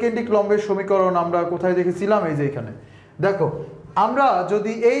উপকেন্দ্রিক লম্বের সমীকরণ আমরা কোথায় দেখেছিলাম, এই যে এখানে দেখো, আমরা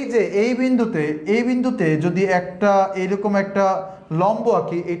যদি এই বিন্দুতে যদি একটা এরকম একটা লম্ব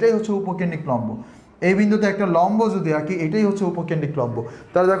আঁকি, এটাই হচ্ছে উপকেন্দ্রিক লম্ব। এই বিন্দুতে একটা লম্ব যদি আঁকি, এটাই হচ্ছে উপকেন্দ্রিক লম্ব।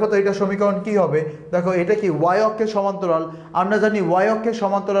 তাহলে দেখো তো এটা সমীকরণ কি হবে, দেখো এটা কি y অক্ষের সমান্তরাল। আমরা জানি y অক্ষের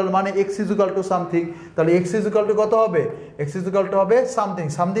সমান্তরাল মানে x ইকুয়াল টু সামথিং। তাহলে x ইকুয়াল টু কত হবে, x ইকুয়াল টু হবে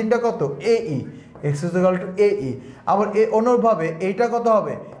সামথিংটা কত ae, x equal to ae। আবার অনুরূপভাবে এইটা কত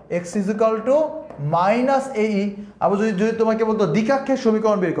হবে, x ইকুয়াল টু -ae। আবার যদি তোমাকে বলতো দ্বিকাক্ষের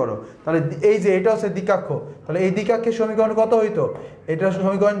সমীকরণ বের করো, তাহলে এই যে এটা হচ্ছে দ্বিকাক্ষ, তাহলে এই দ্বিকাক্ষের সমীকরণ কত হইতো, এটার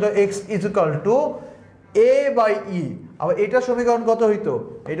সমীকরণ তো x ইকুয়াল টু a/e। আবার এটার সমীকরণ কত হইতো,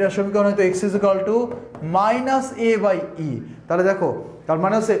 এটার সমীকরণ হইতো x ইকুয়াল টু -a/e। তাহলে দেখো তার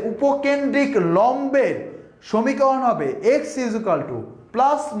মানে হচ্ছে উপকেন্দ্রিক লম্বের সমীকরণ হবে x equal to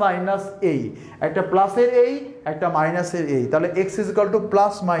plus minus এই, একটা প্লাসের এই একটা মাইনাসের এই, তাহলে x equal to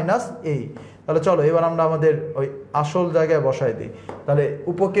plus minus এই। তাহলে চলো এবার আমরা আমাদের ওই আসল জায়গায় বসাই দিই। তাহলে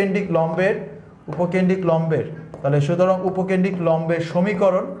উপকেন্দ্রিক লম্বের তাহলে সুতরাং উপকেন্দ্রিক লম্বের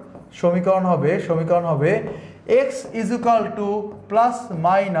সমীকরণ হবে x equal to plus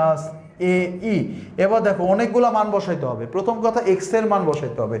minus ae। এবার দেখো অনেকগুলো মান বসাইতে হবে। প্রথম কথা x এর মান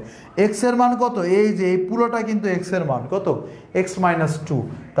বসাইতে হবে। x এর মান কত, এই যে এই পুরোটা কিন্তু x এর মান কত x - 2।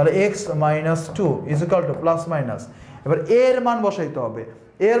 তাহলে x - 2 equal to plus minus, এবার a এর মান বসাইতে হবে।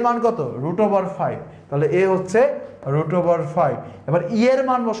 a এর মান কত √5, তাহলে a হচ্ছে √5। এবার e এর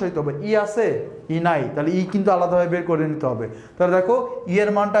মান বসাইতে হবে, e আছে e নাই, তাহলে e কিন্তু আলাদাভাবে বের করে নিতে হবে। তাহলে দেখো e এর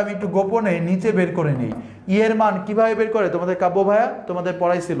মানটা আমি একটু গোপনে নিচে বের করে নিই। e এর মান কিভাবে বের করে, তোমাদের কাব্য ভাইয়া তোমাদের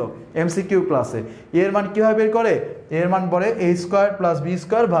পড়াইছিল MCQ ক্লাসে। e এর মান কিভাবে বের করে, a এর মান পড়ে a square plus b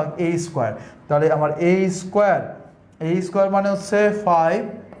square ভাগ a স্কোয়ার। তাহলে আমার a স্কোয়ার মানে হচ্ছে 5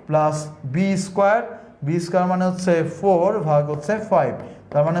 প্লাস b স্কোয়ার মানে হচ্ছে 4 ভাগ হচ্ছে 5,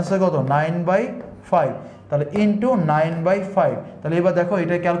 তার মানে হচ্ছে কত 9/5। তাহলে ইন্টু 9/5। তাহলে এবার দেখো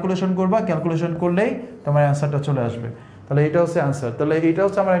এটা ক্যালকুলেশন করবা, ক্যালকুলেশন করলেই তোমার অ্যান্সারটা চলে আসবে। তাহলে এটা হচ্ছে অ্যান্সার, তাহলে এটা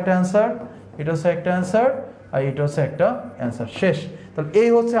হচ্ছে আমার একটা অ্যান্সার, এটা হচ্ছে একটা অ্যান্সার। আর এটা হচ্ছে একটা অ্যান্সার শেষ। তাহলে এই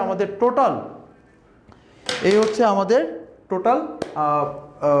হচ্ছে আমাদের টোটাল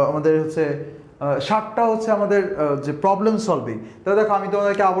আমাদের হচ্ছে 60টা হচ্ছে আমাদের যে প্রবলেম সলভিং। তাহলে দেখো আমি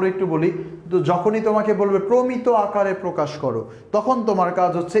তোমাদেরকে আবার একটু বলি, তো যখনই তোমাকে বলবে প্রমিত আকারে প্রকাশ করো, তখন তোমার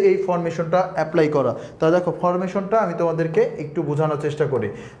কাজ হচ্ছে এই ফরমেশনটা অ্যাপ্লাই করা। তাহলে দেখো ফরমেশনটা আমি তোমাদেরকে একটু বোঝানোর চেষ্টা করি।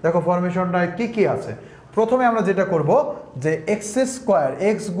 দেখো ফরমেশনটা কি আছে। প্রথমে আমরা যেটা করব যে এক্স স্কোয়ার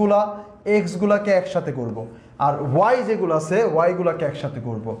এক্সগুলাকে একসাথে করব, আর ওয়াই যেগুলো আছে ওয়াইগুলাকে একসাথে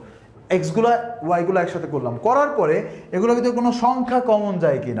করব। এক্সগুলা ওয়াইগুলো একসাথে করলাম, করার পরে এগুলোর ভিতরে কোনো সংখ্যা কমন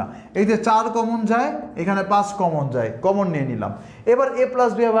যায় কিনা। এই যে 4 কমন যায়, এখানে 5 কমন যায়, কমন নিয়ে নিলাম। এবার এ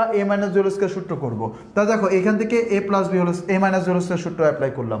প্লাস বি বা এ মাইনাস বি হোল স্কয়ার সূত্র করবো। তা দেখো এখান থেকে এ প্লাস বি হোল এ মাইনাস বি হোল স্কয়ার সূত্র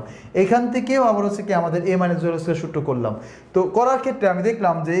অ্যাপ্লাই করলাম, এখান থেকেও আবার হচ্ছে কি আমাদের এ মাইনাস বি হোল স্কয়ার সূত্র করলাম। তো করার ক্ষেত্রে আমি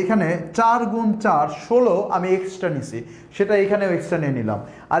দেখলাম যে এখানে 4 গুণ 4 16 আমি এক্সট্রা নিছি, সেটা এখানেও এক্সট্রা নিয়ে নিলাম।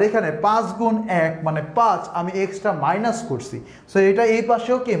 আর এখানে 5 গুণ 1 মানে 5 আমি এক্সট্রা মাইনাস করছি, সো এটা এই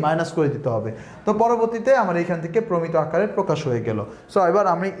পাশেও কি মাইনাস করে দিতে হবে। তো পরবর্তীতে আমার এখান থেকে প্রমিত আকারে প্রকাশ হয়ে গেল। সো এবার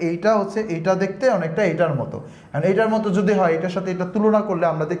আমি এইটা দেখতে অনেকটা এইটার মতো, আর এইটার মতো যদি হয় এটার সাথে এটা তুলনা করলে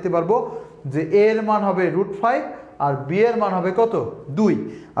আমরা দেখতে পারবো যে এ এর মান হবে √5 আর বি এর মান হবে কত 2।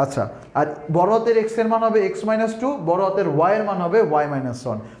 আচ্ছা, আর বড় হাতের এক্স এর মান হবে x-2, বড় হাতের ওয়াই এর মান হবে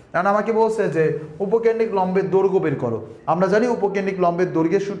y-1। কারণ আমাকে বলছে যে উপকেন্দ্রিক লম্বের দৈর্ঘ্য বের করো। আমরা জানি উপকেন্দ্রিক লম্বের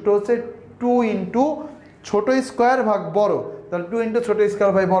দৈর্ঘ্যের সূত্র হচ্ছে 2 ইন্টু ছোট স্কোয়ার ভাগ বড়, তাহলে 2 ইন্টু ছোট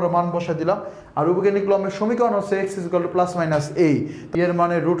স্কোয়ার ভাগ বড়, মান বসা দিলাম। আর উপকেন্দ্রিক লম্বের সমীকরণ হচ্ছে x ± a। এর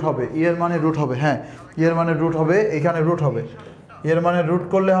মানে রুট হবে, হ্যাঁ এর মানে রুট হবে, এখানে রুট হবে, এর মানে রুট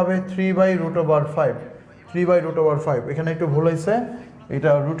করলে হবে 3/√5, 3/√5। এখানে একটু ভুল হয়েছে,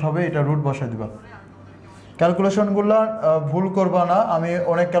 এটা রুট হবে, এটা রুট বসাই দিবা। ক্যালকুলেশনগুলো ভুল করবা না, আমি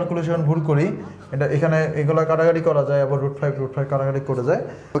অনেক ক্যালকুলেশন ভুল করি, এটা এখানে এগুলো কাটাকাটি করা যায়, আবার √5 কাটাকাটি করে যায়।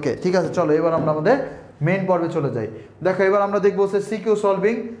 ওকে ঠিক আছে, চলো এবার আমরা আমাদের মেইন পর্বে চলে যাই। দেখো এবার আমরা দেখবো হচ্ছে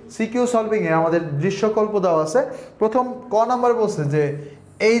সিকিউ সলভিংয়ে আমাদের দৃশ্যকল্প দেওয়া আছে। প্রথম ক নাম্বার বলছে যে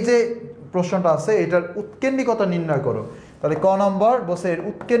এই যে প্রশ্নটা আছে এটার উৎকেন্দ্রিকতা নির্ণয় করো। তাহলে ক নাম্বার বলছে এর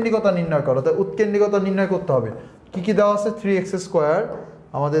উৎকেন্দ্রিকতা নির্ণয় করো। তাহলে উৎকেন্দ্রিকতা নির্ণয় করতে হবে, কি দেওয়া আছে 3x²,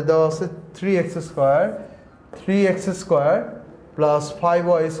 আমাদের দেওয়া আছে 3x² প্লাস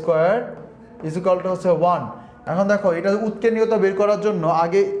 5y² হচ্ছে 1। এখন দেখো এটা উৎকেন্দ্রিকতা বের করার জন্য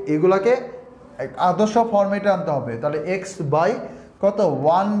আগে এগুলাকে আদর্শ ফর্মেটে আনতে হবে। তাহলে x বাই কত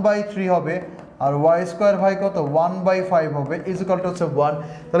 1/3 হবে, আর y² ভাই কত 1/5 হবে, হচ্ছে 1।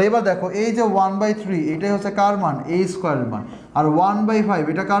 তাহলে এবার দেখো এই যে 1/3 এটাই হচ্ছে কার মান, a² এর মান, আর 1/5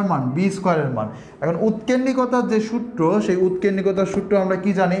 এটা কার মান, b² এর মান। এখন উৎকেন্দ্রিকতার যে সূত্র, সেই উৎকেন্দ্রিকতার সূত্র আমরা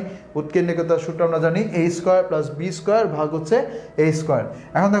কি জানি, উৎকেন্দ্রিকতার সূত্র আমরা জানি a² প্লাস b² ভাগ হচ্ছে a²।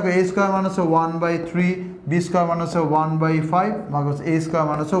 এখন দেখো a² মান হচ্ছে 1/3, b² মান হচ্ছে 1/5 ভাগ হচ্ছে a²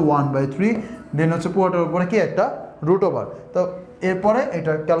 মান হচ্ছে 1/3, দেন হচ্ছে পুরোটার উপরে কি একটা √ওভার। তো এরপরে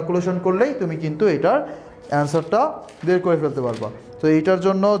এটা ক্যালকুলেশন করলেই তুমি কিন্তু এটার অ্যান্সারটা বের করে ফেলতে পারবা। তো এইটার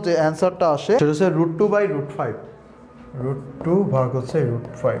জন্য যে অ্যান্সারটা আসে সেটা হচ্ছে √2/5, √2 ভাগ হচ্ছে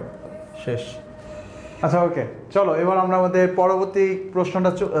 √5 শেষ। আচ্ছা ওকে, চলো এবার আমরা আমাদের পরবর্তী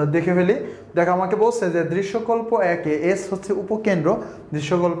প্রশ্নটা দেখে ফেলি। দেখো আমাকে বলছে যে দৃশ্যকল্প 1-এ এস হচ্ছে উপকেন্দ্র,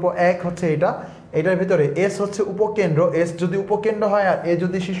 দৃশ্যকল্প 1 হচ্ছে এটার ভিতরে এস হচ্ছে উপকেন্দ্র, এস যদি উপকেন্দ্র হয় আর এ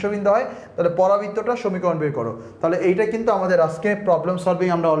যদি শীর্ষবিন্দু হয় তাহলে পরাবৃত্তটার সমীকরণ বের করো। তাহলে এইটা কিন্তু আমাদের আজকে প্রবলেম সলভিং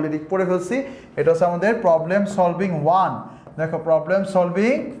আমরা অলরেডি পড়ে ফেলছি, এটা হচ্ছে আমাদের প্রবলেম সলভিং 1। দেখো প্রবলেম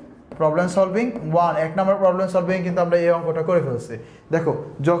সলভিং 1, 1 নম্বর প্রবলেম সলভিং কিন্তু আমরা এই অঙ্কটা করে ফেলছি। দেখো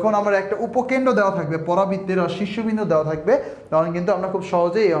যখন আমরা একটা উপকেন্দ্র দেওয়া থাকবে, পরাবৃত্তের আর শীর্ষবিন্দু দেওয়া থাকবে, তখন কিন্তু আমরা খুব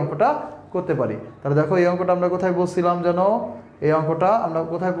সহজেই এই অঙ্কটা করতে পারি। তাহলে দেখো এই অঙ্কটা আমরা কোথায় বলছিলাম জানো, এই অঙ্কটা আমরা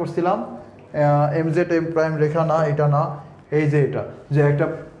কোথায় পড়ছিলাম, MZ M' রেখা না, এটা না, এই যে এটা যে একটা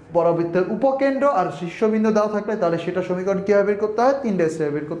পরাবৃত্তের উপকেন্দ্র আর শীর্ষবিন্দু দেওয়া থাকলে তাহলে সেটা সমীকরণ কীভাবে বের করতে হয়, 3টা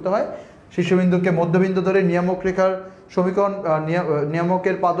স্টেপে বের করতে হয়। শীর্ষবিন্দুকে মধ্যবিন্দু ধরে নিয়ামক রেখার সমীকরণ,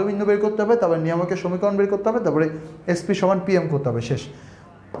 নিয়ামকের পাদবিন্দু বের করতে হবে, তারপরে নিয়ামকের সমীকরণ বের করতে হবে, তারপরে SP = PM করতে হবে, শেষ।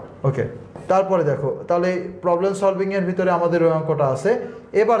 ওকে, তারপরে দেখো তাহলে প্রবলেম সলভিংয়ের ভিতরে আমাদের ওই অঙ্কটা আছে।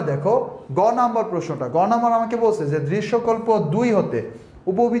 এবার দেখো গ নাম্বার প্রশ্নটা, গ নাম্বার আমাকে বলছে যে দৃশ্যকল্প 2 হতে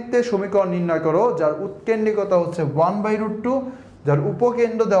উপবৃত্তের সমীকরণ নির্ণয় করো যার উৎকেন্দ্রিকতা হচ্ছে 1/√2, যার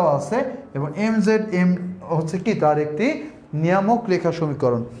উপকেন্দ্র দেওয়া আছে এবং MZ M হচ্ছে কি তার একটি নিয়ামক রেখা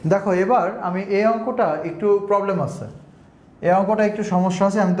সমীকরণ। দেখো এবার আমি এই অঙ্কটা একটু প্রবলেম আছে, এই অঙ্কটা একটু সমস্যা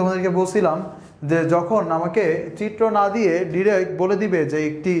আছে। আমি তোমাদেরকে বলছিলাম যে যখন আমাকে চিত্র না দিয়ে ডিরেক্ট বলে দিবে যে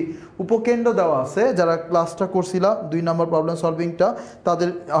একটি উপকেন্দ্র দেওয়া আছে, যারা ক্লাসটা করছিলাম 2 নম্বর প্রবলেম সলভিংটা তাদের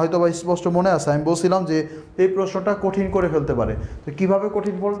হয়তো বা স্পষ্ট মনে আছে, আমি বলছিলাম যে এই প্রশ্নটা কঠিন করে ফেলতে পারে। তো কীভাবে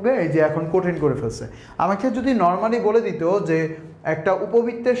কঠিন বলবে, এই যে এখন কঠিন করে ফেলছে। আমাকে যদি নর্মালি বলে দিত যে একটা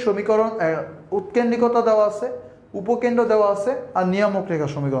উপবৃত্তের সমীকরণ, উৎকেন্দ্রিকতা দেওয়া আছে, উপকেন্দ্র দেওয়া আছে, আর নিয়ামক রেখা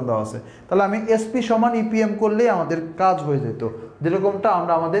সমীকরণ দেওয়া আছে। তাহলে আমি এসপি সমান ইপিএম করলেই আমাদের কাজ হয়ে যেত, যেরকমটা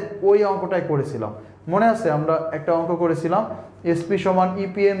আমরা আমাদের ওই অঙ্কটাই করেছিলাম। মনে আছে আমরা একটা অঙ্ক করেছিলাম এসপি সমান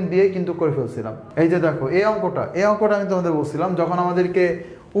ইপিএম দিয়ে কিন্তু করে ফেলছিলাম। এই যে দেখো এই অঙ্কটা আমি তোমাদের বলছিলাম, যখন আমাদেরকে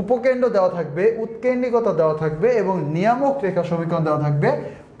উপকেন্দ্র দেওয়া থাকবে, উৎকেন্দ্রিকতা দেওয়া থাকবে এবং নিয়ামক রেখা সমীকরণ দেওয়া থাকবে,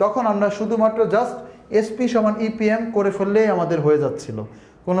 তখন আমরা শুধুমাত্র জাস্ট এসপি সমান ইপিএম করে ফেললেই আমাদের হয়ে যাচ্ছিল,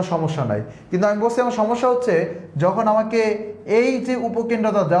 কোনো সমস্যা নাই। কিন্তু আমি বলছি আমার সমস্যা হচ্ছে যখন আমাকে এই যে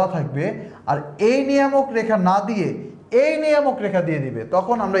উপকেন্দ্রতা দেওয়া থাকবে আর এই নিয়ামক রেখা না দিয়ে এই নিয়ামক রেখা দিয়ে দিবে,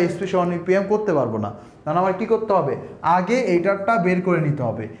 তখন আমরা এসপি সমান ইপিএম করতে পারবো না। কারণ আমার কী করতে হবে, আগে এইটারটা বের করে নিতে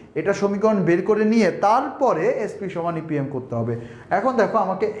হবে, এটা সমীকরণ বের করে নিয়ে তারপরে এসপি সমান ইপিএম করতে হবে। এখন দেখো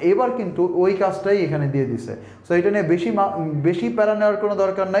আমাকে এবার কিন্তু ওই কাজটাই এখানে দিয়ে দিছে। সো এটা নিয়ে বেশি প্যারা নেওয়ার কোনো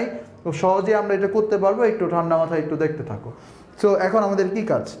দরকার নাই, তো সহজে আমরা এটা করতে পারবো। একটু ঠান্ডা মাথায় একটু দেখতে থাকো। সো এখন আমাদের কি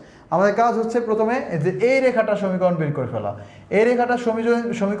কাজ, আমাদের কাজ হচ্ছে প্রথমে যে এই রেখাটা সমীকরণ বের করে ফেলা। এই রেখাটা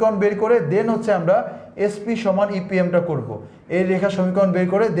সমীকরণ বের করে দেন হচ্ছে আমরা এসপি সমান ইপিএমটা করব। এই রেখা সমীকরণ বের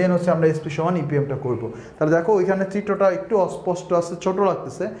করে দেন হচ্ছে আমরা এসপি সমান ইপিএমটা করব। তাহলে দেখো ওইখানে চিত্রটা একটু অস্পষ্ট আছে, ছোট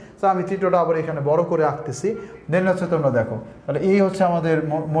লাগতেছে, তো আমি চিত্রটা আবার এখানে বড় করে আঁকতেছি, দেন হচ্ছে তোমরা দেখো। তাহলে এই হচ্ছে আমাদের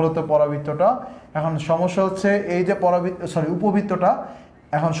মূলত পরাবৃত্তটা। এখন সমস্যা হচ্ছে এই যে উপবৃত্তটা,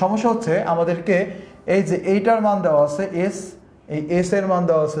 এখন সমস্যা হচ্ছে আমাদেরকে এই যে এইটার মান দেওয়া আছে এস, এই এস এর মান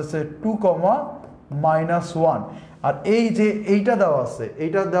দেওয়া আছে 2,-1, আর এই যে এইটা দেওয়া আছে,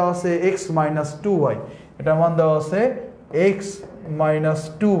 এইটা দেওয়া আছে x-2y, এটার মান দেওয়া আছে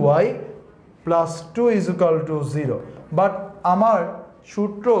x-2y + 2 = 0। বাট আমার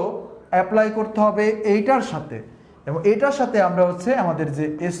সূত্র অ্যাপ্লাই করতে হবে এইটার সাথে, এবং এইটার সাথে আমরা হচ্ছে আমাদের যে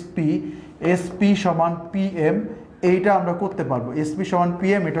এসপি সমান পিএম এইটা আমরা করতে পারবো, এসপি সমান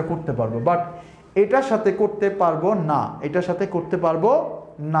পিএম এটা করতে পারবো। বাট এটার সাথে করতে পারবো না, এটার সাথে করতে পারবো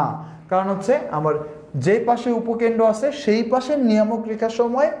না, কারণ হচ্ছে আমার যে পাশে উপকেন্দ্র আছে সেই পাশের নিয়ামক রেখার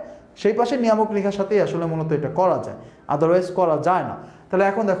সময় সেই পাশের নিয়ামক রেখার সাথেই আসলে মূলত এটা করা যায়, আদারওয়াইজ করা যায় না। তাহলে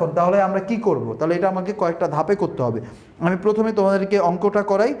এখন দেখো, তাহলে আমরা কি করব, তাহলে এটা আমাকে কয়েকটা ধাপে করতে হবে। আমি প্রথমে তোমাদেরকে অঙ্কটা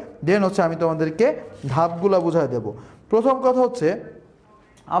করাই, দেন হচ্ছে আমি তোমাদেরকে ধাপগুলো বুঝাই দেব। প্রথম কথা হচ্ছে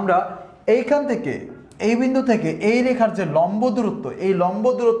আমরা এইখান থেকে এই বিন্দু থেকে এই রেখার যে লম্ব দূরত্ব, এই লম্ব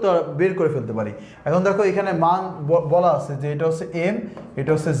দূরত্ব বের করে ফেলতে পারি। এখন দেখো এখানে মান বলা আছে যে এটা হচ্ছে এম,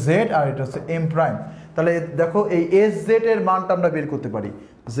 এটা হচ্ছে জেড, আর এটা হচ্ছে এম প্রাইম। তাহলে দেখো এই এস জেড এর মানটা আমরা বের করতে পারি,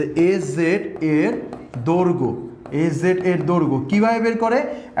 যে এস জেড এর দৈর্ঘ্য কিভাবে বের করে,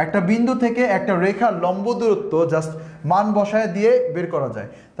 একটা বিন্দু থেকে একটা রেখার লম্ব দূরত্ব জাস্ট মান বসায় দিয়ে বের করা যায়।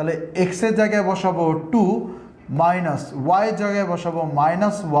 তাহলে এক্স এর জায়গায় বসাবো 2, মাইনাস ওয়াই এর জায়গায় বসাবো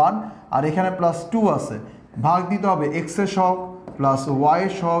 -1, আর এখানে +2 আছে, ভাগ দিতে হবে এক্স এর সহগ প্লাস ওয়াই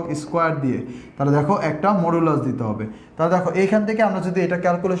এর সহগ স্কোয়ার দিয়ে। তাহলে দেখো একটা মডুলাস দিতে হবে। তাহলে দেখো এইখান থেকে আমরা যদি এটা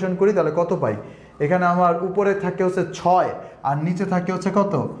ক্যালকুলেশন করি তাহলে কত পাই, এখানে আমার উপরে থাকে হচ্ছে 6 আর নিচে থাকে হচ্ছে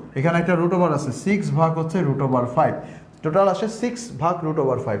কত, এখানে একটা √ আছে 6 ভাগ হচ্ছে √5, টোটাল আসে 6 ভাগ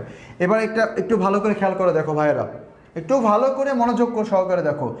 √5। এবার একটু ভালো করে খেয়াল করে দেখো ভাইয়েরা, একটু ভালো করে মনোযোগ সহকারে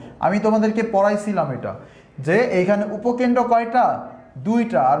দেখো, আমি তোমাদেরকে পড়াইছিলাম এটা, যে এইখানে উপকেন্দ্র কয়টা,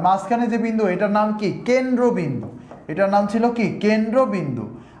 2টা, আর মাঝখানে যে বিন্দু এটার নাম কি, কেন্দ্রবিন্দু, এটার নাম ছিল কি কেন্দ্রবিন্দু,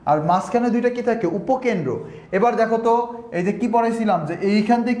 আর মাঝখানে 2টা কি থাকে, উপকেন্দ্র। এবার দেখো তো এই যে কি পড়াইছিলাম, যে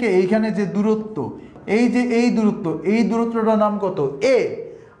এইখান থেকে এইখানে যে দূরত্ব, এই যে এই দূরত্বটার নাম কত, এ,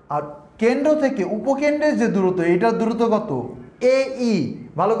 আর কেন্দ্র থেকে উপকেন্দ্রের যে দূরত্ব, এইটার দূরত্ব কত, এ ই।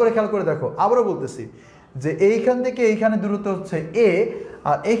 ভালো করে খেয়াল করে দেখো, আবারও বলতেছি যে এইখান থেকে এইখানে দূরত্ব হচ্ছে এ,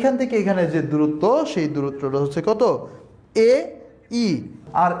 আর এইখান থেকে এখানে যে দূরত্ব সেই দূরত্বটা হচ্ছে কত, এ ই।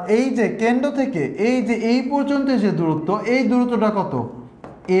 আর এই যে কেন্দ্র থেকে এই যে এই পর্যন্ত যে দূরত্ব, এই দূরত্বটা কত,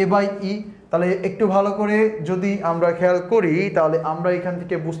 a/e। তাহলে একটু ভালো করে যদি আমরা খেয়াল করি তাহলে আমরা এখান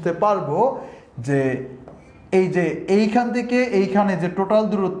থেকে বুঝতে পারবো যে এই যে এইখান থেকে এইখানে যে টোটাল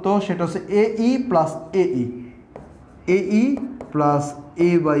দূরত্ব সেটা হচ্ছে AE + AE, AE +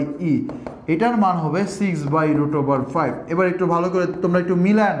 A/e, এটার মান হবে 6/√5। এবার একটু ভালো করে তোমরা একটু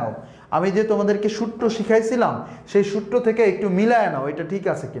মিলায় নাও, আমি যে তোমাদেরকে সূত্র শিখাইছিলাম সেই সূত্র থেকে একটু মিলায় নাও এটা ঠিক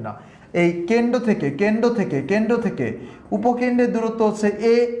আছে কিনা। এই কেন্দ্র থেকে উপকেন্দ্রের দূরত্ব হচ্ছে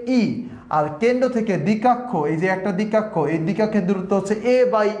AE, আর কেন্দ্র থেকে দিকাক্ষ, এই যে একটা দিকাক্ষ, এই দিকাক্ষের দূরত্ব হচ্ছে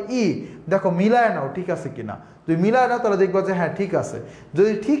A/e। দেখো মিলায় নাও ঠিক আছে কিনা, তুমি মিলায় নাও তাহলে দেখবা যে হ্যাঁ ঠিক আছে।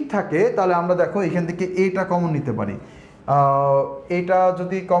 যদি ঠিক থাকে তাহলে আমরা দেখো এখান থেকে এটা কমন নিতে পারি, এটা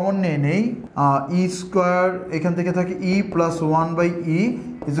যদি কমন নিয়ে নেই, e² এখান থেকে থাকে e + 1/e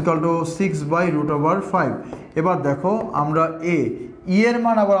 = 6/√5। এবার দেখো আমরা ই এর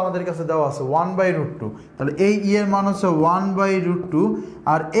মান আবার আমাদের কাছে দেওয়া আছে 1/√2, তাহলে এই ই এর মান হচ্ছে 1/√2,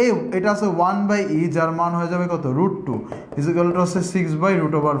 আর এটা আছে 1/e, যার মান হয়ে যাবে কত √2, ইকুয়াল টু হচ্ছে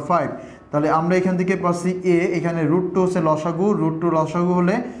 6/√5। তাহলে আমরা এখান থেকে পাচ্ছি এ, এখানে √2 হচ্ছে লসাগু, √2 লসাগু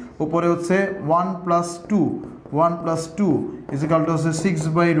হলে উপরে হচ্ছে 1 + 2 ইকুয়াল টু হচ্ছে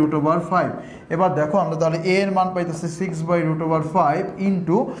 6/√5। এবার দেখো আমরা তাহলে এ এর মান পাইতেছি 6/√5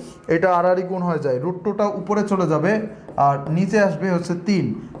 ইন্টু এটা আড়াআড়ি গুণ হয়ে যায়, √2টা উপরে চলে যাবে আর নিচে আসবে হচ্ছে 3,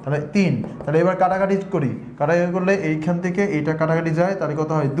 তাহলে 3। তাহলে এবার কাটাকাটি করি, কাটাকাটি করলে এইখান থেকে এইটা কাটাকাটি যায়, তাহলে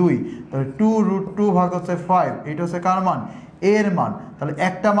কত হয় 2, তাহলে 2√2 ভাগ হচ্ছে 5, এটা হচ্ছে কার মান এ এর মান। তাহলে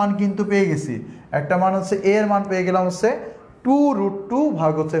একটা মান কিন্তু পেয়ে গেছি, একটা মান হচ্ছে এ এর মান পেয়ে গেলাম হচ্ছে 2√2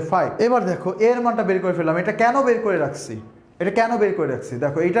 ভাগ হচ্ছে 5। এবার দেখো এর মানটা বের করে ফেললাম। এটা কেন বের করে রাখছি,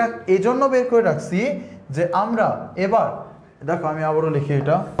 দেখো এটা এই জন্য বের করে রাখছি যে আমরা এবার দেখো আমি আবারও লিখি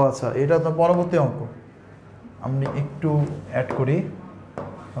এটা, আচ্ছা এটা তো পরবর্তী অঙ্ক, আমি একটু অ্যাড করি।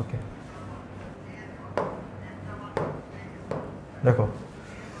 ওকে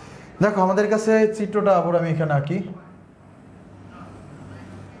দেখো আমাদের কাছে চিত্রটা আবার আমি এখানে আঁকি।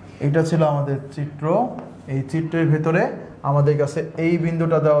 এটা ছিল আমাদের চিত্র, এই চিত্রের ভেতরে আমাদের কাছে এই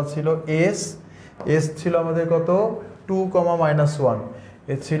বিন্দুটা দেওয়া ছিল এস ছিল আমাদের কত 2, -1,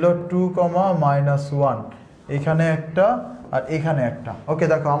 এ ছিল 2, এখানে একটা আর এখানে একটা। ওকে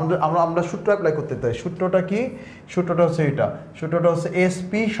দেখো আমরা সূত্র অ্যাপ্লাই করতে চাই। সূত্রটা কি? সূত্রটা হচ্ছে এটা, সূত্রটা হচ্ছে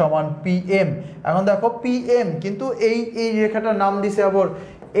SP = PM। এখন দেখো PM কিন্তু এই রেখাটার নাম দিছে আবার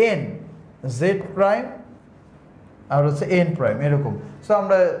N, Z প্রাইম আর হচ্ছে N প্রাইম এরকম। সো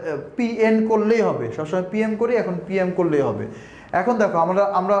আমরা PN করলেই হবে, সবসময় PM করি, এখন PM করলেই হবে। এখন দেখো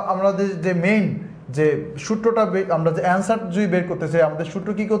আমাদের যে মেইন যে সূত্রটা আমরা যে অ্যান্সার যদি বের করতে চাই, আমাদের সূত্র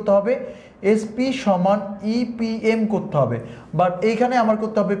কি করতে হবে? SP = EPM করতে হবে, বাট এইখানে আমার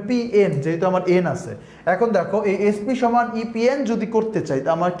করতে হবে PN, যেহেতু আমার N আছে। এখন দেখো এই SP = EPN যদি করতে চাই তা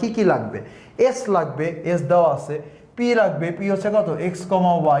আমার কি লাগবে? S লাগবে, S দেওয়া আছে। P লাগবে, P হচ্ছে কত x,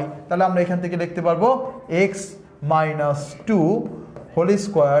 y। তাহলে আমরা এখান থেকে লিখতে পারবো x - 2 whole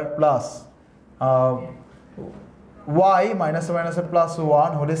square plus y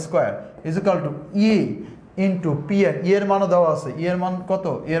 -1 whole square is equal to E into PN. ই এর মানও দেওয়া আছে, ই এর মান কত?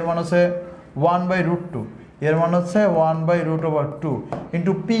 ই এর মান হচ্ছে 1/√2, এর মান হচ্ছে 1/√2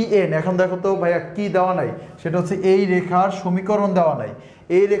 ইন্টু পিএন। এখন দেখো তো ভাইয়া কি দেওয়া নাই, সেটা হচ্ছে এই রেখার সমীকরণ দেওয়া নাই।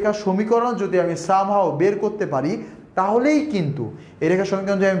 এই রেখার সমীকরণ যদি আমি সামহাও বের করতে পারি তাহলেই কিন্তু এই রেখার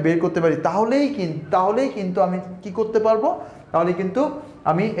সমীকরণ যদি আমি বের করতে পারি তাহলেই কিন্তু আমি কি করতে পারবো, তাহলে কিন্তু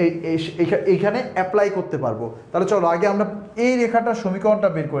আমি এইখানে অ্যাপ্লাই করতে পারবো। তাহলে চলো আগে আমরা এই রেখাটার সমীকরণটা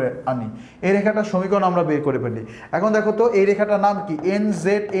বের করে আনি। এই রেখাটার সমীকরণ আমরা বের করে ফেলি। এখন দেখো তো এই রেখাটার নাম কি?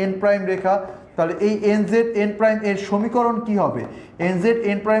 NZN' রেখা। তাহলে এই NZN' এর সমীকরণ কি হবে?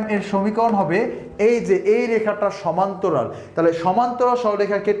 NZN' এর সমীকরণ হবে এই যে এই রেখাটা সমান্তরাল। তাহলে সমান্তরাল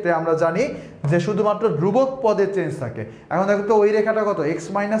সরলরেখার ক্ষেত্রে আমরা জানি যে শুধুমাত্র ধ্রুবক পদের চেঞ্জ থাকে। এখন দেখো তো ওই রেখাটা কত? x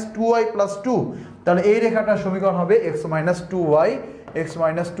 - 2y + 2। তাহলে এই রেখাটার সমীকরণ হবে x - 2y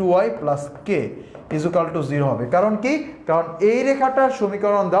 + k is equal to 0 হবে। কারণ কি? কারণ এই রেখাটার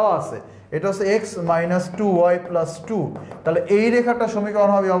সমীকরণ দেওয়া আছে, এটা হচ্ছে x - 2y + 2। তাহলে এই রেখাটার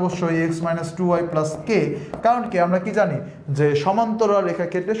সমীকরণ হবে অবশ্যই x - 2y + k। কারণ কি? আমরা কি জানি যে সমান্তরাল রেখার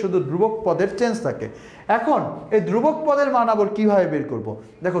ক্ষেত্রে শুধু ধ্রুবক পদের চেঞ্জ থাকে। এখন এই ধ্রুবক পদের মান আবার কিভাবে বের করব?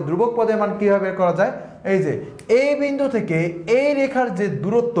 দেখো ধ্রুবক পদের মান কিভাবে বের করা যায়? এই যে এই বিন্দু থেকে এই রেখার যে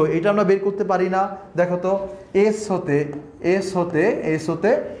দূরত্ব, এটা আমরা বের করতে পারি না। দেখো তো এস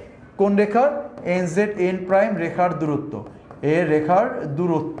হতে কোন রেখার? NZN' রেখার দূরত্ব, এই রেখার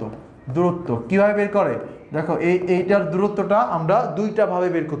দূরত্ব কিভাবে বের করে? দেখো এইটার দূরত্বটা আমরা দুইটা ভাবে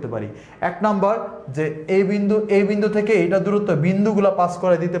বের করতে পারি। এক নাম্বার যে এই বিন্দু থেকে এইটা দূরত্ব বিন্দুগুলা পাস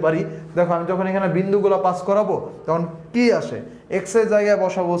করে দিতে পারি। দেখো আমি যখন এখানে বিন্দুগুলা পাস করাবো তখন কি আসে? x এর জায়গায়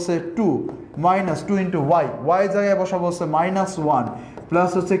বসাবো হচ্ছে 2 -2 ইন্টু y জায়গায় বসাবো হচ্ছে -1 প্লাস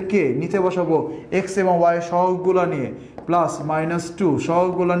হচ্ছে k, নিচে বসাবো x এবং y সহগগুলা নিয়ে প্লাস -2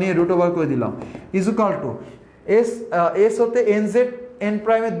 সহগগুলা নিয়ে √ওভার করে দিলাম ইজ ইকুয়াল টু এস হতে NZN'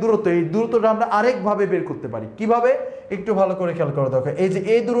 এর দূরত্ব। এই দূরত্বটা আমরা আরেকভাবে বের করতে পারি। কিভাবে? একটু ভালো করে খেয়াল করে দেখো। এই যে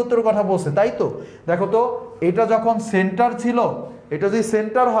এই দূরত্বের কথা বলছে, তাই তো? দেখো তো এটা যখন সেন্টার ছিল, এটা যদি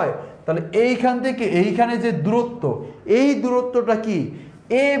সেন্টার হয় তাহলে এইখান থেকে এইখানে যে দূরত্ব, এই দূরত্বটা কি?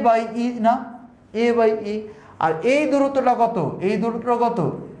 a/e না? a/e। আর এই দূরত্বটা কত? এই দূরত্বটা কত?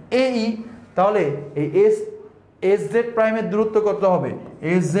 ae। তাহলে এই SZ' এর দূরত্ব কত হবে?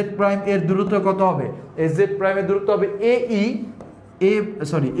 SZ' এর দূরত্ব কত হবে? SZ' এর দূরত্ব হবে a/e - ae।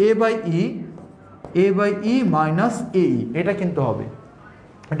 এটা কিন্তু হবে।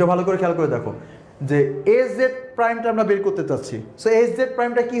 এটা ভালো করে খেয়াল করে দেখো। যে এস জেড প্রাইমটা আমরা বের করতে চাচ্ছি। সো এস জেড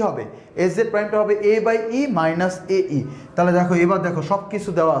প্রাইমটা কি হবে? এস জেড প্রাইমটা হবে এ বাই ই মাইনাস এ ই। তাহলে দেখো এবার দেখো সব কিছু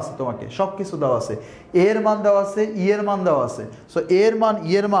দেওয়া আছে, তোমাকে সব কিছু দেওয়া আছে, এর মান দেওয়া আছে, ই এর মান দেওয়া আছে। সো এর মান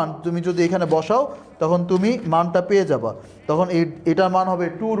ই এর মান তুমি যদি এখানে বসাও তখন তুমি মানটা পেয়ে যাবা। তখন এটার মান হবে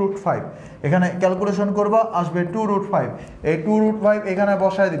 2√5। এখানে ক্যালকুলেশন করবা, আসবে 2√5। এই 2√5 এখানে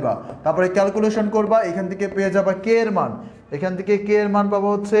বসায় দিবা, তারপরে ক্যালকুলেশন করবা, এখান থেকে পেয়ে যাবা কে এর মান। এখান থেকে কে এর মান পাবো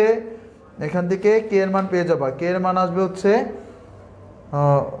হচ্ছে, এখান থেকে কে এর মান পেয়ে যাবা, কে এর মান আসবে হচ্ছে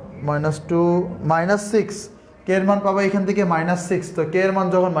 -6। কে এর মান পাবা এখান থেকে -6। তো কে এর মান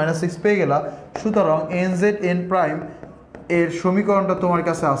যখন -6 পেয়ে গেলা, সুতরাং এন জেড এন প্রাইম এর সমীকরণটা তোমার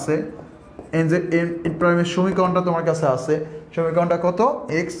কাছে আছে। এন জেড এন প্রাইমের সমীকরণটা তোমার কাছে আছে। সমীকরণটা কত?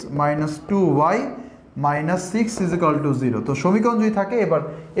 x - 2y - 6 = 0। তো সমীকরণ যদি থাকে, এবার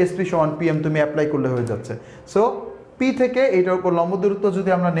এসপি সমান পিএম তুমি অ্যাপ্লাই করলে হয়ে যাচ্ছে। সো পি থেকে এটার উপর লম্ব দূরত্ব যদি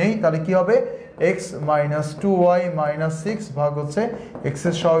আমরা নেই, তাহলে কি হবে? x - 2y - 6 ভাগ হচ্ছে x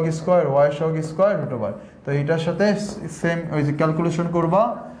এর সহগ স্কোয়ার y এর সহগ স্কোয়ার √। তো এটার সাথে সেম ওই যে ক্যালকুলেশন করবা,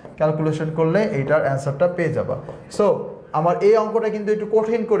 ক্যালকুলেশন করলে এইটার অ্যান্সারটা পেয়ে যাবা। সো আমার এই অঙ্কটা কিন্তু একটু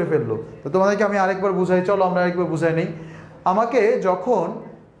কঠিন করে ফেললো। তো তোমাদেরকে আমি আরেকবার বুঝাই, চলো আমরা আরেকবার বুঝাই নিই। আমাকে যখন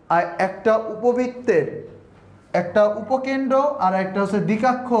একটা উপবৃত্তের একটা উপকেন্দ্র আর একটা হচ্ছে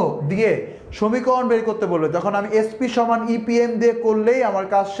দ্বিকাক্ষ দিয়ে সমীকরণ বের করতে বলবে, তখন আমি এসপি সমান ইপিএম দিয়ে করলেই আমার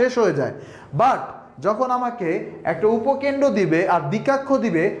কাজ শেষ হয়ে যায়। বাট যখন আমাকে একটা উপকেন্দ্র দিবে আর দ্বিকাক্ষ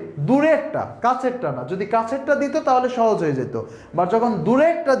দিবে দূরেরটা, কাছেরটা না, যদি কাছেরটা দিত তাহলে সহজ হয়ে যেত। বাট যখন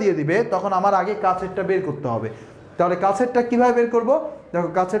দূরেরটা দিয়ে দিবে তখন আমার আগে কাছেরটা বের করতে হবে। তাহলে কাছেরটা কীভাবে বের করব? দেখো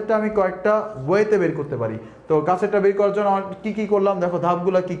কাছেরটা আমি কয়েকটা ওয়েতে বের করতে পারি। তো কাছেরটা বের করার জন্য আমার কী করলাম, দেখো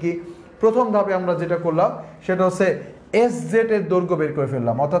ধাপগুলো কী কী। প্রথম ধাপে আমরা যেটা করলাম সেটা হচ্ছে এস জেড এর দৈর্ঘ্য বের করে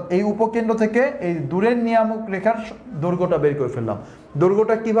ফেললাম, অর্থাৎ এই উপকেন্দ্র থেকে এই দূরের নিয়ামক রেখার দৈর্ঘ্যটা বের করে ফেললাম।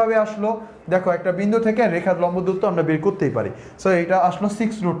 দৈর্ঘ্যটা কিভাবে আসলো? দেখো একটা বিন্দু থেকে রেখার লম্ব দূরত্ব আমরা বের করতেই পারি। সো এটা আসলো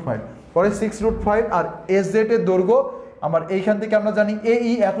 6√5। পরে 6√5 আর এস জেড এর দৈর্ঘ্য আমার এইখান থেকে আমরা জানি এ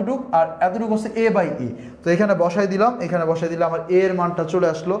ই এতটুক, আর এতটুক হচ্ছে এ বাই ই। তো এখানে বসাই দিলাম, এখানে বসাই দিলে আমার এ এর মানটা চলে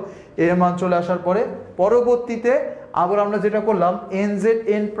আসলো। এর মান চলে আসার পরে পরবর্তীতে আবার আমরা যেটা করলাম, এন জেড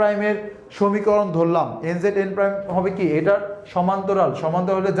এন প্রাইমের সমীকরণ ধরলাম। এন জেড এন প্রাইম হবে কি? এটার সমান্তরাল,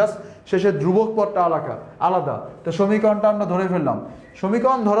 সমান্তরাল হলে জাস্ট শেষের ধ্রুবক পদটা আলাদা। তো সমীকরণটা আমরা ধরে ফেললাম।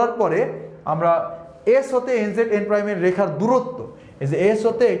 সমীকরণ ধরার পরে আমরা এস হতে এন জেড এন প্রাইমের রেখার দূরত্ব, এই যে এস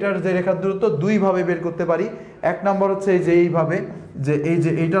হতে এটার যে রেখার দূরত্ব দুইভাবে বের করতে পারি। এক নম্বর হচ্ছে এই যে এইভাবে, যে এই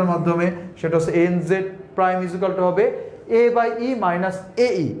যে এইটার মাধ্যমে, সেটা হচ্ছে N Z prime equal to হবে এ বাই ই মাইনাস এ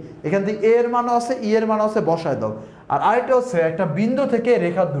ই। এখান থেকে এ এর মানও আছে, ই এর মানও আছে, বসায় দাও। আর আরেকটা হচ্ছে একটা বিন্দু থেকে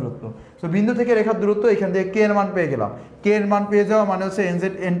রেখার দূরত্ব। তো বিন্দু থেকে রেখার দূরত্ব, এখান থেকে কে এর মান পেয়ে গেলাম। কে এর মান পেয়ে যাওয়া মানে হচ্ছে এন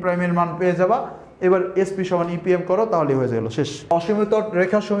জেড এন প্রাইমের মান পেয়ে যাবা। এবার এসপি সমান ইপিএম করো, তাহলে হয়ে গেল, শেষ। অসীমিত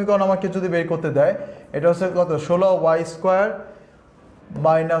রেখার সমীকরণ আমাকে যদি বের করতে দেয়, এটা হচ্ছে কত? 16y² -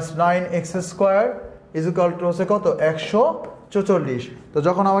 9x² হচ্ছে কত? 144। তো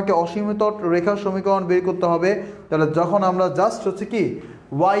যখন আমাকে অসীমিত রেখার সমীকরণ বের করতে হবে, তাহলে যখন আমরা জাস্ট হচ্ছে কি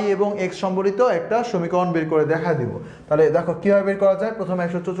y এবং x সম্বলিত একটা সমীকরণ বের করে দেখা দিব। তাহলে দেখো কীভাবে বের করা যায়। প্রথমে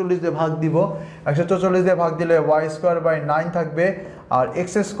 144 দিয়ে ভাগ দিব। 144 দিয়ে ভাগ দিলে y²/9 থাকবে, আর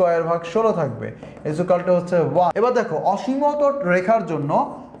x² ভাগ 16 থাকবে, ইকুয়ালটা হচ্ছে 1। এবার দেখো অসীমত রেখার জন্য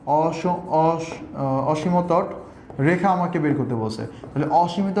অসীমত রেখা আমাকে বের করতে বলছে। তাহলে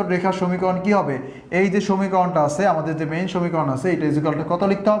অসীমিত রেখার সমীকরণ কি হবে? এই যে সমীকরণটা আছে, আমাদের যে মেইন সমীকরণ আছে, এটা ইকুয়ালটা কত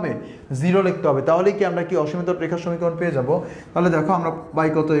লিখতে হবে? 0 লিখতে হবে। তাহলে কি আমরা কি অসীমিত রেখার সমীকরণ পেয়ে যাব? তাহলে দেখো আমরা পাই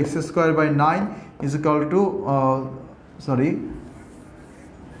কত? x²/9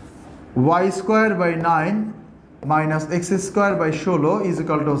 y²/9 মাইনাস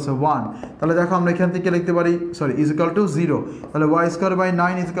x²/16 হচ্ছে 1। তাহলে দেখো আমরা এখান থেকে লিখতে পারি =0। তাহলে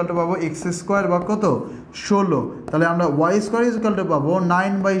y²/9 পাবো x² বা কত? 16। তাহলে আমরা y² পাবো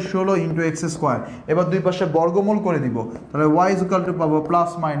 9/16 × x²। এবার দুই পাশে বর্গমূল করে দিব। তাহলে y পাবো প্লাস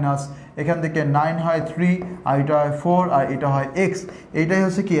মাইনাস, এখান থেকে 9 হয় 3, আর এটা হয় 4, আর এটা হয় x। এইটাই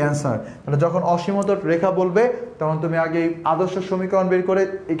হচ্ছে কি অ্যান্সার। তাহলে যখন অসীমত রেখা বলবে, তখন তুমি আগে আদর্শ সমীকরণ বের করে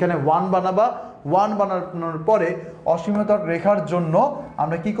এখানে 1 বানাবা। 1 বানানোর পরে অসীমত রেখার জন্য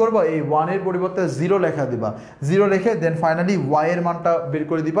আমরা কি করব? এই 1 এর পরিবর্তে 0 লেখা দিবা। 0 লিখে দেন ফাইনালি y এর মানটা বের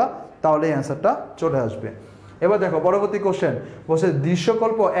করে দিবা, তাহলে অ্যান্সারটা চলে আসবে। এবার দেখো পরবর্তী কোশ্চেন বলছে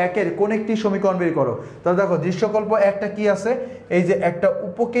দৃশ্যকল্প 1-এর কোন একটি সমীকরণ বের করো। তাহলে দেখো দৃশ্যকল্প 1টা কি আছে? এই যে একটা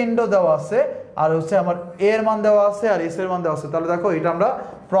উপকেন্দ্র দেওয়া আছে, আর হচ্ছে আমার এর মান দেওয়া আছে, আর এস এর মান দেওয়া আছে। তাহলে দেখো এটা আমরা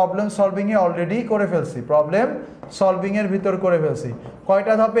প্রবলেম সলভিংয়ে অলরেডি করে ফেলছি, প্রবলেম সলভিংয়ের ভিতর করে ফেলছি।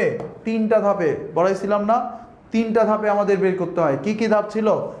 কয়টা ধাপে? 3টা ধাপে বলাইছিলাম না? 3টা ধাপে আমাদের বের করতে হয়। কি কি ধাপ ছিল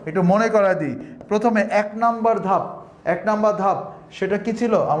একটু মনে করা দিই। প্রথমে 1 নাম্বার ধাপ সেটা কি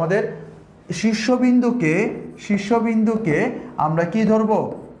ছিল? আমাদের শীর্ষবিন্দুকে আমরা কি ধরবো?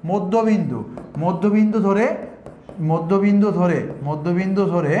 মধ্যবিন্দু। মধ্যবিন্দু ধরে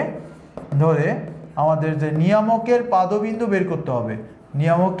আমাদের যে নিয়ামকের পাদবিন্দু বের করতে হবে।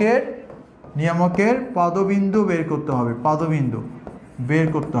 নিয়ামকের পাদবিন্দু বের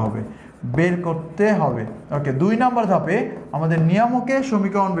করতে হবে। ওকে, 2 নম্বর ধাপে আমাদের নিয়ামকের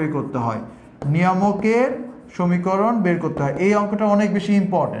সমীকরণ বের করতে হয়। এই অঙ্কটা অনেক বেশি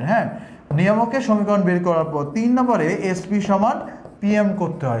ইম্পর্টেন্ট। হ্যাঁ, নিয়ামকের সমীকরণ বের করার পর 3 নম্বরে এসপি সমান পিএম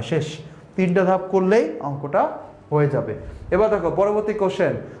করতে হয়। শেষ, 3টা ধাপ করলেই অঙ্কটা হয়ে যাবে। এবার দেখো পরবর্তী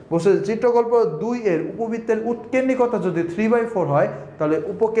কোশ্চেন বলছে চিত্রকল্প 2 এর উপবৃত্তের উৎকেন্দ্রিকতা যদি 3/4 হয় তাহলে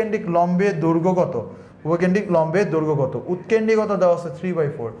উপকেন্দ্রিক লম্বের দৈর্ঘ্য কত? উৎকেন্দ্রিকতা দেওয়া আছে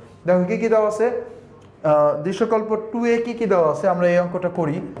 3/4। দেখো কি দেওয়া আছে, দৃশ্যকল্প 2 এ কি দেওয়া আছে, আমরা এই অঙ্কটা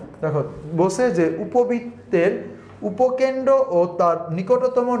করি। দেখো বলছে যে উপবৃত্তের উপকেন্দ্র ও তার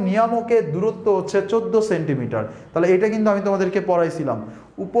নিকটতম নিয়ামকের দূরত্ব হচ্ছে 14 সেন্টিমিটার। তাহলে এটা কিন্তু আমি তোমাদেরকে পড়াইছিলাম,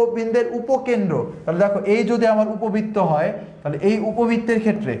 উপবিন্দের উপকেন্দ্র। তাহলে দেখো এই যদি আমার উপবৃত্ত হয় তাহলে এই উপবৃত্তের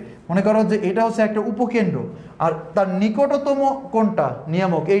ক্ষেত্রে মনে করো যে এটা হচ্ছে একটা উপকেন্দ্র, আর তার নিকটতম কোনটা?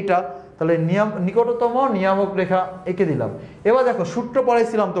 নিয়ামক, এইটা। তাহলে নিকটতম নিয়ামক রেখা এঁকে দিলাম। এবার দেখো সূত্র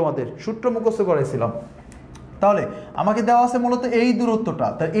পড়াইছিলাম, তোমাদের সূত্র মুখস্থ করাইছিলাম। তাহলে আমাকে দেওয়া আছে মূলত এই দূরত্বটা।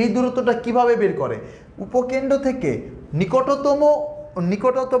 তাহলে এই দূরত্বটা কিভাবে বের করে? উপকেন্দ্র থেকে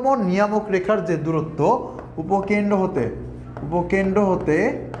নিকটতম নিয়ামক রেখার যে দূরত্ব, উপকেন্দ্র হতে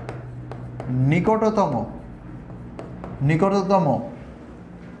নিকটতম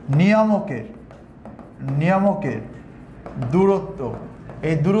নিয়ামকের দূরত্ব,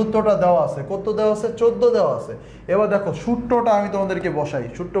 এই দূরত্বটা দেওয়া আছে। কত দেওয়া আছে? 14 দেওয়া আছে। এবার দেখো সূত্রটা আমি তোমাদেরকে বসাই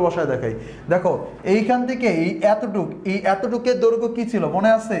দেখাই। দেখো এইখান থেকে এই এতটুকের দৈর্ঘ্য কি ছিল মনে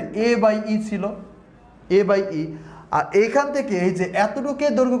আছে? a/e ছিল, a/e। আর এইখান থেকে এই যে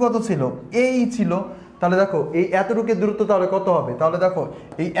এতটুকের দৈর্ঘ্য কত ছিল? এই ছিল। তাহলে দেখো এই এতটুকের দূরত্ব তাহলে কত হবে? তাহলে দেখো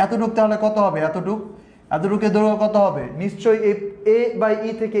এই এতটুক তাহলে কত হবে? এতটুকের দৈর্ঘ্য কত হবে? নিশ্চয়ই এই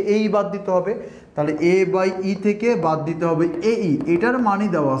a/e থেকে এই বাদ দিতে হবে। তাহলে a/e থেকে বাদ দিতে হবে ei, এটার মানই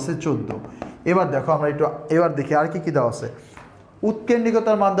দেওয়া আছে 14। এবার দেখো আমরা এবার দেখি আর কি দেওয়া আছে।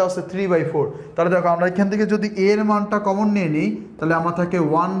 উৎকেন্দ্রিকতার মান দেওয়া আছে 3/4। তাহলে দেখো আমরা এখান থেকে যদি a এর মানটা কমন নিয়ে নিই তাহলে আমার থাকে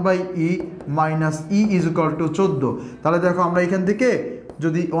 1/e minus e is equal to 14। তাহলে দেখো আমরা এখান থেকে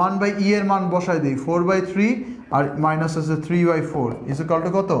যদি 1/e এর মান বসাই দিই 4/3 আর মাইনাস আছে 3/4 ইজ ইকুয়াল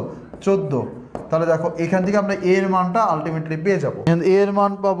টু কত? 14। তাহলে দেখো এখান থেকে আমরা এর মানটা আলটিমেটলি পেয়ে যাবো। এর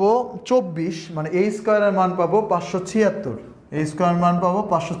মান পাবো 24, মানে a স্কয়ারের মান পাবো 576। a স্কয়ার মান পাবো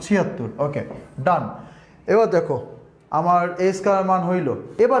 576। ওকে, ডান। এবার দেখো আমার a স্কয়ার মান হইলো।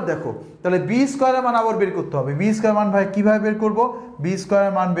 এবার দেখো তাহলে b স্কয়ারের মান আবার বের করতে হবে। b স্কয়ার মান ভাই কিভাবে বের করব? b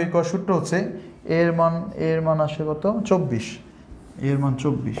স্কয়ারের মান বের করার সূত্র হচ্ছে এর মান আসে কত? 24। এর মান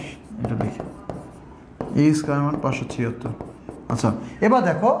 24, এটা দেখি। a স্কয়ার মান 576। আচ্ছা, এবার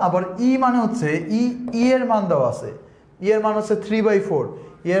দেখো আবার ই মানে হচ্ছে ই এর মান দেওয়া আছে। ই এর মান হচ্ছে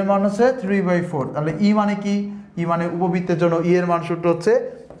 3/4। তাহলে ই মানে কি? ই মানে উপবৃত্তের জন্য ই এর মান সূত্র হচ্ছে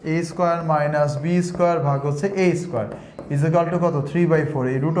a square minus b square ভাগ হচ্ছে a square is equal to কত? 3/4,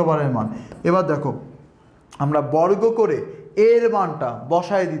 এই √এর মান। এবার দেখো আমরা বর্গ করে এর মানটা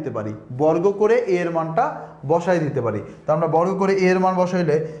বসায় দিতে পারি। তো আমরা বর্গ করে এর মান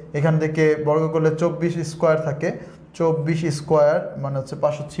বসাইলে এখান থেকে বর্গ করলে 24 স্কয়ার থাকে। 24 স্কয়ার মানে হচ্ছে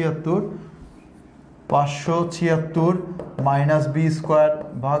 576 মাইনাস b স্কয়ার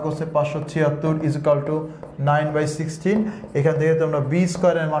ভাগ হচ্ছে 576 ইজ ইকুয়াল টু 9/16। এখান থেকে তোমরা b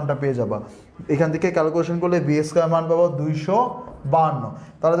স্কয়ারের মানটা পেয়ে যাবা। এখান থেকে ক্যালকুলেশন করলে b স্কয়ার মান পাবো 252।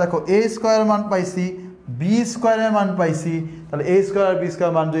 তাহলে দেখো a স্কয়ারের মান পাইছি, b স্কয়ারের মান পাইছি। তাহলে a square R b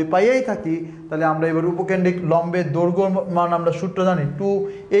square মান যদি পাইয়াই থাকি তাহলে আমরা এবার উপকেন্দ্রিক লম্বের দৈর্ঘ্য মান আমরা সূত্র জানি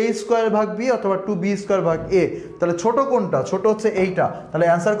 2a স্কয়ার ভাগ b অথবা 2b স্কয়ার ভাগ a। তাহলে ছোট কোনটা? ছোট হচ্ছে এইটা। তাহলে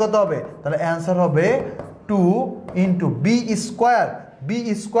অ্যান্সার কত হবে? তাহলে অ্যান্সার হবে 2 ইন্টু b স্কয়ার। b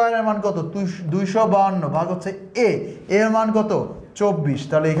স্কয়ারের মান কত? 252 ভাগ হচ্ছে a, এর মান কত? 24।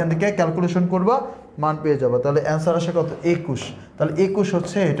 তাহলে এখান থেকে ক্যালকুলেশন করবা, মান পেয়ে যাবো। তাহলে অ্যান্সার আসে কত? 21। তাহলে 21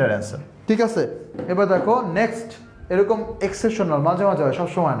 হচ্ছে এটার অ্যান্সার। ঠিক আছে, এবার দেখো নেক্সট। এরকম এক্সেপশনাল মাঝে মাঝে হয়,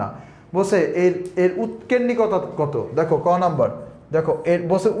 সবসময় না। বসে এর উৎকেন্দ্রিকতা কত? দেখো ক নাম্বার। দেখো এর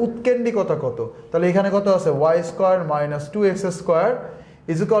বসে উৎকেন্দ্রিকতা কত? তাহলে এখানে কত আছে? y square minus 2x square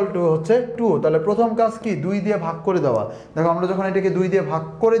is equal to হচ্ছে 2। তাহলে প্রথম কাজ কি? 2 দিয়ে ভাগ করে দেওয়া। দেখো আমরা যখন এটাকে 2 দিয়ে ভাগ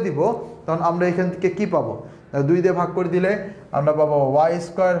করে দিব তখন আমরা এখান থেকে কি পাবো? 2 দিয়ে ভাগ করে দিলে আমরা পাবো y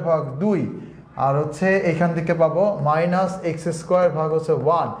স্কয়ার ভাগ 2 আর হচ্ছে এখান থেকে পাবো মাইনাস এক্স স্কয়ার ভাগ হচ্ছে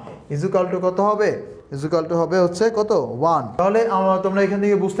 1 ইজ ইকুয়াল টু কত হবে? ইজ ইকুয়াল টু হবে হচ্ছে কত? 1। তাহলে তোমরা এখান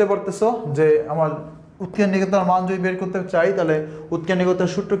থেকে বুঝতে পারতেছো যে আমার উৎকেন্দ্রিকতার মান যদি বের করতে চাই তাহলে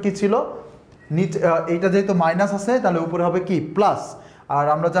উৎকেন্দ্রিকতার সূত্র কি ছিল? নিচে এইটা যেহেতু মাইনাস আছে তাহলে উপরে হবে কি প্লাস, আর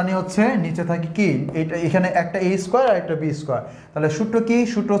আমরা জানি হচ্ছে নিচে থাকে কি এইটা, এখানে একটা a স্কোয়ার আর একটা b স্কোয়ার। তাহলে সূত্র কি,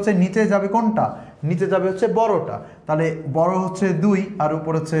 সূত্র হচ্ছে নিচে যাবে কোনটা, নিচে যাবে হচ্ছে বড়টা, তাহলে বড় হচ্ছে 2 আর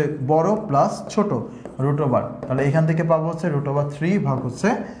উপর হচ্ছে বড় প্লাস ছোট রুট ওভার, তাহলে এখান থেকে পাবো হচ্ছে রুট ওভার 3 ভাগ হচ্ছে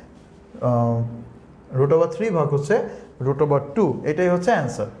রুট ওভার 2, এটাই হচ্ছে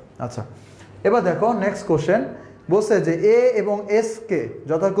অ্যান্সার। আচ্ছা, এবার দেখো নেক্সট কোশ্চেন বলছে যে এ এবং এস কে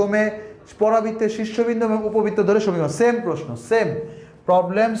যথাক্রমে পরাবৃত্তের শীর্ষবিন্দু এবং উপবৃত্ত ধরে সমীকরণ। সেম প্রশ্ন, সেম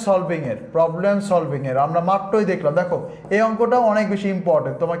প্রবলেম সলভিং এর আমরা মাত্রই দেখলাম। দেখো এই অঙ্কটা অনেক বেশি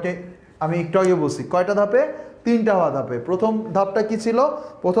ইম্পর্টেন্ট, তোমাকে আমি একটু আগে বলছি কয়টা ধাপে, 3টা ধাপে। প্রথম ধাপটা কি ছিল,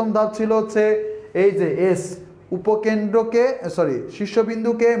 প্রথম ধাপ ছিল হচ্ছে এই যে এস উপকেন্দ্রকে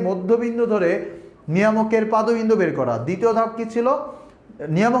শীর্ষবিন্দুকে মধ্যবিন্দু ধরে নিয়ামকের পাদবিন্দু বের করা। দ্বিতীয় ধাপ কি ছিল,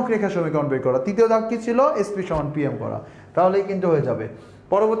 নিয়ামক রেখা সমীকরণ বের করা। তৃতীয় ধাপ কি ছিল, এসপি সমান পিএম করা। তাহলেই কিন্তু হয়ে যাবে।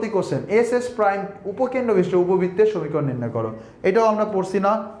 পরবর্তী কোশ্চেন, এস এস প্রাইম উপকেন্দ্র বিশিষ্ট উপবৃত্তের সমীকরণ নির্ণয় করো। এটাও আমরা পড়ছি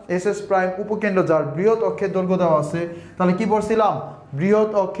না, এস এস প্রাইম উপকেন্দ্র যার বৃহৎ অক্ষের দৈর্ঘ্য দেওয়া আছে। তাহলে কি পড়ছিলাম,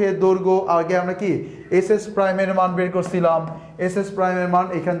 বৃহৎ অক্ষের দৈর্ঘ্য, আগে আমরা কি এস এস প্রাইমের মান বের করছিলাম, এস এস প্রাইমের মান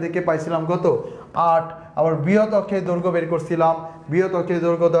এখান থেকে পাইছিলাম কত 8, আবার বৃহৎ অক্ষের দৈর্ঘ্য বের করছিলাম, বৃহৎ অক্ষের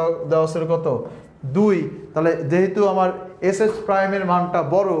দৈর্ঘ্য দেওয়া ছিল কত 2। তাহলে যেহেতু আমার এস এস প্রাইমের মানটা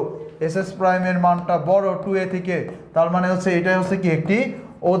বড়, এস এস প্রাইমের মানটা বড় 2a থেকে, তার মানে হচ্ছে এটাই হচ্ছে কি একটি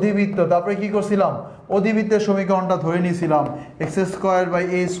অধিবৃত্ত। তারপরে কি করছিলাম, অধিবৃত্তের সমীকরণটা ধরে নিয়েছিলাম x square by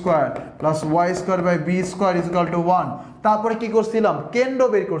A square plus Y square by B square equal to 1। তারপরে কি করছিলাম, কেন্দ্র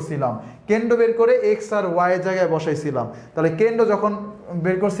বের করছিলাম, কেন্দ্র বের করে এক্স আর ওয়াই এর জায়গায় বসাইছিলাম। তাহলে কেন্দ্র যখন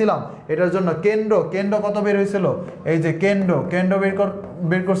বের করছিলাম এটার জন্য কেন্দ্র কত বের হয়েছিল, এই যে কেন্দ্র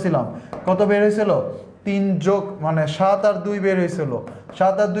বের করছিলাম, কত বের হয়েছিল 3 যোগ মানে 7 আর 2 বের হয়েছিল।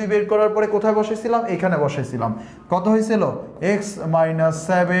 7 আর 2 বের করার পরে কোথায় বসাইছিলাম, এখানে বসাইছিলাম। কত হয়েছিল, x -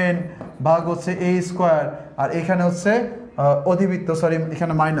 7 ভাগ হচ্ছে a স্কোয়ার, আর এখানে হচ্ছে অধিবৃত্ত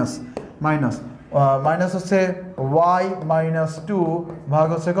এখানে মাইনাস হচ্ছে y - 2 ভাগ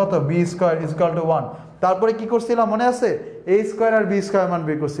হচ্ছে কত b স্কোয়ার ইকুয়াল টু 1। তারপরে কি করছিলাম মনে আছে, a square R b square মান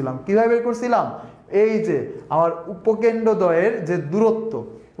বের করছিলাম। কিভাবে বের করছিলাম, এই যে আমার উপকেন্দ্রদ্বয়ের যে দূরত্ব,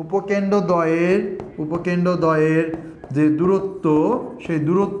 উপকেন্দ্রদ্বয়ের যে দূরত্ব, সেই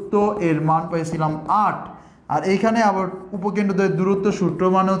দূরত্ব এর মান পাইছিলাম 8, আর এইখানে আবার উপকেন্দ্রদ্বয়ের দূরত্ব সূত্র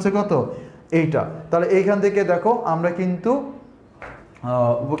মানে হচ্ছে কত এইটা। তাহলে এইখান থেকে দেখো আমরা কিন্তু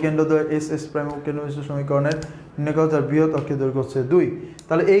উপকেন্দ্রদ্বয় এস এস প্রাইম উপকেন্দ্র বিশিষ্ট সমীকরণের নির্ণয় যার বৃহৎ অক্ষের দৈর্ঘ্য হচ্ছে 2।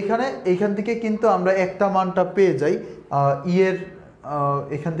 তাহলে এইখান থেকে কিন্তু আমরা একটা মানটা পেয়ে যাই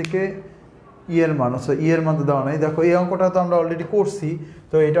এখান থেকে এর মান, আচ্ছা এর মান তো দেওয়া নাই। দেখো এই অঙ্কটা তো আমরা অলরেডি করছি,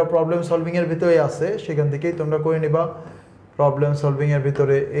 তো এটা প্রবলেম সলভিং এর ভিতরে আছে, সেখান থেকেই তোমরা করে নিবা। প্রবলেম সলভিং এর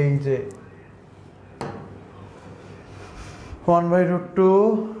ভিতরে এই যে 1/√2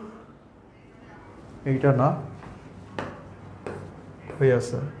 এইটা না হয়ে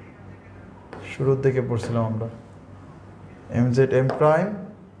আছে, শুরুর দিকে পড়ছিলাম আমরা mz m প্রাইম,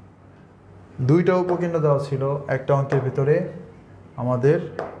 2টা উপকেন্দ্র দেওয়া ছিল একটা অঙ্কের ভিতরে আমাদের।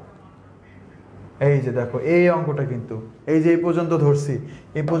 এই যে দেখো এই অঙ্কটা কিন্তু এই যে এই পর্যন্ত ধরছি,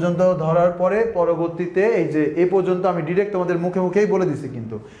 এই পর্যন্ত ধরার পরে পরবর্তীতে এই যে এই পর্যন্ত আমি ডিরেক্ট তোমাদের মুখেই বলে দিছি,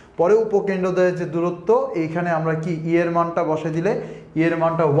 কিন্তু পরে উপকেন্দ্রদ্বয়ের যে দূরত্ব এইখানে আমরা কি এর মানটা বসে দিলে এর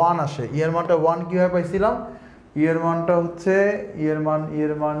মানটা 1 আসে। এর মানটা 1 কিভাবে পাইছিলাম, এর মানটা হচ্ছে এর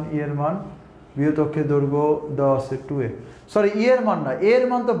মান বৃহৎ অক্ষের দৈর্ঘ্য দেওয়া আছে 2a, এর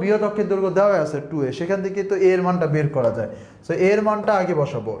মান তো বৃহৎ অক্ষের দৈর্ঘ্য দেওয়া আছে 2a, সেখান থেকে তো এর মানটা বের করা যায়। সো এর মানটা আগে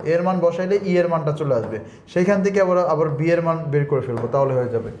বসাবো, এর মান বসাইলে এর মানটা চলে আসবে, সেইখান থেকে আবার বি এর মান বের করে ফেলবো, তাহলে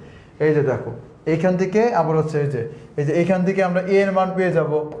হয়ে যাবে। এই যে দেখো এইখান থেকে আবার হচ্ছে এই যে এইখান থেকে আমরা এর মান পেয়ে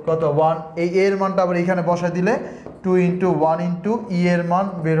যাব কত 1, এই এর মানটা আবার এখানে বসাই দিলে 2 × 1 × এর মান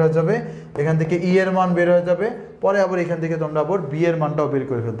বের হয়ে যাবে, এখান থেকে এর মান বের হয়ে যাবে। পরে আবার এখান থেকে তোমরা আবার বি এর মানটাও বের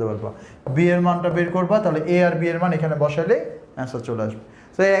করে ফেলতে পারবা, বি এর মানটা বের করবা, তাহলে এ আর বি এর মান এখানে বসাইলে অ্যান্সার চলে আসবে।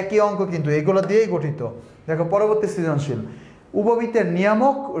 তো একই অঙ্ক কিন্তু এগুলো দিয়েই গঠিত। দেখো পরবর্তী সৃজনশীল, উপবৃত্তের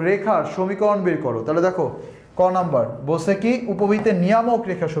নিয়ামক রেখার সমীকরণ বের করো। তাহলে দেখো ক নাম্বার বলছে কি উপবৃত্তের নিয়ামক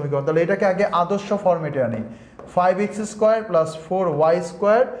রেখা সমীকরণ, তাহলে এটাকে আগে আদর্শ ফরম্যাটে আনি। 5x² +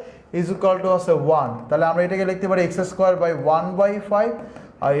 4y² আছে 1, তাহলে আমরা এটাকে লিখতে পারি x² / 1/5,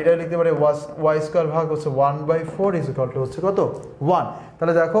 আর এটা লিখতে পারি y² ভাগ হচ্ছে 1/4 হচ্ছে কত 1।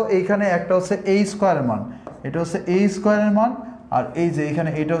 তাহলে দেখো এইখানে একটা হচ্ছে a স্কোয়ারের মান, এটা হচ্ছে a স্কোয়ারের মান, আর এই যে এখানে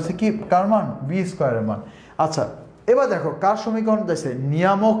এটা হচ্ছে কি কার মান, b স্কোয়ারের মান। আচ্ছা এবার দেখো কার সমীকরণ দিয়েছে,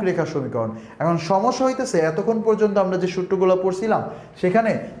 নিয়ামক রেখা সমীকরণ। এখন সমস্যা হইতেছে এতক্ষণ পর্যন্ত আমরা যে সূত্রগুলো পড়ছিলাম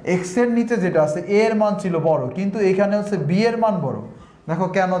সেখানে x এর নিচে যেটা আছে a এর মান ছিল বড়, কিন্তু এখানে হচ্ছে b এর মান বড়, দেখো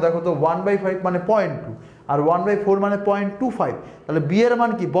কেন, দেখো তো 1/5 মানে 0.2 আর 1/4 মানে 0.25, তাহলে বি এর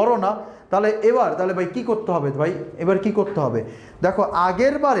মান কি বড় না? তাহলে তাহলে ভাই কি করতে হবে ভাই, এবার কি করতে হবে? দেখো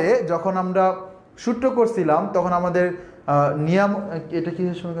আগের বারে যখন আমরা সূত্র করছিলাম তখন আমাদের নিয়াম, এটা কি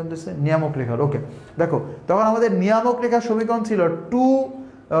সমীকরণ দিচ্ছে, নিয়ামক রেখার, ওকে। দেখো তখন আমাদের নিয়ামক রেখার সমীকরণ ছিল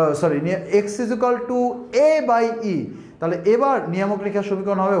x = a/e, তাহলে এবার নিয়ামক রেখার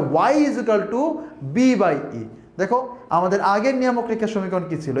সমীকরণ হবে y = b/e। দেখো আমাদের আগের নিয়ামক রেখার সমীকরণ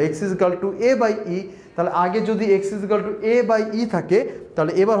কি ছিল, x = a/e, তাহলে আগে যদি x = a/e থাকে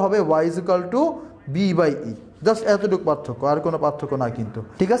তাহলে এবার হবে y = b/e। জাস্ট এতটুকু পার্থক্য, আর কোনো পার্থক্য না কিন্তু,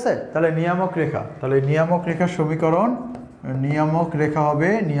 ঠিক আছে? তাহলে নিয়ামক রেখা, তাহলে নিয়ামক রেখার সমীকরণ, নিয়ামক রেখা হবে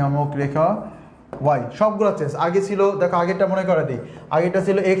নিয়ামক রেখা y, সবগুলো চেঞ্জ। আগে ছিল, দেখো আগেরটা মনে করে দিই, আগেরটা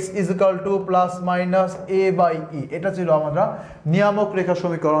ছিল x = ± a/e, এটা ছিল আমরা নিয়ামক রেখা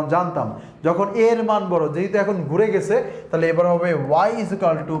সমীকরণ জানতাম যখন a এর মান বড়, যেহেতু এখন ঘুরে গেছে তাহলে এবার হবে y = ±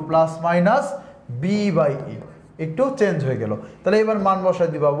 b/e, একটু চেঞ্জ হয়ে গেল। তাহলে এবার মান বসাই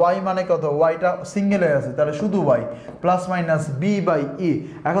দিবা, y মানে কত, yটা সিঙ্গেল হয়ে আছে তাহলে শুধু y ± b/e।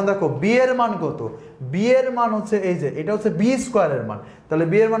 এখন দেখো b এর মান কত, b এর মান হচ্ছে এই যে এটা হচ্ছে b স্কয়ারের মান, তাহলে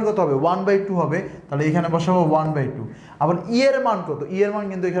b এর মান কত হবে 1/2 হবে, তাহলে এখানে বসাবো 1/2। আবার e এর মান কত, e এর মান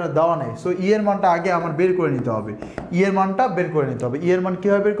কিন্তু এখানে দেওয়া নেই, সো e এর মানটা আগে আমার বের করে নিতে হবে, e এর মানটা বের করে নিতে হবে। e এর মান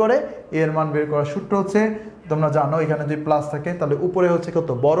কিভাবে বের করে, e এর মান বের করার সূত্র হচ্ছে তোমরা জানো, এখানে যদি প্লাস থাকে তাহলে উপরে হচ্ছে কত,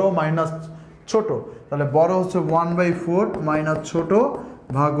 বড় মাইনাস ছোট, তাহলে বড় হচ্ছে 1/4 মাইনাস ছোট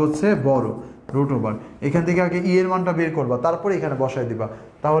ভাগ হচ্ছে বড় √, এখান থেকে আগে ই এর মানটা বের করবা, তারপরে এখানে বসাই দিবা,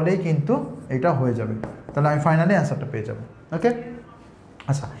 তাহলেই কিন্তু এটা হয়ে যাবে, তাহলে আমি ফাইনালি অ্যান্সারটা পেয়ে যাবো। ওকে,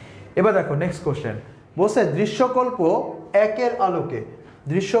 আচ্ছা এবার দেখো নেক্সট কোশ্চেন বলছে দৃশ্যকল্প 1 এর আলোকে,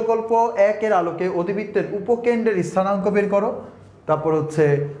 দৃশ্যকল্প 1 এর আলোকে অধিবৃত্তের উপকেন্দ্রের স্থানাঙ্ক বের করো, তারপর হচ্ছে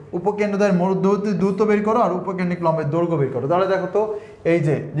উপকেন্দ্রদের মধ্যবর্তী দূরত্ব বের করো, আর উপকেন্দ্রিক লম্বের দৈর্ঘ্য বের করো। তাহলে দেখো তো এই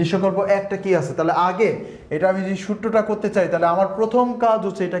যে দৃশ্যকল্প 1টা কি আছে, তাহলে আগে এটা আমি যদি সূত্রটা করতে চাই তাহলে আমার প্রথম কাজ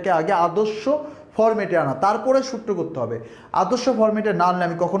হচ্ছে এটাকে আগে আদর্শ ফরম্যাটে আনা, তারপরে সূত্র করতে হবে। আদর্শ ফরম্যাটে না আনলে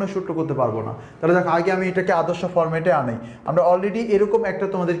আমি কখনোই সূত্র করতে পারবো না। তাহলে দেখো আগে আমি এটাকে আদর্শ ফরম্যাটে আনাই, আমরা অলরেডি এরকম একটা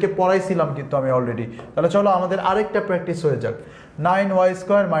তোমাদেরকে পড়াইছিলাম কিন্তু আমি অলরেডি। তাহলে চলো আমাদের আরেকটা প্র্যাকটিস হয়ে যাক।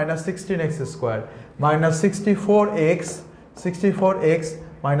 9y² - 16x² -64x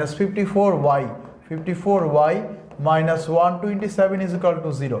 - 54y -127 =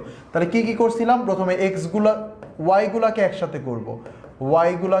 0। তাহলে কি কি করছিলাম, প্রথমে y গুলাকে একসাথে করব, y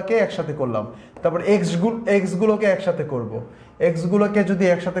গুলাকে একসাথে করলাম, তারপর x গুলোকে একসাথে করব, x গুলোকে যদি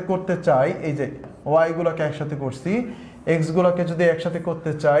একসাথে করতে চাই, এই যে y গুলোকে একসাথে করছি, x গুলোকে যদি একসাথে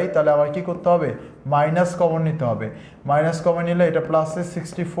করতে চাই তাহলে আবার কি করতে হবে, মাইনাস কমন নিতে হবে, মাইনাস কমন নিলে এটা প্লাসে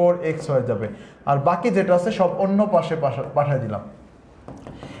 64x হয়ে যাবে, আর বাকি যেটা আছে সব অন্য পাশে পাঠিয়ে দিলাম।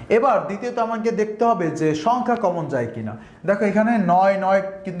 এবার দ্বিতীয়ত আমাকে দেখতে হবে যে সংখ্যা কমন যায় কিনা। দেখো এখানে 9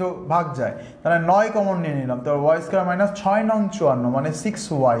 কিন্তু ভাগ যায়, তাহলে 9 কমন নিয়ে নিলাম, তো y² - 6 9 54 মানে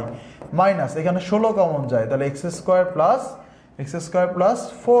 6y মাইনাস এখানে 16 কমন যায়, তাহলে x² +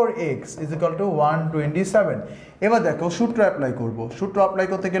 4x = 127। এবার দেখো সূত্র অ্যাপ্লাই করব, সূত্র অ্যাপ্লাই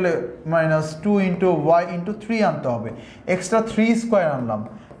করতে গেলে -2 × y × 3 আনতে হবে, এক্সট্রা 3² আনলাম,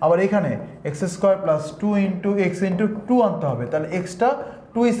 আবার এখানে x² + 2 × x × 2 আনতে হবে, তাহলে এক্সট্রা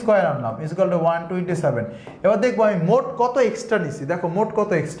 2² আনলাম = 127। এবার দেখবো আমি মোট কত এক্সট্রা নিছি, দেখো মোট কত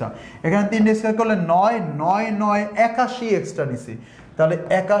এক্সট্রা, এখানে 3 স্কয়ার করলে 9 9 9 81 এক্সট্রা নিছি, তাহলে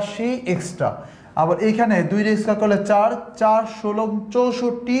 81 এক্সট্রা। আবার এইখানে 2 স্কয়ার করলে 4 4 16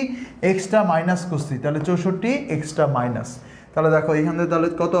 64 এক্সট্রা মাইনাস করছি, তাহলে 64 এক্সট্রা মাইনাস। তাহলে দেখো এখানে তাহলে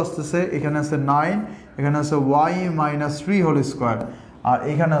কত আসতেছে, এখানে আছে 9, এখানে আছে y - 3² আর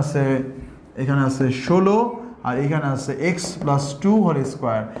এখানে আছে 16, আর এখানে আছে x +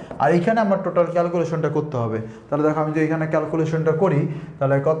 2² আর এখানে আমার টোটাল ক্যালকুলেশনটা করতে হবে। তাহলে দেখো আমি যদি এখানে ক্যালকুলেশনটা করি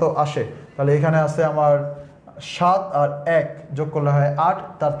তাহলে কত আসে, তাহলে এখানে আছে আমার 7 আর 1 যোগ করলে হয় 8,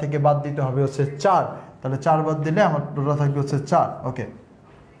 তার থেকে বাদ দিতে হবে হচ্ছে 4, তাহলে 4 বাদ দিলে আমার টোটাল থাকবে হচ্ছে 4। ওকে,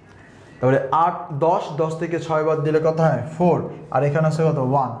 তাহলে 8 10 থেকে 6 বাদ দিলে কত হয় 4, আর এখানে আছে কত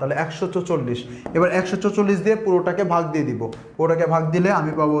 1, তাহলে 144। এবার 144 দিয়ে পুরোটাকে ভাগ দিয়ে দিব, পুরোটাকে ভাগ দিলে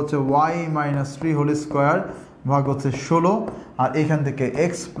আমি পাবো হচ্ছে y - 3² ভাগ হচ্ছে 16, আর এখান থেকে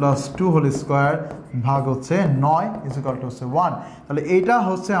x + 2² ভাগ হচ্ছে 9 = হচ্ছে 1। তাহলে এইটা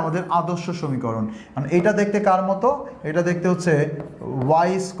হচ্ছে আমাদের আদর্শ সমীকরণ। কারণ এইটা দেখতে কার মতো, এটা দেখতে হচ্ছে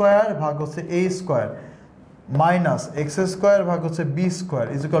y² ভাগ হচ্ছে a² মাইনাস x² ভাগ হচ্ছে b² =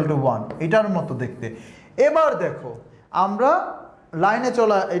 1, এটার মতো দেখতে। এবার দেখো আমরা লাইনে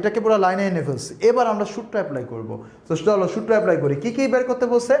চলা, এটাকে পুরো লাইনে এনে ফেলছি, এবার আমরা সূত্র অ্যাপ্লাই করবো। তো চলো সূত্র অ্যাপ্লাই করি। কি কি বের করতে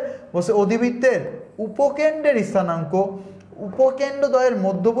বলছে, অধিবৃত্তের উপকেন্দ্রের স্থানাঙ্ক, উপকেন্দ্রদ্বয়ের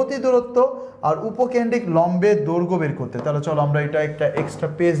মধ্যবর্তী দূরত্ব আর উপকেন্দ্রিক লম্বের দৈর্ঘ্য বের করতে। তাহলে চলো আমরা এটা একটা এক্সট্রা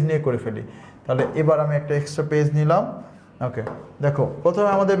পেজ নিয়ে করে ফেলি। তাহলে এবার আমি একটা এক্সট্রা পেজ নিলাম। ওকে, দেখো প্রথমে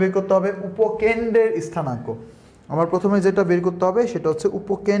আমাদের বের করতে হবে উপকেন্দ্রের স্থানাঙ্ক। আমার প্রথমে যেটা বের করতে হবে সেটা হচ্ছে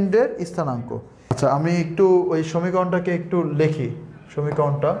উপকেন্দ্রের স্থানাঙ্ক। আচ্ছা, আমি একটু ওই সমীকরণটাকে একটু লিখি।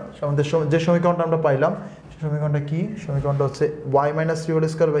 সমীকরণটা আমাদের যে সমীকরণটা আমরা পাইলাম সেই সমীকরণটা কি? সমীকরণটা হচ্ছে y - 3 whole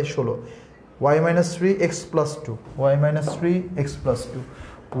square by 16 y - 3x + 2 y - 3x + 2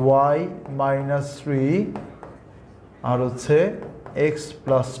 y - 3 আর হচ্ছে x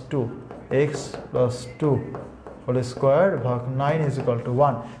 + 2 x + 2 হোল স্কোয়ার ভাগ 9 =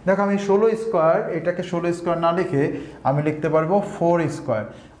 1। দেখো আমি 16 স্কোয়ার, এটাকে 16 স্কোয়ার না লিখে আমি লিখতে পারবো 4 স্কোয়ার,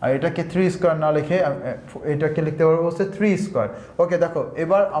 আর এটাকে 3 স্কোয়ার না লিখে এটাকে লিখতে পারবো হচ্ছে 3 স্কোয়ার। ওকে, দেখো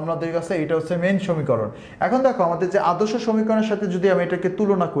এবার আমাদের কাছে এটা হচ্ছে মেন সমীকরণ। এখন দেখো আমাদের যে আদর্শ সমীকরণের সাথে যদি আমি এটাকে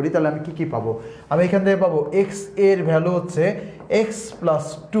তুলনা করি তাহলে আমি কি পাবো? আমি এখান থেকে পাবো x এর ভ্যালু হচ্ছে x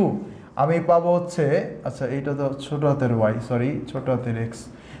 + 2, আমি পাবো হচ্ছে, আচ্ছা এইটা তো ছোট হাতের y, সরি ছোট হাতের x,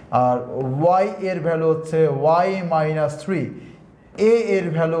 আর y এর ভ্যালু হচ্ছে y - 3, a এর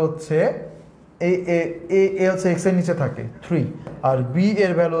ভ্যালু হচ্ছে এ হচ্ছে x এর নিচে থাকে 3, আর b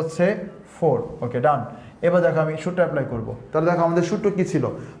এর ভ্যালু হচ্ছে 4। ওকে, ডান। এবার দেখো আমি সূত্র অ্যাপ্লাই করব। তাহলে দেখো আমাদের সূত্র কি ছিল?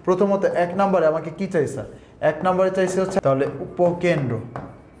 প্রথমত 1 নম্বরে আমাকে কি চাইছে? 1 নম্বরে চাইছে হচ্ছে তাহলে উপকেন্দ্র।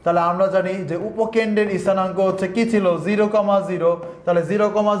 তাহলে আমরা জানি যে উপকেন্দ্রের স্থানাঙ্ক হচ্ছে কি ছিল? 0,0। তাহলে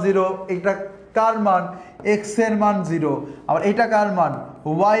 0,0 এটা কার মান? x এর মান 0, আবার এটা কার মান?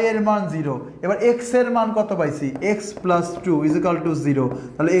 y এর মান 0। এবার x এর মান কত পাইছি? x + 2 = 0,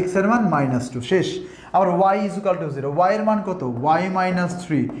 তাহলে x এর মান -2, শেষ। আবার y = 0, y এর মান কত? y -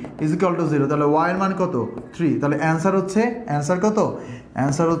 3 = 0, তাহলে y এর মান কত? 3। তাহলে অ্যান্সার কত?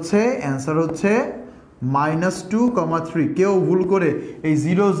 অ্যান্সার হচ্ছে -2,3। কেউ ভুল করে এই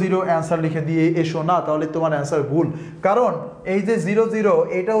 0 0 অ্যান্সার লিখে দিয়ে এসো না, তাহলে তোমার অ্যান্সার ভুল। কারণ এই যে 0 0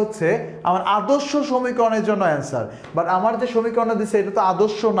 এটা হচ্ছে আমার আদর্শ সমীকরণের জন্য অ্যান্সার, বাট আমার যে সমীকরণটা দিচ্ছে এটা তো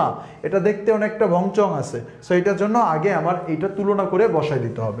আদর্শ না, এটা দেখতে অনেকটা ভংচং আছে। সো এটার জন্য আগে আমার এইটা তুলনা করে বসাই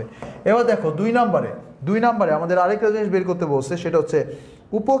দিতে হবে। এবার দেখো 2 নম্বরে আমাদের আরেকটা জিনিস বের করতে বলছে, সেটা হচ্ছে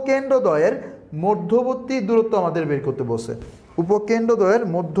উপকেন্দ্রদ্বয়ের মধ্যবর্তী দূরত্ব আমাদের বের করতে বলছে। উপকেন্দ্রদ্বয়ের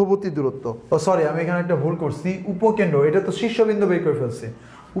মধ্যবর্তী দূরত্ব, ও সরি আমি এখানে একটা ভুল করছি। উপকেন্দ্র এটা তো শীর্ষবিন্দু বের করে ফেলছি,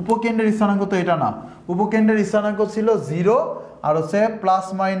 উপকেন্দ্রের স্থানাঙ্ক তো এটা না। উপকেন্দ্রের স্থানাঙ্ক ছিল 0 আর হচ্ছে প্লাস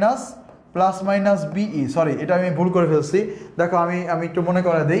মাইনাস বিই, সরি এটা আমি ভুল করে ফেলছি। দেখো আমি একটু মনে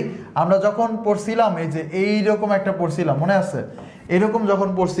করে দিই। আমরা যখন পড়ছিলাম এই যে এইরকম একটা পড়ছিলাম, মনে আছে? এরকম যখন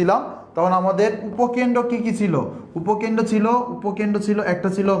পড়ছিলাম তখন আমাদের উপকেন্দ্র কি ছিল? উপকেন্দ্র ছিল একটা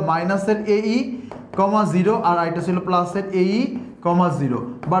ছিল মাইনাসের এই, 0, আর এটা ছিল প্লাসের এই, 0।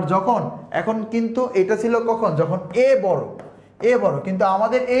 বাট এখন কিন্তু এটা ছিল কখন? যখন এ বড়, কিন্তু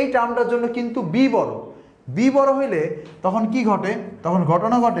আমাদের এই টার্মটার জন্য কিন্তু বি বড় হইলে তখন কি ঘটে? তখন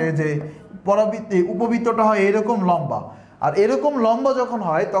ঘটনা ঘটে যে উপবৃত্তটা হয় এরকম লম্বা, আর এরকম লম্বা যখন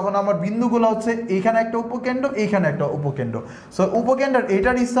হয় তখন আমার বিন্দুগুলো হচ্ছে এইখানে একটা উপকেন্দ্র, এইখানে একটা উপকেন্দ্র। সো উপকেন্দ্রের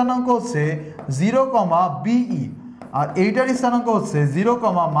এইটার স্থানাঙ্ক হচ্ছে 0, বিই, আর এইটার স্থানাঙ্ক হচ্ছে 0,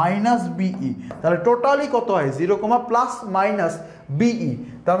 -বিই। তাহলে টোটালি কত হয়? 0, + বিই।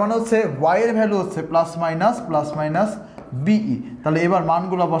 তার মানে হচ্ছে y এর ভ্যালু হচ্ছে +- বিই। তাহলে এবার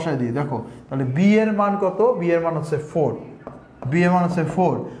মানগুলো বসাই দিই। দেখো তাহলে বি এর মান কত? বি এর মান হচ্ছে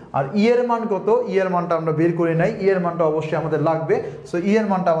 4, আর ই এর মান কত? ই এর মানটা আমরা বের করে নাই, ই এর মানটা অবশ্যই আমাদের লাগবে। সো ই এর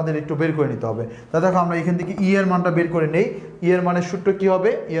মানটা আমাদের একটু বের করে নিতে হবে। তা দেখো আমরা এখান থেকে ই এর মানটা বের করে নেই। ই এর মানের সূত্র কি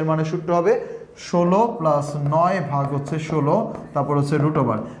হবে? ই এর মানের সূত্র হবে 16 + 9 ভাগ হচ্ছে 16, তারপর হচ্ছে √।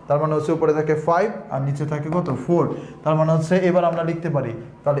 তার মানে হচ্ছে উপরে থাকে 5 আর নিচে থাকে কত? 4। তার মানে হচ্ছে এবার আমরা লিখতে পারি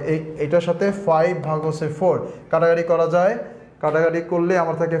তাহলে এটার সাথে 5 ভাগ হচ্ছে 4 কাটাকাটি করা যায়। কাটাকাটি করলে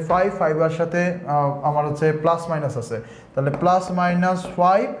আমার থাকে 5 এর সাথে আমার হচ্ছে প্লাস মাইনাস আছে, তাহলে +-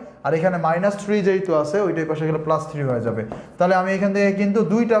 5, আর এখানে -3 যেহেতু আছে ওইটাই পাশে গেলে +3 হয়ে যাবে। তাহলে আমি এখান থেকে কিন্তু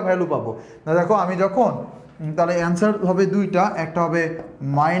দুইটা ভ্যালু পাবো না। দেখো আমি যখন তাহলে অ্যান্সার হবে দুইটা, একটা হবে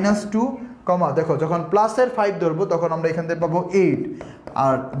 -2, দেখো যখন প্লাসের 5 ধরবো তখন আমরা এখান থেকে পাবো 8,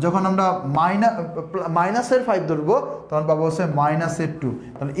 আর যখন আমরা মাইনাসের 5 ধরবো তখন পাবো হচ্ছে -2।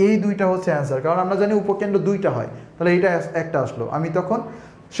 তাহলে এই দুইটা হচ্ছে অ্যান্সার, কারণ আমরা জানি উপকেন্দ্র দুইটা হয়, তাহলে এইটা একটা আসলো। আমি তখন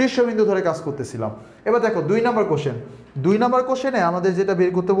শীর্ষবিন্দু ধরে কাজ করতেছিলাম। এবার দেখো 2 নম্বর কোশ্চেনে আমাদের যেটা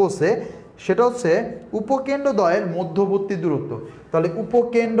বের করতে বলছে সেটা হচ্ছে উপকেন্দ্রদ্বয়ের মধ্যবর্তী দূরত্ব। তাহলে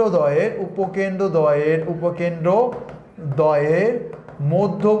উপকেন্দ্রদ্বয়ের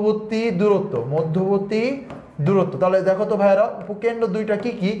মধ্যবর্তী দূরত্ব। তাহলে দেখো তো ভাইয়ারা উপকেন্দ্র দুইটা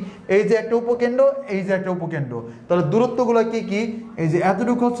কি কি, এই যে একটা উপকেন্দ্র, এই যে একটা উপকেন্দ্র, তাহলে দূরত্বগুলো কি কি, এই যে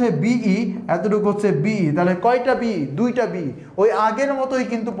এতটুকু হচ্ছে বিই, এতটুকু হচ্ছে বিই, তাহলে কয়টা বি, দুইটা বি। ওই আগের মতোই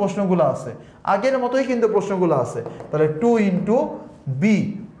কিন্তু প্রশ্নগুলো আছে, আগের মতোই কিন্তু প্রশ্নগুলো আছে। তাহলে 2 ইন্টু বি,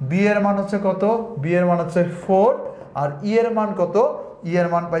 বি এর মান হচ্ছে কত, বি এর মান হচ্ছে 4, আর ই এর মান কত, ই এর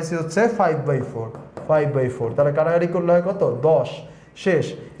মান পাইছি হচ্ছে 5/4, 5/4, তাহলে কাটাকাটি করলে হয় কত, 10। শেষ।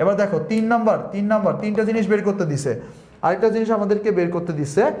 এবার দেখো 3 নাম্বার, তিনটা জিনিস বের করতে দিছে। আরেকটা জিনিস আমাদেরকে বের করতে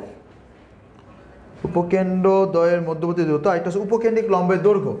দিছে, উপকেন্দ্র দ্বয়ের মধ্যবর্তী দূরত্ব, আরেকটা হচ্ছে উপকেন্দ্রিক লম্বের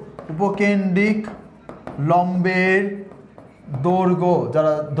দৈর্ঘ্য। উপকেন্দ্রিক লম্বের দৈর্ঘ্য,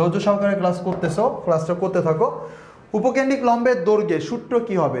 যারা ধৈর্য সহকারে ক্লাস করতেছো, ক্লাসটা করতে থাকো। উপকেন্দ্রিক লম্বের দৈর্ঘ্যে সূত্র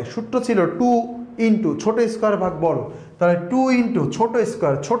কি হবে, সূত্র ছিল 2 ইন্টু ছোট স্কোয়ার ভাগ বড়, তাহলে 2 ইন্টু ছোট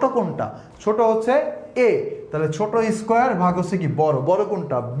স্কোয়ার, ছোট কোনটা, ছোট হচ্ছে এ, তাহলে ছোট স্কোয়ার ভাগ হচ্ছে কি বড়, বড়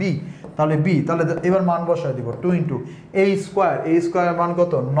কোনটা বি, তাহলে বি, তাহলে এবার মান বসায় দিব 2 ইন্টু এ স্কোয়ার, এ স্কোয়ারের মান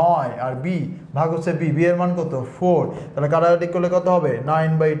কত 9, আর বি ভাগ হচ্ছে বি, বি এর মান কত 4, তাহলে কাটাকাটি করলে কত হবে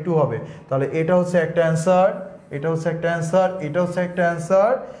 9/2 হবে। তাহলে এটা হচ্ছে একটা অ্যান্সার, এটা হচ্ছে একটা অ্যান্সার, এটা হচ্ছে একটা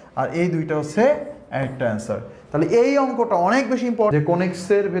অ্যান্সার, আর এই দুইটা হচ্ছে একটা অ্যান্সার। তাহলে এই অঙ্কটা অনেক বেশি ইম্পর্টেন্ট, যে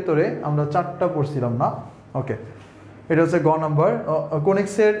কোনিক্সের ভেতরে আমরা 4টা পড়ছিলাম না, ওকে। এটা হচ্ছে গ নাম্বার।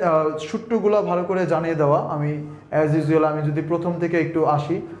 কোনিক্সের সূত্রগুলো ভালো করে জানিয়ে দেওয়া, আমি অ্যাজ ইউজুয়াল আমি যদি প্রথম থেকে একটু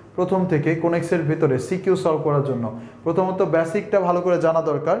আসি, প্রথম থেকে কোনিক্সের ভেতরে সিকিউ সলভ করার জন্য প্রথমত বেসিকটা ভালো করে জানা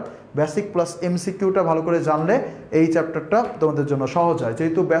দরকার। বেসিক প্লাস এমসিকিউটা ভালো করে জানলে এই চ্যাপ্টারটা তোমাদের জন্য সহজ হয়।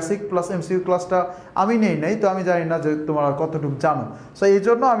 যেহেতু বেসিক প্লাস এমসিকিউ ক্লাসটা আমি নেই তো আমি জানি না যে তোমরা কতটুকু জানো। সো এই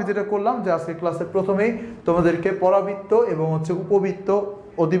জন্য আমি যেটা করলাম যে আজকে ক্লাসের প্রথমেই তোমাদেরকে পরাবৃত্ত এবং হচ্ছে উপবৃত্ত,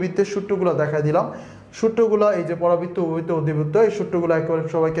 অধিবৃত্তের সূত্রগুলো দেখাই দিলাম। সূত্রগুলো এই যে পরাবৃত্ত, উপবৃত্ত, অধিবৃত্ত, এই সূত্রগুলো একেবারে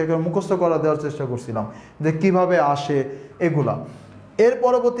সবাইকে একেবারে মুখস্থ করা দেওয়ার চেষ্টা করছিলাম যে কিভাবে আসে এগুলা। এর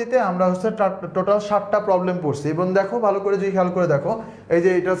পরবর্তীতে আমরা হচ্ছে টোটাল 7টা প্রবলেম পড়ছি, এবং দেখো ভালো করে যদি খেয়াল করে দেখো, এই যে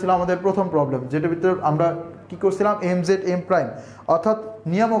এটা ছিল আমাদের প্রথম প্রবলেম, যেটার ভিতরে আমরা কি করছিলাম, এম প্রাইম অর্থাৎ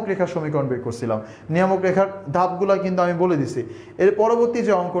নিয়ামক রেখার সমীকরণ বের করছিলাম। নিয়ামক রেখার ধাপগুলো কিন্তু আমি বলে দিছি। এর পরবর্তী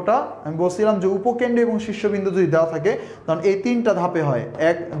যে অঙ্কটা আমি বলছিলাম যে উপকেন্দ্র এবং শীর্ষবিন্দু যদি দেওয়া থাকে তখন এই 3টা ধাপে হয়,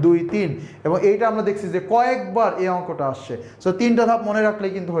 1 2 3, এবং এইটা আমরা দেখছি যে কয়েকবার এই অঙ্কটা আসছে। সো 3টা ধাপ মনে রাখলে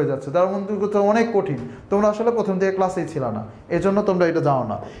কিন্তু হয়ে যাচ্ছে, তার মধ্যে অনেক কঠিন, তোমরা আসলে প্রথম থেকে ক্লাসেই ছিল না, এজন্য তোমরা এটা জানো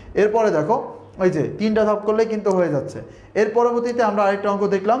না। এরপরে দেখো ওই যে 3টা ধাপ করলে কিন্তু হয়ে যাচ্ছে। এর পরবর্তীতে আমরা আরেকটা অঙ্ক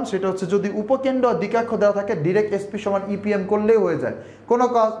দেখলাম, সেটা হচ্ছে যদি উপকেন্দ্র আর দ্বিকাক্ষ দেওয়া থাকে ডিরেক্ট এসপি সমান ইপিএম করলেই হয়ে যায়,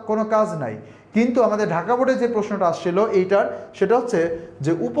 কোনো কাজ নাই। কিন্তু আমাদের ঢাকা বোর্ডে যে প্রশ্নটা আসছিল এইটার, সেটা হচ্ছে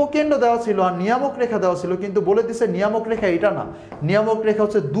যে উপকেন্দ্র দেওয়া ছিল আর নিয়ামক রেখা দেওয়া ছিল, কিন্তু বলে দিছে নিয়ামক রেখা এটা না, নিয়ামক রেখা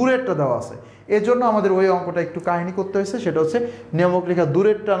হচ্ছে দূরেরটা দেওয়া আছে। এর জন্য আমাদের ওই অঙ্কটা একটু কাহিনী করতে হয়েছে, সেটা হচ্ছে নিয়ামক রেখা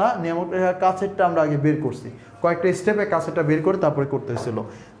দূরেরটা না, নিয়ামক রেখা কাছেরটা আমরা আগে বের করছি, কয়েকটা স্টেপে কাছেরটা বের করে তারপরে করতে হয়েছিল।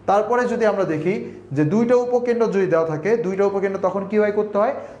 তারপরে যদি আমরা দেখি যে 2টা উপকেন্দ্র যদি দেওয়া থাকে, 2টা উপকেন্দ্র তখন কীভাবে করতে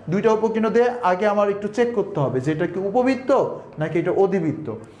হয়, 2টা উপকেন্দ্র দিয়ে আগে আমার একটু চেক করতে হবে যে এটা কি উপবৃত্ত নাকি এটা অধিবৃত্ত।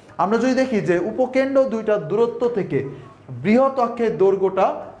 আমরা যদি দেখি যে উপকেন্দ্র 2টার দূরত্ব থেকে বৃহৎ অক্ষের দৈর্ঘ্যটা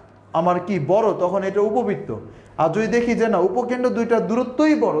আমার কি বড়, তখন এটা উপবৃত্ত। আর যদি দেখি যে না উপকেন্দ্র 2টার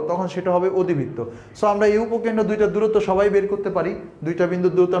দূরত্বই বড়, তখন সেটা হবে অধিবৃত্ত। সো আমরা এই উপকেন্দ্র 2টার দূরত্ব সবাই বের করতে পারি, 2টা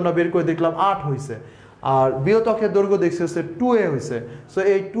বিন্দুর দূরত্ব আমরা বের করে দেখলাম 8 হয়েছে, আর বৃহৎ অক্ষের দৈর্ঘ্য দেখছি হচ্ছে 2a হয়েছে। সো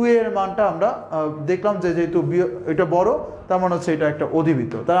এই 2a এর মানটা আমরা দেখলাম যে যেহেতু এটা বড়, তার মানে হচ্ছে এটা একটা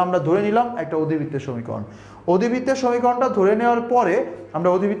অধিবৃত্ত, তার আমরা ধরে নিলাম একটা অধিবৃত্তের সমীকরণ। অধিবৃত্তের সমীকরণটা ধরে নেওয়ার পরে আমরা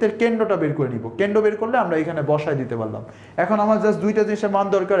অধিবৃত্তের কেন্দ্রটা বের করে নিব, কেন্দ্র বের করলে আমরা এখানে বসায় দিতে পারলাম। এখন আমার জাস্ট 2টা জিনিসের মান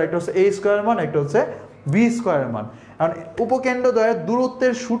দরকার, একটা হচ্ছে a স্কোয়ারের মান, একটা হচ্ছে b স্কোয়ারের মান। কারণ উপকেন্দ্র দ্বয়ের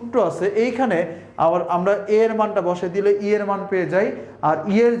দূরত্বের সূত্র আছে এইখানে, আবার আমরা a এর মানটা বসাই দিলে e এর মান পেয়ে যাই, আর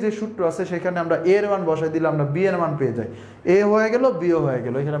e এর যে সূত্র আছে সেখানে আমরা a এর মান বসাই দিলে আমরা b এর মান পেয়ে যাই। a হয়ে গেল, b ও হয়ে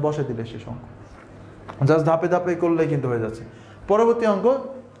গেল, এখানে বসাই দিলে শেষ অঙ্ক। জাস্ট ধাপে ধাপে করলে কিন্তু হয়ে যাচ্ছে। পরবর্তী অঙ্ক,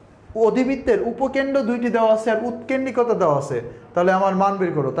 অধিবৃত্তের উপকেন্দ্র 2টি দেওয়া আছে আর উৎকেন্দ্রিকতা দেওয়া আছে, তাহলে আমার মান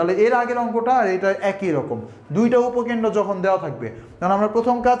বের করো। তাহলে এর আগের অঙ্কটা আর এটা একই রকম, 2টা উপকেন্দ্র যখন দেওয়া থাকবে তখন আমরা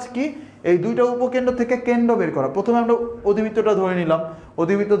প্রথম কাজ কি, এই 2টা উপকেন্দ্র থেকে কেন্দ্র বের করা। প্রথমে আমরা অধিবৃত্তটা ধরে নিলাম,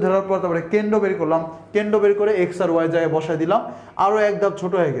 অধিবৃত্ত ধরার পর তারপরে কেন্দ্র বের করলাম, কেন্দ্র বের করে এক্স আর ওয়াই জায়গায় বসাই দিলাম, আরও এক ধাপ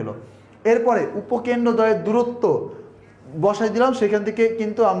ছোট হয়ে গেল। এরপরে উপকেন্দ্র দ্বয়ের দূরত্ব বসাই দিলাম, সেখান থেকে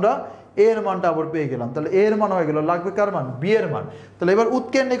কিন্তু আমরা এর মানটা আবার পেয়ে গেলাম, তাহলে এর মান হয়ে গেল, লাগবে কার মান, বি এর মান। তাহলে এবার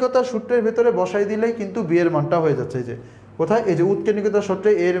উৎকেন্দ্রিকতার সূত্রের ভেতরে বসাই দিলেই কিন্তু বি এর মানটা হয়ে যাচ্ছে। এই যে কোথায়, এই যে উৎকেন্দ্রিকতার সূত্রে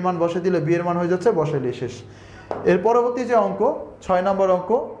এর মান বসাই দিলে বি এর মান হয়ে যাচ্ছে, বসাইলেই শেষ। এর পরবর্তী যে অঙ্ক 6 নম্বর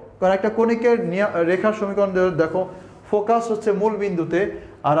অঙ্ক, কারণ একটা কণিকের রেখার সমীকরণ দেখো, ফোকাস হচ্ছে মূল বিন্দুতে,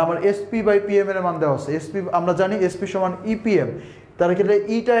 আর আমার SP/PM এর মান দেওয়া আছে। SP আমরা জানি SP সমান EPM, তার ক্ষেত্রে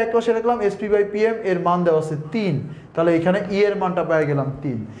ইটা এক পাশে রাখলাম, SP/PM এর মান দেওয়া আছে 3, তাহলে এখানে ই এর মানটা পেয়ে গেলাম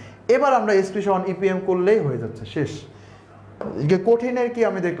 3। এবার আমরা এসপি সমান ইপিএম করলেই হয়ে যাচ্ছে, শেষ। কঠিনের কি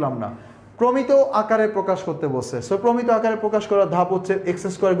আমি দেখলাম না, প্রমিত আকারে প্রকাশ করতে বসছে। সো প্রমিত আকারে প্রকাশ করার ধাপ হচ্ছে এক্স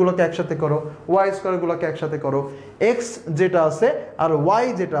স্কোয়ারগুলোকে একসাথে করো, ওয়াই স্কোয়ারগুলোকে একসাথে করো, এক্স যেটা আছে আর ওয়াই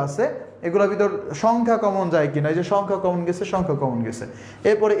যেটা আছে এগুলোর ভিতর সংখ্যা কমন যায় কিনা, এই যে সংখ্যা কমন গেছে, সংখ্যা কমন গেছে।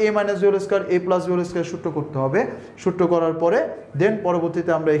 এরপরে এ মাইনাস বি হোল স্কোয়ার এ প্লাস বি হোল স্কোয়ার সূত্র করতে হবে, সূত্র করার পরে দেন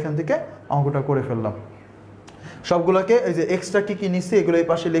পরবর্তীতে আমরা এখান থেকে অঙ্কটা করে ফেললাম। সবগুলোকে এই যে এক্সট্রা কী কী নিচ্ছি এগুলো এই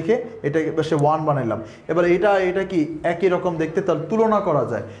পাশে লিখে এটা পাশে 1 বানাইলাম। এবার এটা কি একই রকম দেখতে, তাহলে তুলনা করা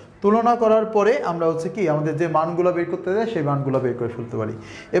যায়। তুলনা করার পরে আমরা হচ্ছে কি আমাদের যে মানগুলো বের করতে যায় সেই মানগুলো বের করে ফেলতে পারি।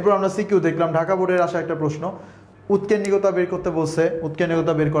 এরপর আমরা সিকিউ দেখলাম, ঢাকা বোর্ডের আসা একটা প্রশ্ন, উৎকেন্দ্রিকতা বের করতে বলছে,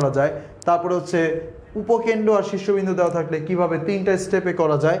 উৎকেন্দ্রিকতা বের করা যায়। তারপরে হচ্ছে উপকেন্দ্র আর শীর্ষবিন্দু দেওয়া থাকলে কিভাবে 3টা স্টেপে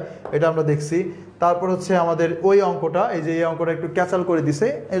করা যায় এটা আমরা দেখছি। তারপর হচ্ছে আমাদের ওই অঙ্কটা, এই যে এই অঙ্কটা একটু ক্যাচাল করে দিছে,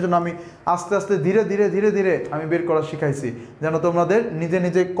 এই জন্য আমি আস্তে আস্তে ধীরে ধীরে ধীরে ধীরে আমি বের করা শিখাইছি যেন তোমাদের নিজে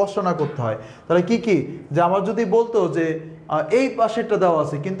নিজে কষ্ট না করতে হয়। তাহলে কি কি, যে আমার যদি বলতো যে এই পাশেরটা দেওয়া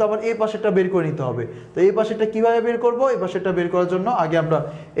আছে কিন্তু আবার এই পাশেরটা বের করে নিতে হবে, তো এই পাশেরটা কীভাবে বের করবো, এই পাশেরটা বের করার জন্য আগে আমরা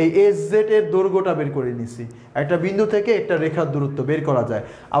এই এস জেড এর দৈর্ঘ্যটা বের করে নিছি। একটা বিন্দু থেকে একটা রেখার দূরত্ব বের করা যায়।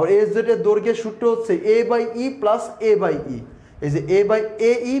 আবার এস জেড এর দৈর্ঘ্যের সূত্র হচ্ছে এ by E plus A by ই, এই যে এ by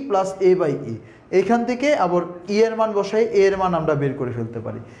A E plus A by ই। এখান থেকে আবার ই এর মান বসাই এ এর মান আমরা বের করে ফেলতে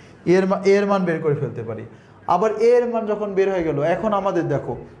পারি, এ এর মান বের করে ফেলতে পারি। আবার এ এর মান যখন বের হয়ে গেল, এখন আমাদের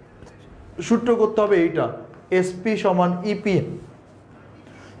দেখো সূত্র করতে হবে এইটা এসপি সমান ইপিএন।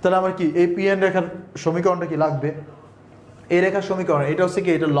 তাহলে আমার কি এই পিএন রেখার সমীকরণটা কি লাগবে, এই রেখার সমীকরণ এটা হচ্ছে কি,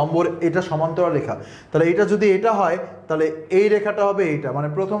 এটা লম্ব, এটা সমান্তরাল রেখা। তাহলে এটা যদি এটা হয় তাহলে এই রেখাটা হবে এইটা, মানে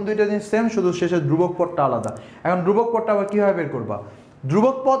প্রথম দুইটা জিনিস সেম, শুধু শেষে ধ্রুবক পথটা আলাদা। এখন ধ্রুবক পথটা আবার কীভাবে বের করবা,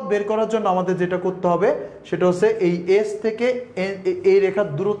 ধ্রুবক পথ বের করার জন্য আমাদের যেটা করতে হবে সেটা হচ্ছে এই এস থেকে এই রেখার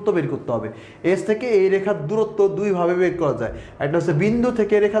দূরত্ব বের করতে হবে। এস থেকে এই রেখার দূরত্ব দুইভাবে বের করা যায়, একটা হচ্ছে বিন্দু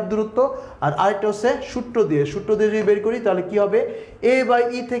থেকে রেখার দূরত্ব, আর আরেকটা হচ্ছে সূত্র দিয়ে যদি বের করি তাহলে কি হবে, এ বাই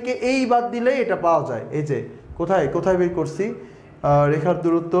ই থেকে এই বাদ দিলে এটা পাওয়া যায়। এই যে কোথায় কোথায় বের করছি রেখার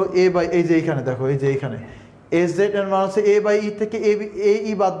দূরত্ব এ বাই, এই যে এইখানে দেখো, এই যে এইখানে এস জেড এর মান হচ্ছে এ বাই ই থেকে এ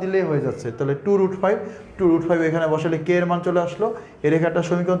ই বাদ দিলেই হয়ে যাচ্ছে। তাহলে 2√5 এখানে বসালে কে এর মান চলে আসলো, এ রেখাটা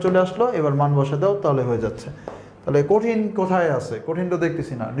সমীকরণ চলে আসলো, এবার মান বসে দাও তাহলে হয়ে যাচ্ছে। তাহলে কঠিন কোথায় আছে, কঠিন তো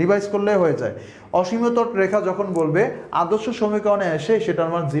দেখতেছি না, রিভাইজ করলে হয়ে যায়। অসীমত রেখা যখন বলবে আদর্শ সমীকরণে এসে সেটার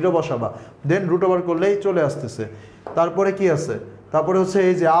মান 0 বসাবা, দেন রুট ওভার করলেই চলে আসতেছে। তারপরে কি আছে, তারপরে হচ্ছে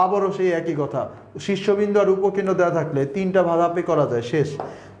এই যে আবারও সেই একই কথা, শীর্ষবিন্দু আর উপকেন্দ্র দেওয়া থাকলে 3টা ধাপে করা যায়, শেষ।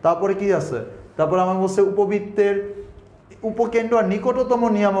 তারপরে কি আছে, তারপরে আমার বলছে উপবৃত্তের উপকেন্দ্র আর নিকটতম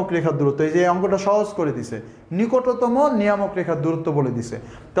নিয়ামক রেখার দূরত্ব, এই যে অঙ্কটা সহজ করে দিছে, নিকটতম নিয়ামক রেখার দূরত্ব বলে দিছে।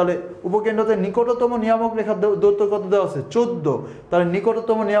 তাহলে উপকেন্দ্রতে নিকটতম নিয়ামক রেখার দূরত্ব কত দেওয়া আছে, 14। তাহলে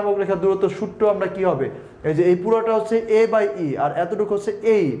নিকটতম নিয়ামক রেখার দূরত্ব সূত্র আমরা কি হবে, এই যে এই পুরোটা হচ্ছে এ বাই ই আর এতটুকু হচ্ছে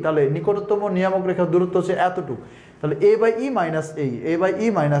এই, তাহলে নিকটতম নিয়ামক রেখার দূরত্ব হচ্ছে এতটুকু, তাহলে এ বাই ই মাইনাস এই, এ বাই ই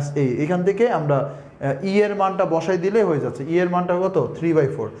মাইনাস এই। এখান থেকে আমরা ই এর মানটা বসাই দিলে হয়ে যাচ্ছে, ই এর মানটা কত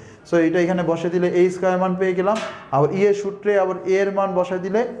 3/4। সো এটা এখানে বসে দিলে এই স্কোয়ার মান পেয়ে গেলাম, আবার ই এর সূত্রে আবার এ এর মান বসাই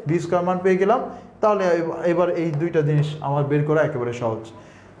দিলে বি স্কোয়ার মান পেয়ে গেলাম। তাহলে এবার এই দুইটা জিনিস আমার বের করা একেবারে সহজ।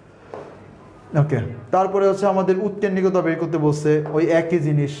 ওকে, তারপরে হচ্ছে আমাদের উৎকেন্দ্রিকতা বের করতে বলছে, ওই একই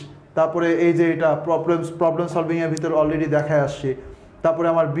জিনিস। তারপরে এই যে এটা প্রবলেম সলভিংয়ের ভিতর অলরেডি দেখায় আসছে। তারপরে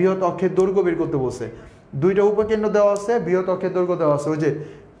আমার বৃহৎ অক্ষের দৈর্ঘ্য বের করতে বলছে, 2টা উপকেন্দ্র দেওয়া আছে, বৃহৎ অক্ষের দৈর্ঘ্য দেওয়া আছে, ওই যে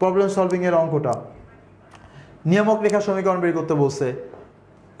প্রবলেম সলভিংয়ের অঙ্কটা। নিয়ামক রেখা সমীকরণ বের করতে বলছে,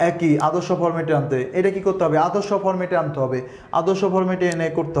 একই আদর্শ ফরম্যাটে আনতে, এটা কি করতে হবে, আদর্শ ফরম্যাটে আনতে হবে, আদর্শ ফরম্যাটে এনে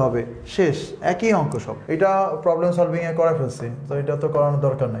করতে হবে, শেষ, একই অঙ্ক সব। এটা প্রবলেম সলভিংয়ে করে ফেলছি, তো এটা তো করানোর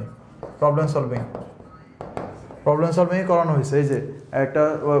দরকার নাই। প্রবলেম সলভিংয়ে করানো হয়েছে, এই যে একটা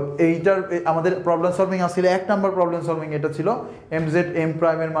এইটার আমাদের প্রবলেম সলভিং আসলে 1 নাম্বার প্রবলেম সলভিং, এটা ছিল এমজেড এম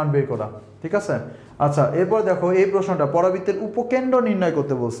প্রাইমের মান বের করা, ঠিক আছে। আচ্ছা, এরপর দেখো এই প্রশ্নটা পরাবৃত্তের উপকেন্দ্র নির্ণয়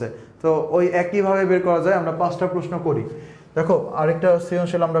করতে বলছে, তো ওই একইভাবে বের করা যায়। আমরা 5টা প্রশ্ন করি, দেখো আরেকটা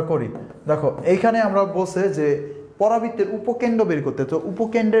সৃজনশীল আমরা করি। দেখো এইখানে আমরা বলছে যে পরাবৃত্তের উপকেন্দ্র বের করতে, তো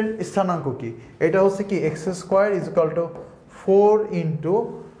উপকেন্দ্রের স্থানাঙ্ক কি, এটা হচ্ছে কি x² = 4 ×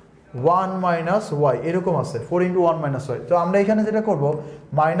 1 - y, এরকম আছে 4 × 1 - y। তো আমরা এখানে যেটা করব,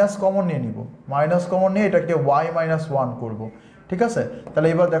 মাইনাস কমন নিয়ে নিব, মাইনাস কমন নিয়ে এটাকে y - 1 করব, ঠিক আছে। তাহলে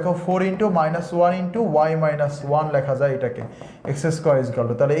এবার দেখো 4 × -1 × y - 1 লেখা যায় এটাকে, x²,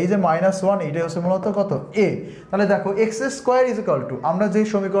 তাহলে এই যে -1 এটা হচ্ছে মূলত কত a। তাহলে দেখো x² আমরা যে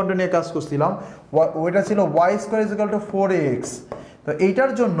সমীকরণটা নিয়ে কাজ করছিলাম ওইটা ছিল y² = 4ax। তো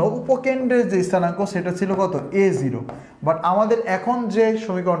এইটার জন্য উপকেন্দ্রের যে স্থানাঙ্ক সেটা ছিল কত a0, বাট আমাদের এখন যে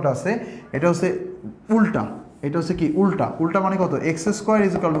সমীকরণটা আছে এটা হচ্ছে উল্টা, এটা হচ্ছে কি উল্টা, উল্টা মানে কত x square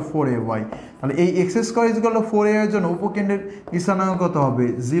is equal to 4ay। তাহলে এই x square is equal to 4a এর জন্য উপকেন্দ্রের স্থানাঙ্ক কত হবে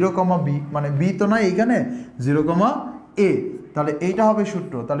 0, b, মানে b তো নাই এইখানে 0, a। তাহলে এইটা হবে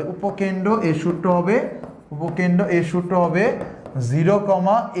সূত্র, তাহলে উপকেন্দ্র এর সূত্র হবে 0,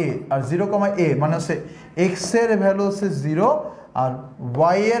 a, আর 0, a মানে হচ্ছে এক্স এর ভ্যালু হচ্ছে 0 আর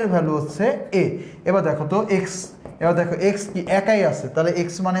y এর ভ্যালু হচ্ছে a। এবার দেখো তো এক্স কি একাই আছে, তাহলে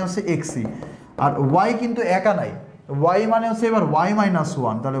এক্স মানে হচ্ছে এক্সই, আর y কিন্তু একা নাই, y মানে হচ্ছে এবার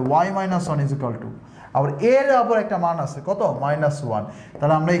y-1, তাহলে y-1 ইজ ইকুয়াল টু, আবার এর আবার একটা মান আছে কত -1,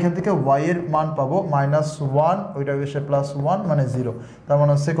 তাহলে আমরা এখান থেকে y এর মান পাবো -1, ওইটা হচ্ছে +1 মানে 0, তার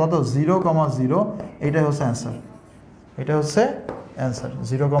মানে হচ্ছে কত 0, 0, এটাই হচ্ছে অ্যান্সার, এটা হচ্ছে answer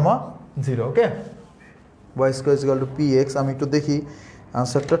 0, 0। Okay, y square is equal to px, আমি একটু দেখি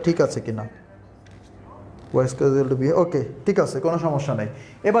অ্যান্সারটা ঠিক আছে কিনা। y square is equal to p, ওকে ঠিক আছে, কোনো সমস্যা নেই।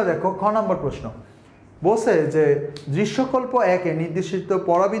 এবার দেখো খ নম্বর প্রশ্ন বলছে যে দৃশ্যকল্প 1 এ নির্দেশিত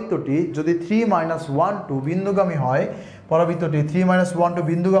পরাবৃত্তটি যদি 3-1, 2 বিন্দুগামী হয়, পরাবৃত্তটি 3-1, 2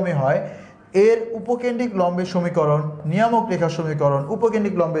 বিন্দুগামী হয়, এর উপকেন্দ্রিক লম্বের সমীকরণ, নিয়ামক রেখার সমীকরণ,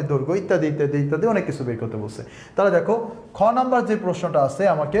 উপকেন্দ্রিক লম্বের দৈর্ঘ্য ইত্যাদি ইত্যাদি ইত্যাদি অনেক কিছু বের করতে বলছে। তাহলে দেখো খ নাম্বার যে প্রশ্নটা আছে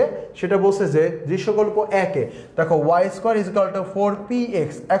আমাকে সেটা বলছে যে দৃশ্যকল্প 1 এ দেখো y square is equal to 4px।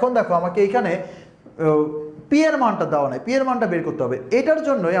 এখন দেখো আমাকে এইখানে পি এর মানটা দেওয়া নাই, পি এর মানটা বের করতে হবে, এটার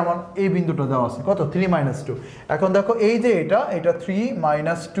জন্যই আমার এই বিন্দুটা দেওয়া আছে কত 3-2। এখন দেখো এই যে এটা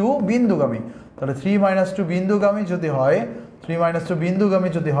 3-2 বিন্দুগামী, তাহলে 3-2 বিন্দুগামী যদি হয়, 3-2 বিন্দুগামী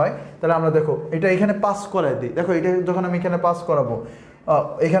যদি হয়, তাহলে আমরা দেখো এটা এখানে পাস করাই দিই। দেখো এটা যখন আমি এখানে পাস করাবো,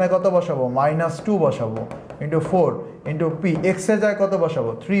 এখানে কত বসাবো -2 বসাবো ইন্টু 4 ইন্টু পি, এক্স এর যায় কত বসাবো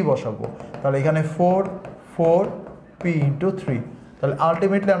 3 বসাবো, তাহলে এখানে 4p ইন্টু 3, তাহলে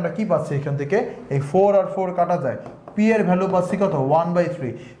আলটিমেটলি আমরা কি পাচ্ছি এখান থেকে, এই 4 আর 4 কাটা যায়, পি এর ভ্যালু পাচ্ছি কত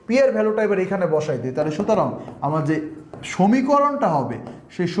 1/3। পি এর ভ্যালুটা এবার এখানে বসাই দিই, তাহলে সুতরাং আমার যে সমীকরণটা হবে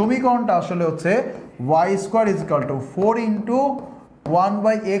সেই সমীকরণটা আসলে হচ্ছে y square is equal to 4 into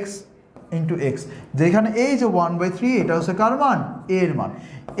 1/x into x, যেখানে এই যে 1/3 এটা হচ্ছে কার মান, এর মান।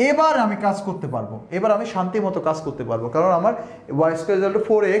 এবার আমি কাজ করতে পারবো, এবার আমি শান্তি মতো কাজ করতে পারবো, কারণ আমার y square is equal to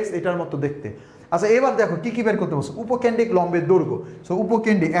 4x এটার মতো দেখতে। আচ্ছা এবার দেখো কি কি বের করতে বলছো, উপকেন্দ্রিক লম্বের দৈর্ঘ্য। সো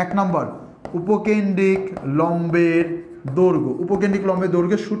উপকেন্দ্রিক 1 নম্বর উপকেন্দ্রিক লম্বের দৈর্ঘ্য, উপকেন্দ্রিক লম্বের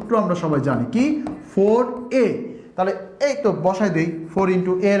দৈর্ঘ্যের সূত্র আমরা সবাই জানি কি 4a। তাহলে এই তো বসাই দেই 4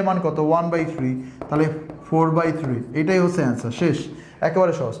 ইন্টু a এর মান কত 1/3, তাহলে 4/3, এটাই হচ্ছে অ্যান্সার, শেষ,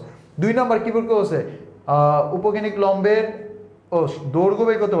 একেবারে সহজ। 2 নম্বর কি বের করতে বলছে, উপকেন্দ্রিক লম্বের দৈর্ঘ্য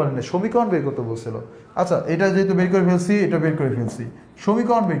বের করতে পারেন না, সমীকরণ বের করতে বলছিল। আচ্ছা এটা যেহেতু বের করে ফেলছি, এটা বের করে ফেলছি,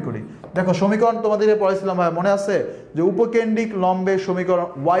 সমীকরণ বের করি। দেখো সমীকরণ তোমাদের পড়াইছিলাম ভাই, মনে আছে যে উপকেন্দ্রিক লম্বের সমীকরণ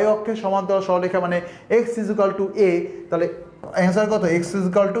y অক্ষের সমান্তরাল সরলরেখা মানে x is equal to a, তাহলে অ্যান্সার কত x is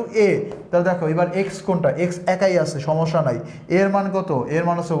equal to a। তাহলে দেখো এবার x কোনটা, x একাই আছে সমস্যা নাই, এর মান কত, এর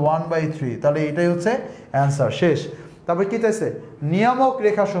মান হচ্ছে 1/3, তাহলে এটাই হচ্ছে অ্যান্সার, শেষ। তারপরে কি চাইছে নিয়ামক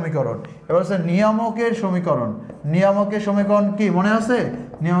রেখা সমীকরণ, এবার হচ্ছে নিয়ামকের সমীকরণ। নিয়ামকের সমীকরণ কি মনে আছে,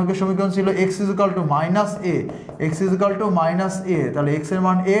 নিয়ামকের সমীকরণ ছিল x is equal to -a, x is equal to -a, তাহলে x এর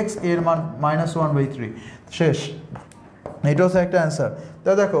মান x, এর মান -1/3, শেষ, এটা হচ্ছে একটা অ্যান্সার।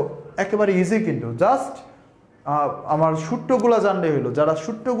 তাহলে দেখো একেবারে ইজি, কিন্তু জাস্ট আমার সূত্রগুলো জানলে হলো, যারা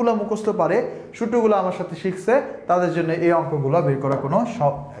সূত্রগুলো মুখস্থ পারে, সূত্রগুলো আমার সাথে শিখছে, তাদের জন্য এই অঙ্কগুলো বের করা কোনো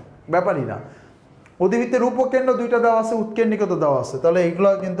সব ব্যাপারই না। অধিবৃত্তের উপকেন্দ্র 2টা দেওয়া আছে, উৎকেন্দ্রিকতা দেওয়া আছে, তাহলে এইগুলো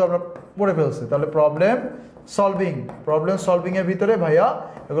কিন্তু আমরা পড়ে ফেলছি। তাহলে প্রবলেম সলভিং এর ভিতরে ভাইয়া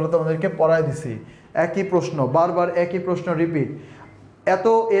এগুলো তোমাদেরকে পড়ায় দিছি, একই প্রশ্ন বারবার একই প্রশ্ন রিপিট। এত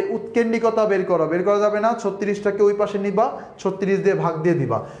এর উৎকেন্দ্রিকতা বের করা যাবে না, 36টাকে ওই পাশে নিবা, 36 দিয়ে ভাগ দিয়ে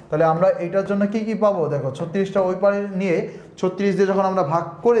দিবা, তাহলে আমরা এটার জন্য কি কি পাবো, দেখো 36টা ওই পাশে নিয়ে 36 দিয়ে যখন আমরা ভাগ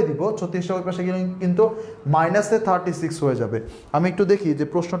করে দিব, 36টা ওই পাশে গেলে কিন্তু -36 হয়ে যাবে। আমি একটু দেখি যে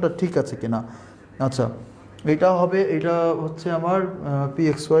প্রশ্নটা ঠিক আছে কিনা। আচ্ছা এটা হবে, এটা হচ্ছে আমার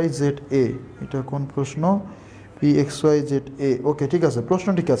pxyza, এটা কোন প্রশ্ন, pxyza, ওকে ঠিক আছে, প্রশ্ন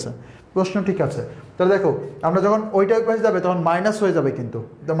ঠিক আছে। তাহলে দেখো আমরা যখন ওইটা ওই পাশে যাবে তখন মাইনাস হয়ে যাবে, কিন্তু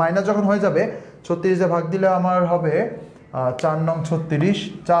তো মাইনাস যখন হয়ে যাবে 36 ভাগ দিলে আমার হবে 4 নং 36,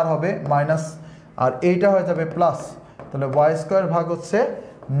 4 হবে মাইনাস, আর এইটা হয়ে যাবে প্লাস, তাহলে y স্কোয়ার ভাগ হচ্ছে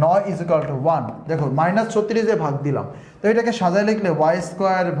 9 ইজ ইকুয়াল টু 1। দেখো -36 ভাগ দিলাম, তো এটাকে সাজায় লিখলে y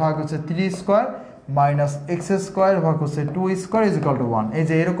স্কোয়ার ভাগ হচ্ছে 3 স্কোয়ার মাইনাস x স্কোয়ার ভাগ হচ্ছে 2 স্কোয়ার ইজ ইকুয়াল টু 1। এই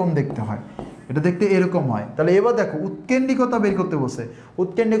যে এরকম দেখতে হয়, এটা দেখতে এরকম হয়। তাহলে এবার দেখো উৎকেন্দ্রিকতা বের করতে বসে,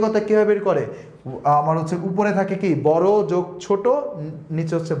 উৎকেন্দ্রিকতা কীভাবে বের করে, আমার হচ্ছে উপরে থাকে কি বড় যোগ ছোট,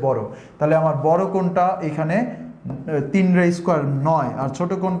 নিচে হচ্ছে বড়, তাহলে আমার বড় কোনটা, এখানে 3 স্কোয়ার 9, আর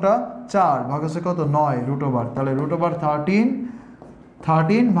ছোট কোনটা 4 ভাগ হচ্ছে কত 9 √, তাহলে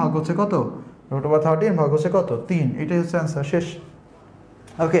 √13 ভাগ হচ্ছে কত √13 ভাগ হচ্ছে কত 3, এটাই হচ্ছে অ্যান্সার, শেষ।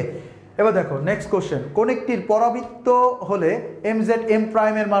 ওকে, এবার দেখো নেক্সট কোশ্চেন, কোন একটির পরাবৃত্ত হলে mz m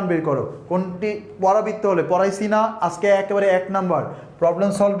প্রাইমের মান বের করো। কোনটি পরাবৃত্ত হলে, পড়াইছি না আজকে একেবারে 1 number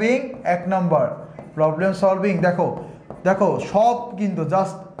problem solving, 1 number problem solving. দেখো দেখো সব কিন্তু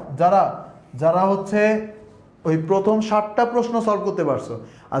জাস্ট যারা যারা হচ্ছে ওই প্রথম 7টা প্রশ্ন সলভ করতে পারছো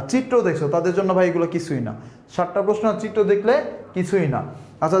আর চিত্র দেখছো তাদের জন্য ভাই এগুলো কিছুই না। 7টা প্রশ্ন আর চিত্র দেখলে কিছুই না।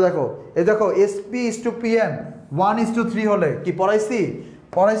 আচ্ছা দেখো, এই দেখো SP/PM 1:3 হলে কি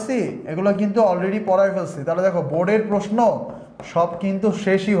পড়াইছি এগুলো কিন্তু অলরেডি পড়াই ফেলছি। তাহলে দেখো বোর্ডের প্রশ্ন সব কিন্তু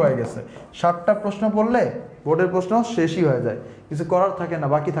শেষই হয়ে গেছে। 7টা প্রশ্ন পড়লে বোর্ডের প্রশ্ন শেষই হয়ে যায়, কিছু করার থাকে না,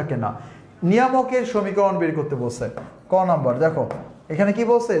 বাকি থাকে না। নিয়ামকের সমীকরণ বের করতে বলছে ক নাম্বার। দেখো এখানে কি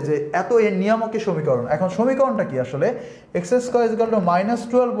বলছে যে এত এর নিয়ামকের সমীকরণ। এখন সমীকরণটা কি আসলে, x² =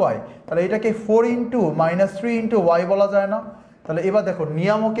 -12y, তাহলে এটাকে 4 × -3 × y বলা যায় না? তাহলে এবার দেখো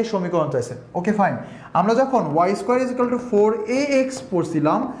নিয়ামকের সমীকরণ চাইছে। ওকে ফাইন, আমরা যখন y² = 4ax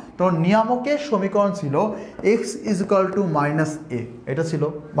পড়ছিলাম তখন নিয়ামকের সমীকরণ ছিল x = -a, এটা ছিল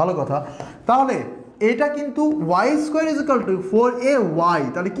ভালো কথা। তাহলে এটা কিন্তু y² = 4ay,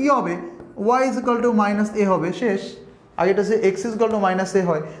 তাহলে কি হবে, y = -a হবে, শেষ। আগেটা যে x = -a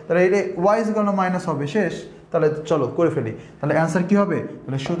হয়, তাহলে এটা y = হবে, শেষ। তাহলে চলো করে ফেলি, তাহলে অ্যান্সার কি হবে,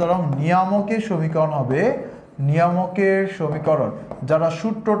 তাহলে সুতরাং নিয়ামকের সমীকরণ হবে, নিয়ামকের সমীকরণ যারা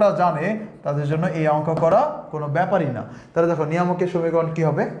সূত্রটা জানে তাদের জন্য এই অঙ্ক করা কোনো ব্যাপারই না। তাহলে দেখো নিয়ামকের সমীকরণ কি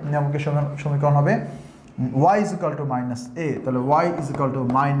হবে, নিয়ামকের সমীকরণ হবে y = -a, তাহলে y =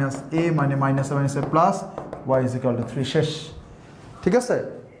 -a মানে -a প্লাস y = 3, শেষ। ঠিক আছে,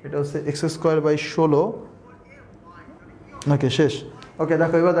 এটা হচ্ছে x²/16। ওকে, শেষ। ওকে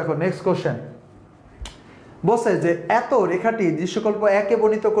দেখো, এবার দেখো নেক্সট কোশ্চেন বলছে যে এত রেখাটি দৃশ্যকল্প 1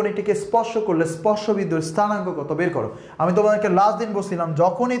 বর্ণিত কোণটিকে স্পর্শ করলে স্পর্শবিন্দুর স্থানাঙ্ক কত বের করো। আমি তোমাদেরকে লাস্ট দিন বলছিলাম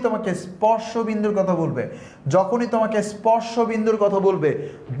যখনই তোমাকে স্পর্শবিন্দুর কথা বলবে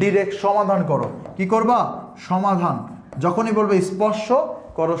ডিরেক্ট সমাধান করো। কি করবা, সমাধান। যখনই বলবে স্পর্শ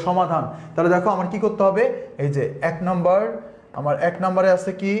করো সমাধান। তাহলে দেখো আমার কি করতে হবে, এই যে 1 নম্বরে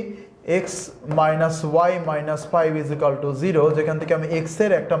আছে কি x - y - 5 = 0, যেখান থেকে আমি x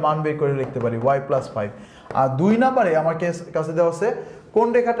এর একটা মান বের করে লিখতে পারি y + 5। আর 2 নম্বরে আমার কাছে দেওয়া আছে কোন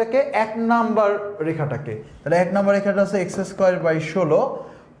রেখাটাকে, 1 নাম্বার রেখাটাকে। তাহলে 1 নাম্বার রেখাটা আছে x²/16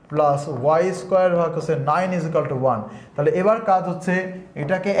 প্লাস y² ভাগ হচ্ছে 9 = 1। তাহলে এবার কাজ হচ্ছে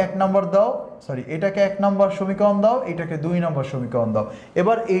এটাকে 1 নাম্বার দাও, এটাকে 1 নাম্বার সমীকরণ দাও, এটাকে 2 নাম্বার সমীকরণ দাও।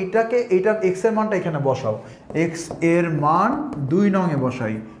 এবার এইটার x এর মানটা এখানে বসাও, x এর মান 2 নং এ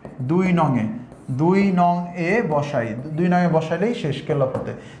বসাই, 2 নং এ বসাইলেই শেষ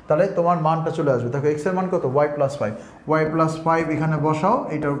কেলাপতে। তাহলে তোমার মানটা চলে আসবে। দেখো x এর মান কত, y + 5 এখানে বসাও,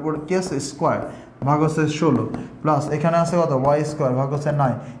 এটার উপর কেস স্কোয়ার ভাগ হচ্ছে 16 প্লাস এখানে আছে কত y² ভাগ হচ্ছে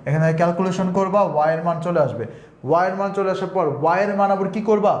 9। এখানে ক্যালকুলেশন করবা, y এর মান চলে আসবে। y এর মান চলে আসার পর y এর মান আবার কি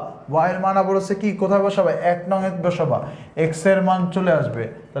করবা, y এর মান আবার হচ্ছে কি, কোথায় বসাবা, 1 নং এ বসাবা, x এর মান চলে আসবে।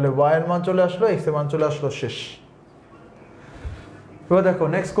 তাহলে y এর মান চলে আসলো, x এর মান চলে আসলো, শেষ। এবার দেখো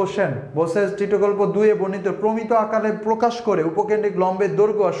নেক্সট কোশ্চেন বলছে চিত্রকল্প 2 এ বর্ণিত প্রমিত আকারে প্রকাশ করে উপকেন্দ্রিক লম্বের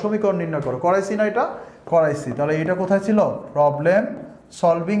দৈর্ঘ্য আর সমীকরণ নির্ণয় করো। করাইছি না, এটা করাইছি। তাহলে এটা কোথায় ছিল, প্রবলেম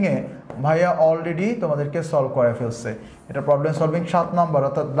সলভিং এ। ভাইয়া অলরেডি তোমাদেরকে সলভ করে ফেলছে। এটা প্রবলেম সলভিং 7 নাম্বার,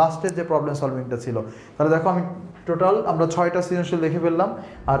 অর্থাৎ লাস্টের যে প্রবলেম সলভিংটা ছিল। তাহলে দেখো আমি টোটাল আমরা 6টা সৃজনশীল দেখে ফেললাম,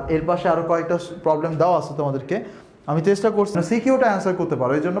 আর এর পাশে আরো কয়েকটা প্রবলেম দেওয়া আছে তোমাদেরকে। আমি চেষ্টা করছি সিকিউটা অ্যান্সার করতে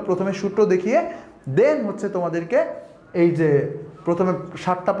পারো, এই জন্য প্রথমে সূত্র দেখিয়ে দেন হচ্ছে তোমাদেরকে এই যে প্রথমে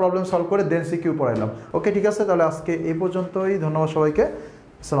 7টা প্রবলেম সলভ করে দেন সিকিউ পড়াইলাম। ওকে ঠিক আছে, তাহলে আজকে এই পর্যন্তই। ধন্যবাদ সবাইকে,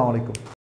 আসসালামু আলাইকুম।